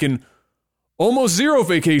 I've taken almost zero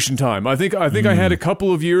vacation time. I think I had a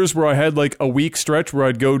couple of years where I had like a week stretch where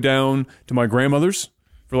I'd go down to my grandmother's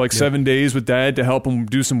for like 7 days with Dad to help him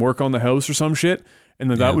do some work on the house or some shit.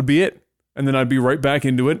 And then that would be it. And then I'd be right back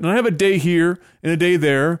into it. And I have a day here and a day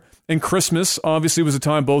there. And Christmas obviously was a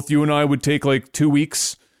time both you and I would take like 2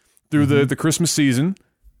 weeks through the Christmas season.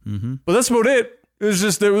 Mm-hmm. But that's about it. It was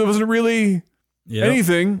just, there wasn't really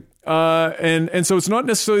anything. And so it's not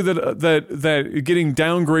necessarily that getting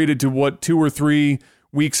downgraded to what 2 or 3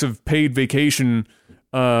 weeks of paid vacation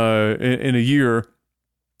in a year.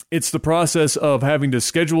 It's the process of having to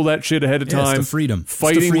schedule that shit ahead of time. It's the freedom.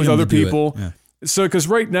 Fighting with other people. Yeah. So, because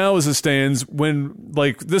right now as it stands, when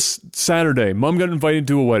like this Saturday, Mom got invited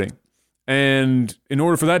to a wedding. And in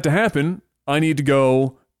order for that to happen, I need to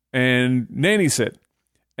go and nanny sit.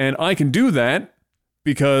 And I can do that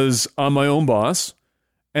because I'm my own boss.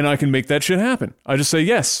 And I can make that shit happen. I just say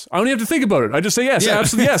yes. I don't even have to think about it. I just say yes,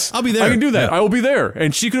 absolutely yes. I'll be there. I can do that. I will be there.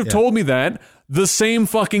 And she could have told me that the same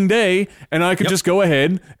fucking day, and I could just go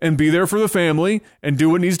ahead and be there for the family and do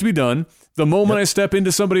what needs to be done. The moment I step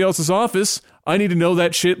into somebody else's office, I need to know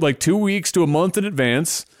that shit like 2 weeks to a month in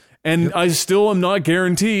advance. And I still am not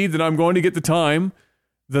guaranteed that I'm going to get the time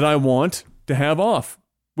that I want to have off,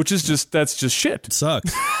 which is that's just shit. It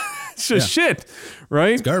sucks. It's just shit,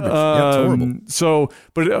 right? It's garbage. It's horrible. So,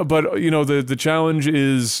 but the challenge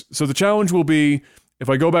is, so the challenge will be, if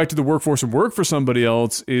I go back to the workforce and work for somebody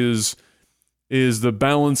else, is the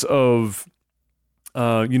balance of,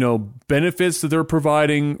 benefits that they're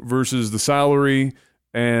providing versus the salary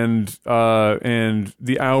and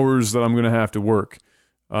the hours that I'm going to have to work.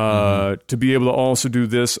 To be able to also do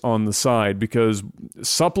this on the side, because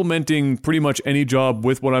supplementing pretty much any job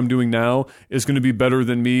with what I'm doing now is going to be better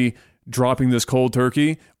than me dropping this cold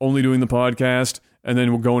turkey, only doing the podcast, and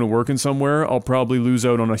then we're going to working somewhere. I'll probably lose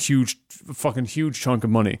out on a huge chunk of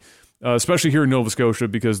money, especially here in Nova Scotia,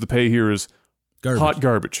 because the pay here is hot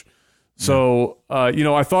garbage. So,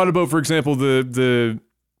 I thought about, for example, the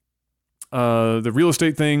real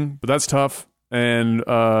estate thing, but that's tough. And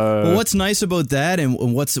well, what's nice about that,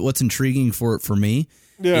 and what's intriguing for me,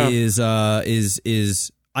 is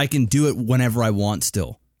I can do it whenever I want.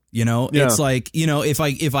 Still, it's like,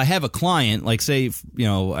 if I have a client, like say,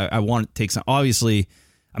 I want to take some. Obviously,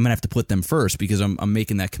 I'm gonna have to put them first because I'm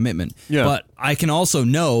making that commitment. Yeah. But I can also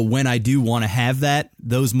know when I do want to have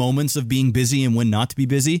those moments of being busy and when not to be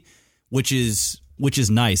busy, which is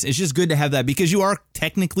nice. It's just good to have that because you are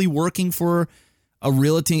technically working for a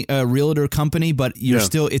realtor company, but you're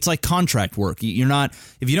still, it's like contract work. You're not,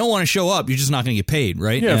 if you don't want to show up, you're just not going to get paid,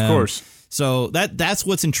 right? Yeah, of course. So that's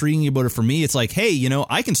what's intriguing about it for me. It's like, hey,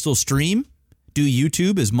 I can still stream, do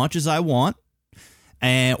YouTube as much as I want,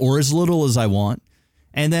 or as little as I want.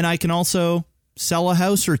 And then I can also sell a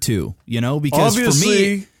house or two, because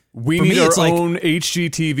obviously, for me, we need our own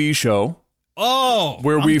HGTV show. Oh,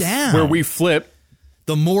 where we flip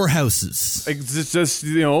the more houses. It's just,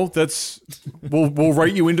 we'll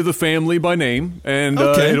write you into the family by name, and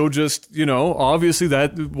it'll just, obviously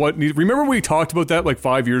remember we talked about that like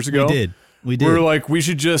 5 years ago? We did. We're like, we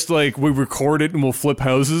should just we record it and we'll flip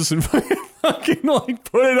houses and fucking put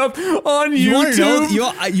it up on YouTube.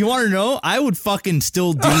 You want to know? I would fucking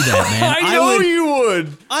still do that, man. I know you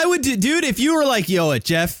would. I would do, dude. If you were like, yo,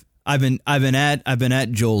 Jeff, I've been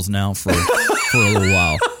at Joel's now for a little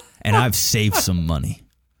while, and I've saved some money.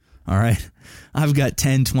 All right, I've got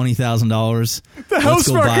 $10,000-$20,000. The house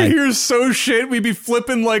market here is so shit. We'd be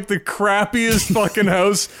flipping like the crappiest fucking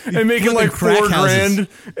house and making like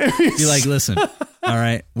 $4,000. Be like, listen, all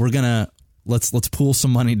right, we're gonna let's pool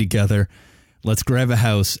some money together. Let's grab a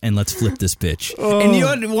house and let's flip this bitch. And you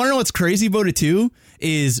want to know what's crazy about it too?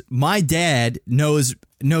 Is my dad knows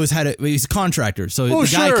how to. He's a contractor, so the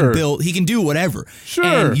guy can build. He can do whatever. Sure.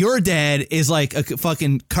 And your dad is like a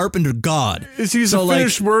fucking carpenter god. He's a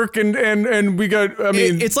finished work, and we got. I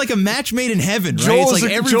mean, it's like a match made in heaven, right? It's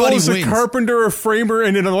like everybody wins. Joel's a carpenter, a framer,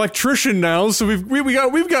 and an electrician now. So we've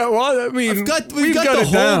got. Well, I mean, we've got the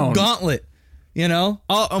whole gauntlet.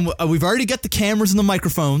 We've already got the cameras and the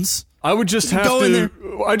microphones. I would just have to.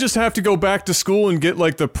 I just have to go back to school and get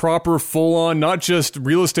like the proper full-on, not just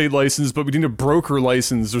real estate license, but we need a broker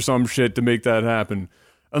license or some shit to make that happen.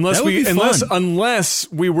 Unless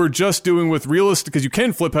we were just doing with real estate, because you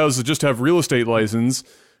can flip houses that just have real estate license.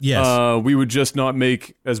 Yes, we would just not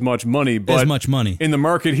make as much money. But in the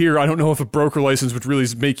market here, I don't know if a broker license would really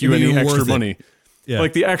make you any extra money. Yeah.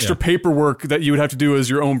 Like the extra paperwork that you would have to do as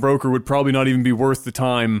your own broker would probably not even be worth the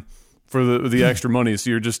time for the extra money, so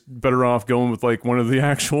you're just better off going with like one of the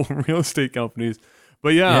actual real estate companies.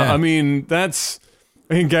 But I mean, I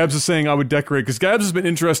think Gabs is saying I would decorate, because Gabs has been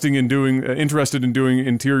interested in doing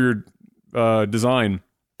interior design.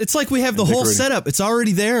 It's like we have the whole setup. It's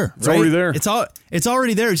already there. It's already there. It's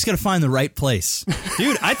already there. You just got to find the right place,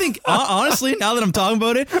 dude. I think honestly, now that I'm talking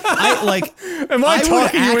about it, Am I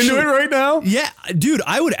talking you into it right now? Yeah, dude,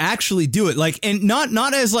 I would actually do it. And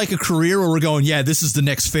not as like a career where we're going, yeah, this is the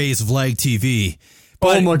next phase of Lag TV.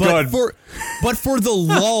 God! But for the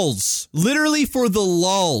lulls, literally for the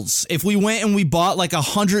lulls, if we went and we bought like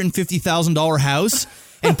 $150,000 house.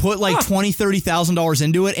 And put like $20,000-$30,000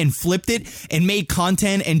 into it and flipped it and made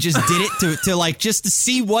content and just did it to like just to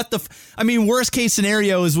see what I mean, worst case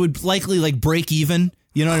scenario is would likely like break even.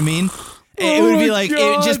 You know what I mean? It would be like, it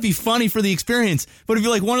would just be funny for the experience, but it'd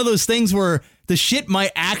be like one of those things where the shit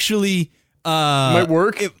might actually might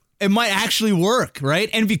work. It might actually work, right?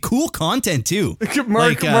 And it'd be cool content too.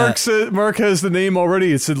 Mark has the name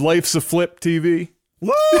already. It said Life's a Flip TV.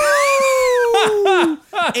 Woo!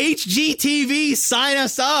 HGTV, sign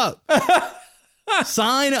us up.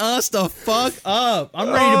 Sign us the fuck up. I'm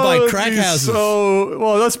ready to buy crack houses.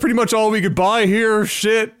 Well, that's pretty much all we could buy here.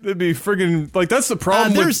 Shit, it'd be friggin' like that's the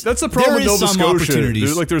problem. That's the problem with Nova Scotia.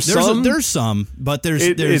 There's some, but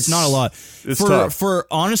there's not a lot. It's tough. For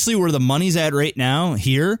honestly, where the money's at right now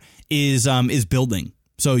here is building.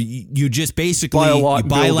 So you just basically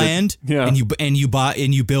buy land and you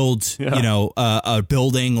build a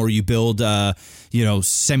building, or you build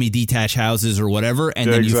semi-detached houses or whatever,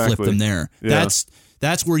 and then you flip them there. Yeah.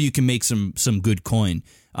 That's where you can make some good coin.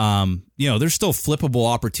 There's still flippable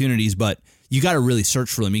opportunities, but you got to really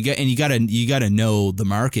search for them. You got to know the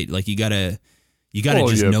market. Like you got to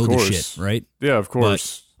just know the shit, right? Yeah, of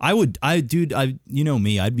course. But you know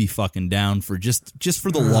me, I'd be fucking down for just for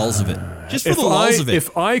the lulls of it. Just for the lulls of it.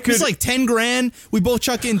 If I could, it's like $10,000. We both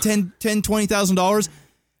chuck in $20,000.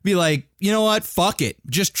 Be like, you know what? Fuck it.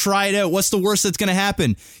 Just try it out. What's the worst that's gonna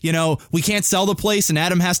happen? We can't sell the place, and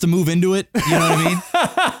Adam has to move into it. You know what I mean?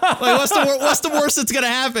 Like, what's the worst that's gonna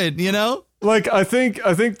happen? Like, I think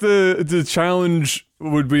the challenge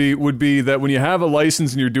would be that when you have a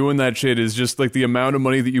license and you're doing that shit is just like the amount of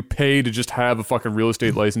money that you pay to just have a fucking real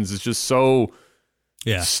estate license is just so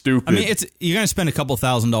stupid. I mean, you're going to spend a couple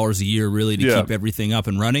 $1,000s a year really to keep everything up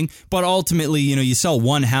and running. But ultimately, you sell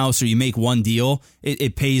one house or you make one deal,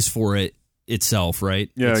 it pays for itself, right?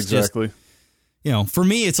 Yeah, exactly. For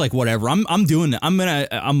me, it's like whatever. I'm doing it. I'm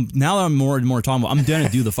now that I'm more and more talking about, I'm gonna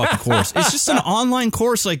do the fucking course. It's just an online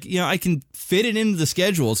course. Like, I can fit it into the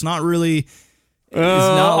schedule. It's not really. It's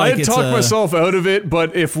not like I talked myself out of it,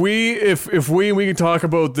 but if we can talk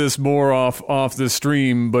about this more off the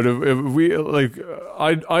stream. But if we like,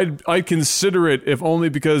 I'd consider it, if only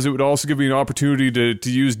because it would also give me an opportunity to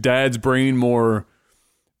use Dad's brain more.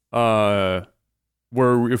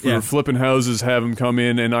 Where if we were flipping houses, have him come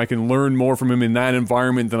in and I can learn more from him in that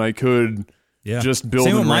environment than I could just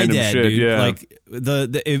building random my dad, shit. Dude. Yeah, like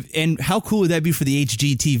and how cool would that be for the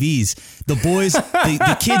HGTVs? The boys,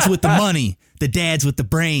 the kids with the money, the dads with the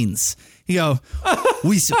brains.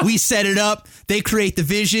 We set it up. They create the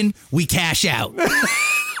vision. We cash out.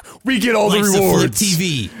 We get all the rewards. Flip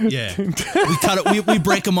TV. Yeah, we cut it. We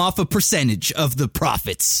break them off a percentage of the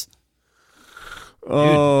profits. Dude,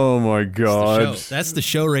 oh my god, that's the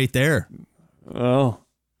show right there. Oh,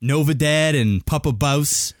 Nova Dad and Papa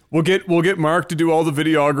Bouse. We'll get Mark to do all the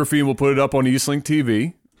videography and we'll put it up on Eastlink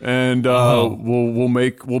TV and we'll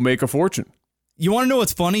make a fortune. You want to know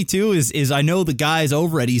what's funny too is I know the guys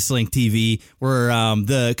over at Eastlink TV were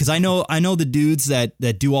because I know the dudes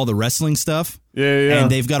that do all the wrestling stuff. Yeah.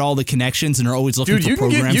 And they've got all the connections and are always looking for programs to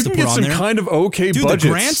put on there. You can get some kind of okay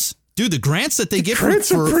budgets. The grants that they get for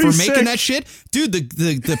making that shit, dude,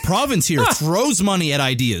 the province here throws money at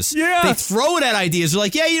ideas. Yeah. They throw it at ideas. They're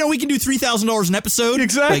like, we can do $3,000 an episode.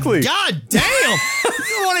 Exactly. Like, God damn.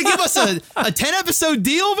 You want to give us a 10-episode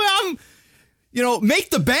deal, man? Make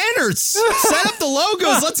the banners. Set up the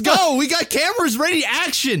logos. Let's go. We got cameras ready.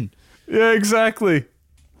 Action. Yeah, exactly.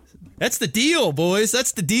 That's the deal, boys.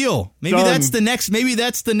 That's the deal. Maybe Done. that's the next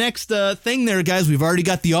thing there, guys. We've already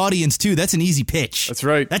got the audience too. That's an easy pitch. That's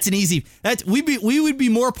right. We would be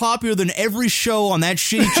more popular than every show on that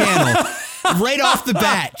shitty channel right off the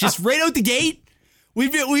bat. Just right out the gate. We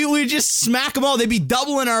just smack them all. They'd be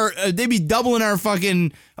doubling our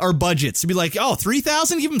fucking our budgets. It'd be like,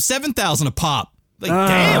 3,000, give them 7,000 a pop. Like,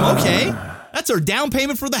 damn, okay. That's our down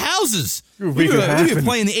payment for the houses. We'd be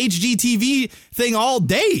playing the HGTV thing all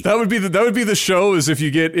day. That would be the show. Is if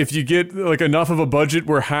you get like enough of a budget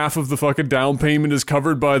where half of the fucking down payment is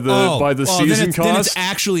covered by the season cost. Then it's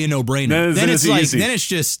actually a no-brainer. Then it's easy. Then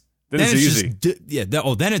it's easy. Then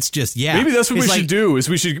it's just Maybe that's what we should do. Is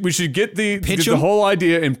we should get the whole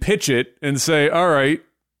idea and pitch it and say, all right,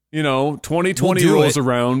 2020 rolls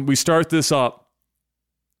around, we start this up.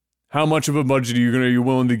 How much of a budget are you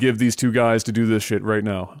willing to give these two guys to do this shit right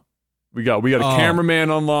now? We got a cameraman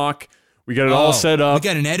on lock. We got it all set up. We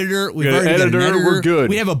got an editor. We're good.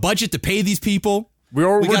 We have a budget to pay these people.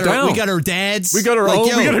 We're down. We got our dads. We got our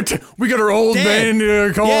old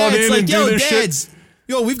man call on in and do this dads,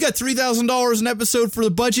 shit. We've got $3,000 an episode for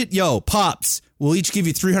the budget. Pops, we'll each give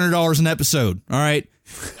you $300 an episode. All right,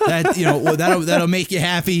 that'll make you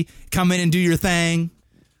happy. Come in and do your thing.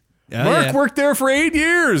 Mark worked there for 8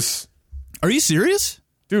 years. Are you serious?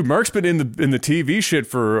 Dude, Mark's been in the TV shit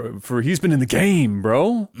for he's been in the game,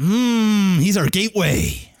 bro. He's our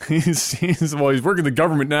gateway. He's working the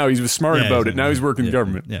government now. He was smart about it. Now he's working the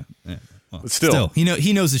government. Yeah. Well, but still,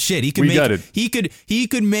 he knows the shit. He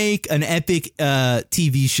could make an epic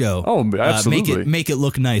TV show. Oh, absolutely. Make it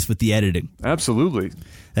look nice with the editing. Absolutely.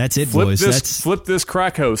 That's it, boys. Flip this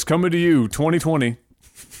crack house coming to you 2020.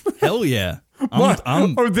 Hell yeah.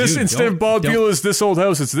 Instead of Bob Beula's This Old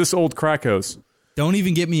House, it's This Old Crack House. Don't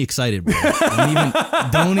even get me excited, bro.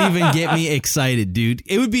 Don't even get me excited, dude.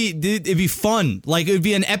 It'd be fun. Like, it would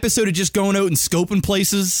be an episode of just going out and scoping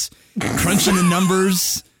places, crunching the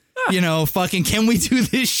numbers. Fucking, can we do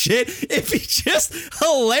this shit? It'd be just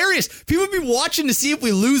hilarious. People would be watching to see if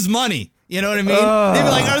we lose money. You know what I mean? They'd be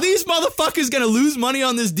like, are these motherfuckers going to lose money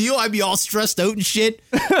on this deal? I'd be all stressed out and shit.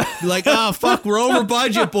 Be like, fuck, we're over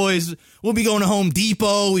budget, boys. We'll be going to Home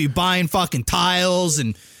Depot. We'll be buying fucking tiles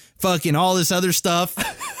and fucking all this other stuff.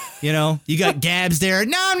 You got Gabs there.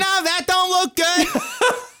 No, that don't look good.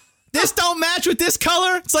 This don't match with this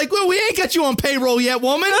color. It's like, well, we ain't got you on payroll yet,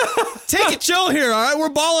 woman. Take it chill here, all right? We're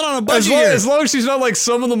balling on a budget here. As long as she's not like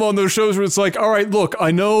some of them on those shows where it's like, all right, look,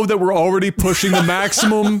 I know that we're already pushing the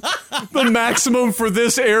maximum for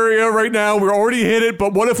this area right now. We're already hit it,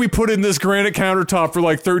 but what if we put in this granite countertop for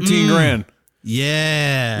like 13 grand?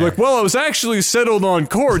 Yeah. Like, well, I was actually settled on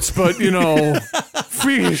quartz, but,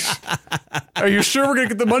 Are you sure we're going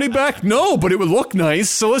to get the money back? No, but it would look nice,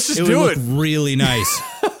 so let's just do it. It would look really nice.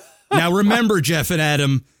 Now remember, Jeff and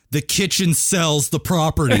Adam, the kitchen sells the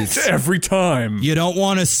properties. Every time. You don't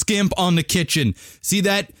want to skimp on the kitchen. See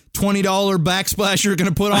that $20 backsplash you're going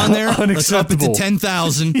to put on there? Let's up it to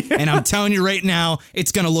 $10,000, and I'm telling you right now,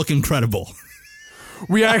 it's going to look incredible.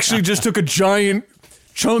 We actually just took a giant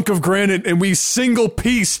chunk of granite and we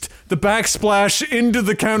single-pieced the backsplash into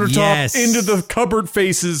the countertop, into the cupboard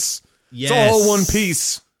faces. Yes. It's all one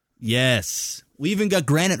piece. Yes. We even got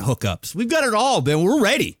granite hookups. We've got it all, man. We're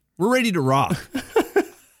ready. We're ready to rock.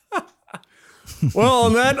 Well,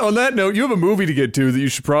 on that note, you have a movie to get to that you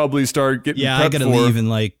should probably start getting prepped for. I got to leave in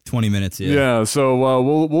like 20 minutes. Yeah. So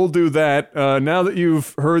we'll do that. Now that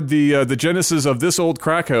you've heard the genesis of This Old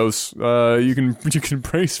Crack House, you can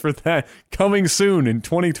brace for that coming soon in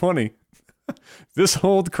 2020. This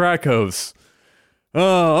Old Crack House.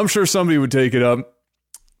 I'm sure somebody would take it up.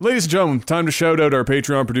 Ladies and gentlemen, time to shout out our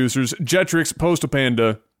Patreon producers: Jetrix, Postal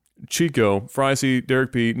Panda, Chico, Fricey,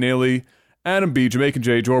 Derek P, Naily, Adam B, Jamaican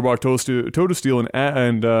J, Jorbach, Toto Steel,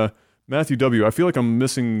 and Matthew W. I feel like I'm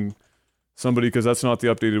missing somebody because that's not the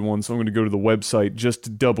updated one, so I'm going to go to the website just to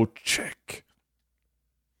double check.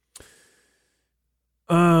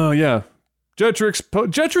 Yeah.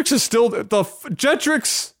 Jetrix is still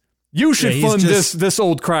Jetrix. You should fund this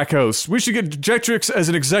old crack house. We should get Jetrix as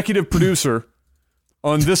an executive producer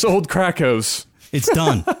on This Old Crack House. It's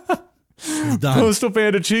done. It's done. Postal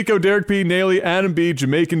Panda, Chico, Derek P, Naily, Adam B,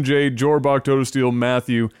 Jamaican J, Jorbach, Toto Steel,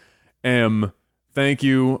 Matthew M. Thank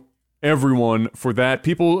you, everyone, for that.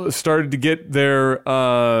 People started to get their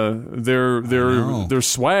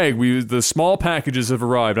swag. The small packages have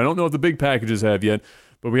arrived. I don't know if the big packages have yet,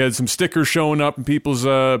 but we had some stickers showing up in people's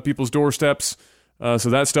doorsteps. So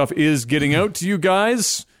that stuff is getting out to you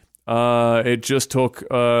guys. It just took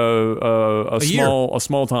a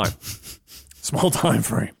small time. Small time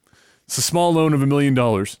frame. It's a small loan of $1 million.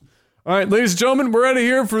 All right, ladies and gentlemen, we're out of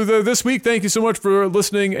here for this week. Thank you so much for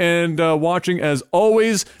listening and watching. As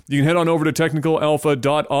always, you can head on over to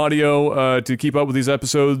technicalalpha.audio to keep up with these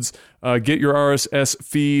episodes. Get your RSS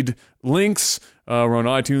feed links. We're on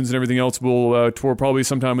iTunes and everything else. We'll probably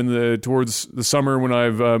sometime towards the summer when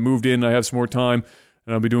I've moved in, I have some more time.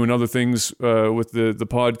 And I'll be doing other things with the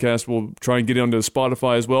podcast. We'll try and get onto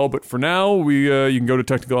Spotify as well. But for now, you can go to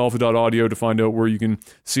technicalalpha.audio to find out where you can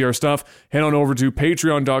see our stuff. Head on over to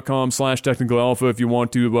patreon.com/technicalalpha if you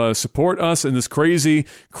want to support us in this crazy,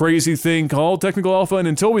 crazy thing called Technical Alpha. And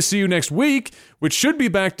until we see you next week, which should be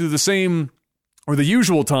back to the same or the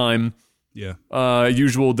usual time,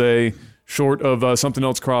 usual day, short of something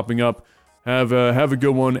else cropping up. Have a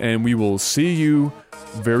good one, and we will see you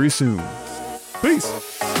very soon. Peace.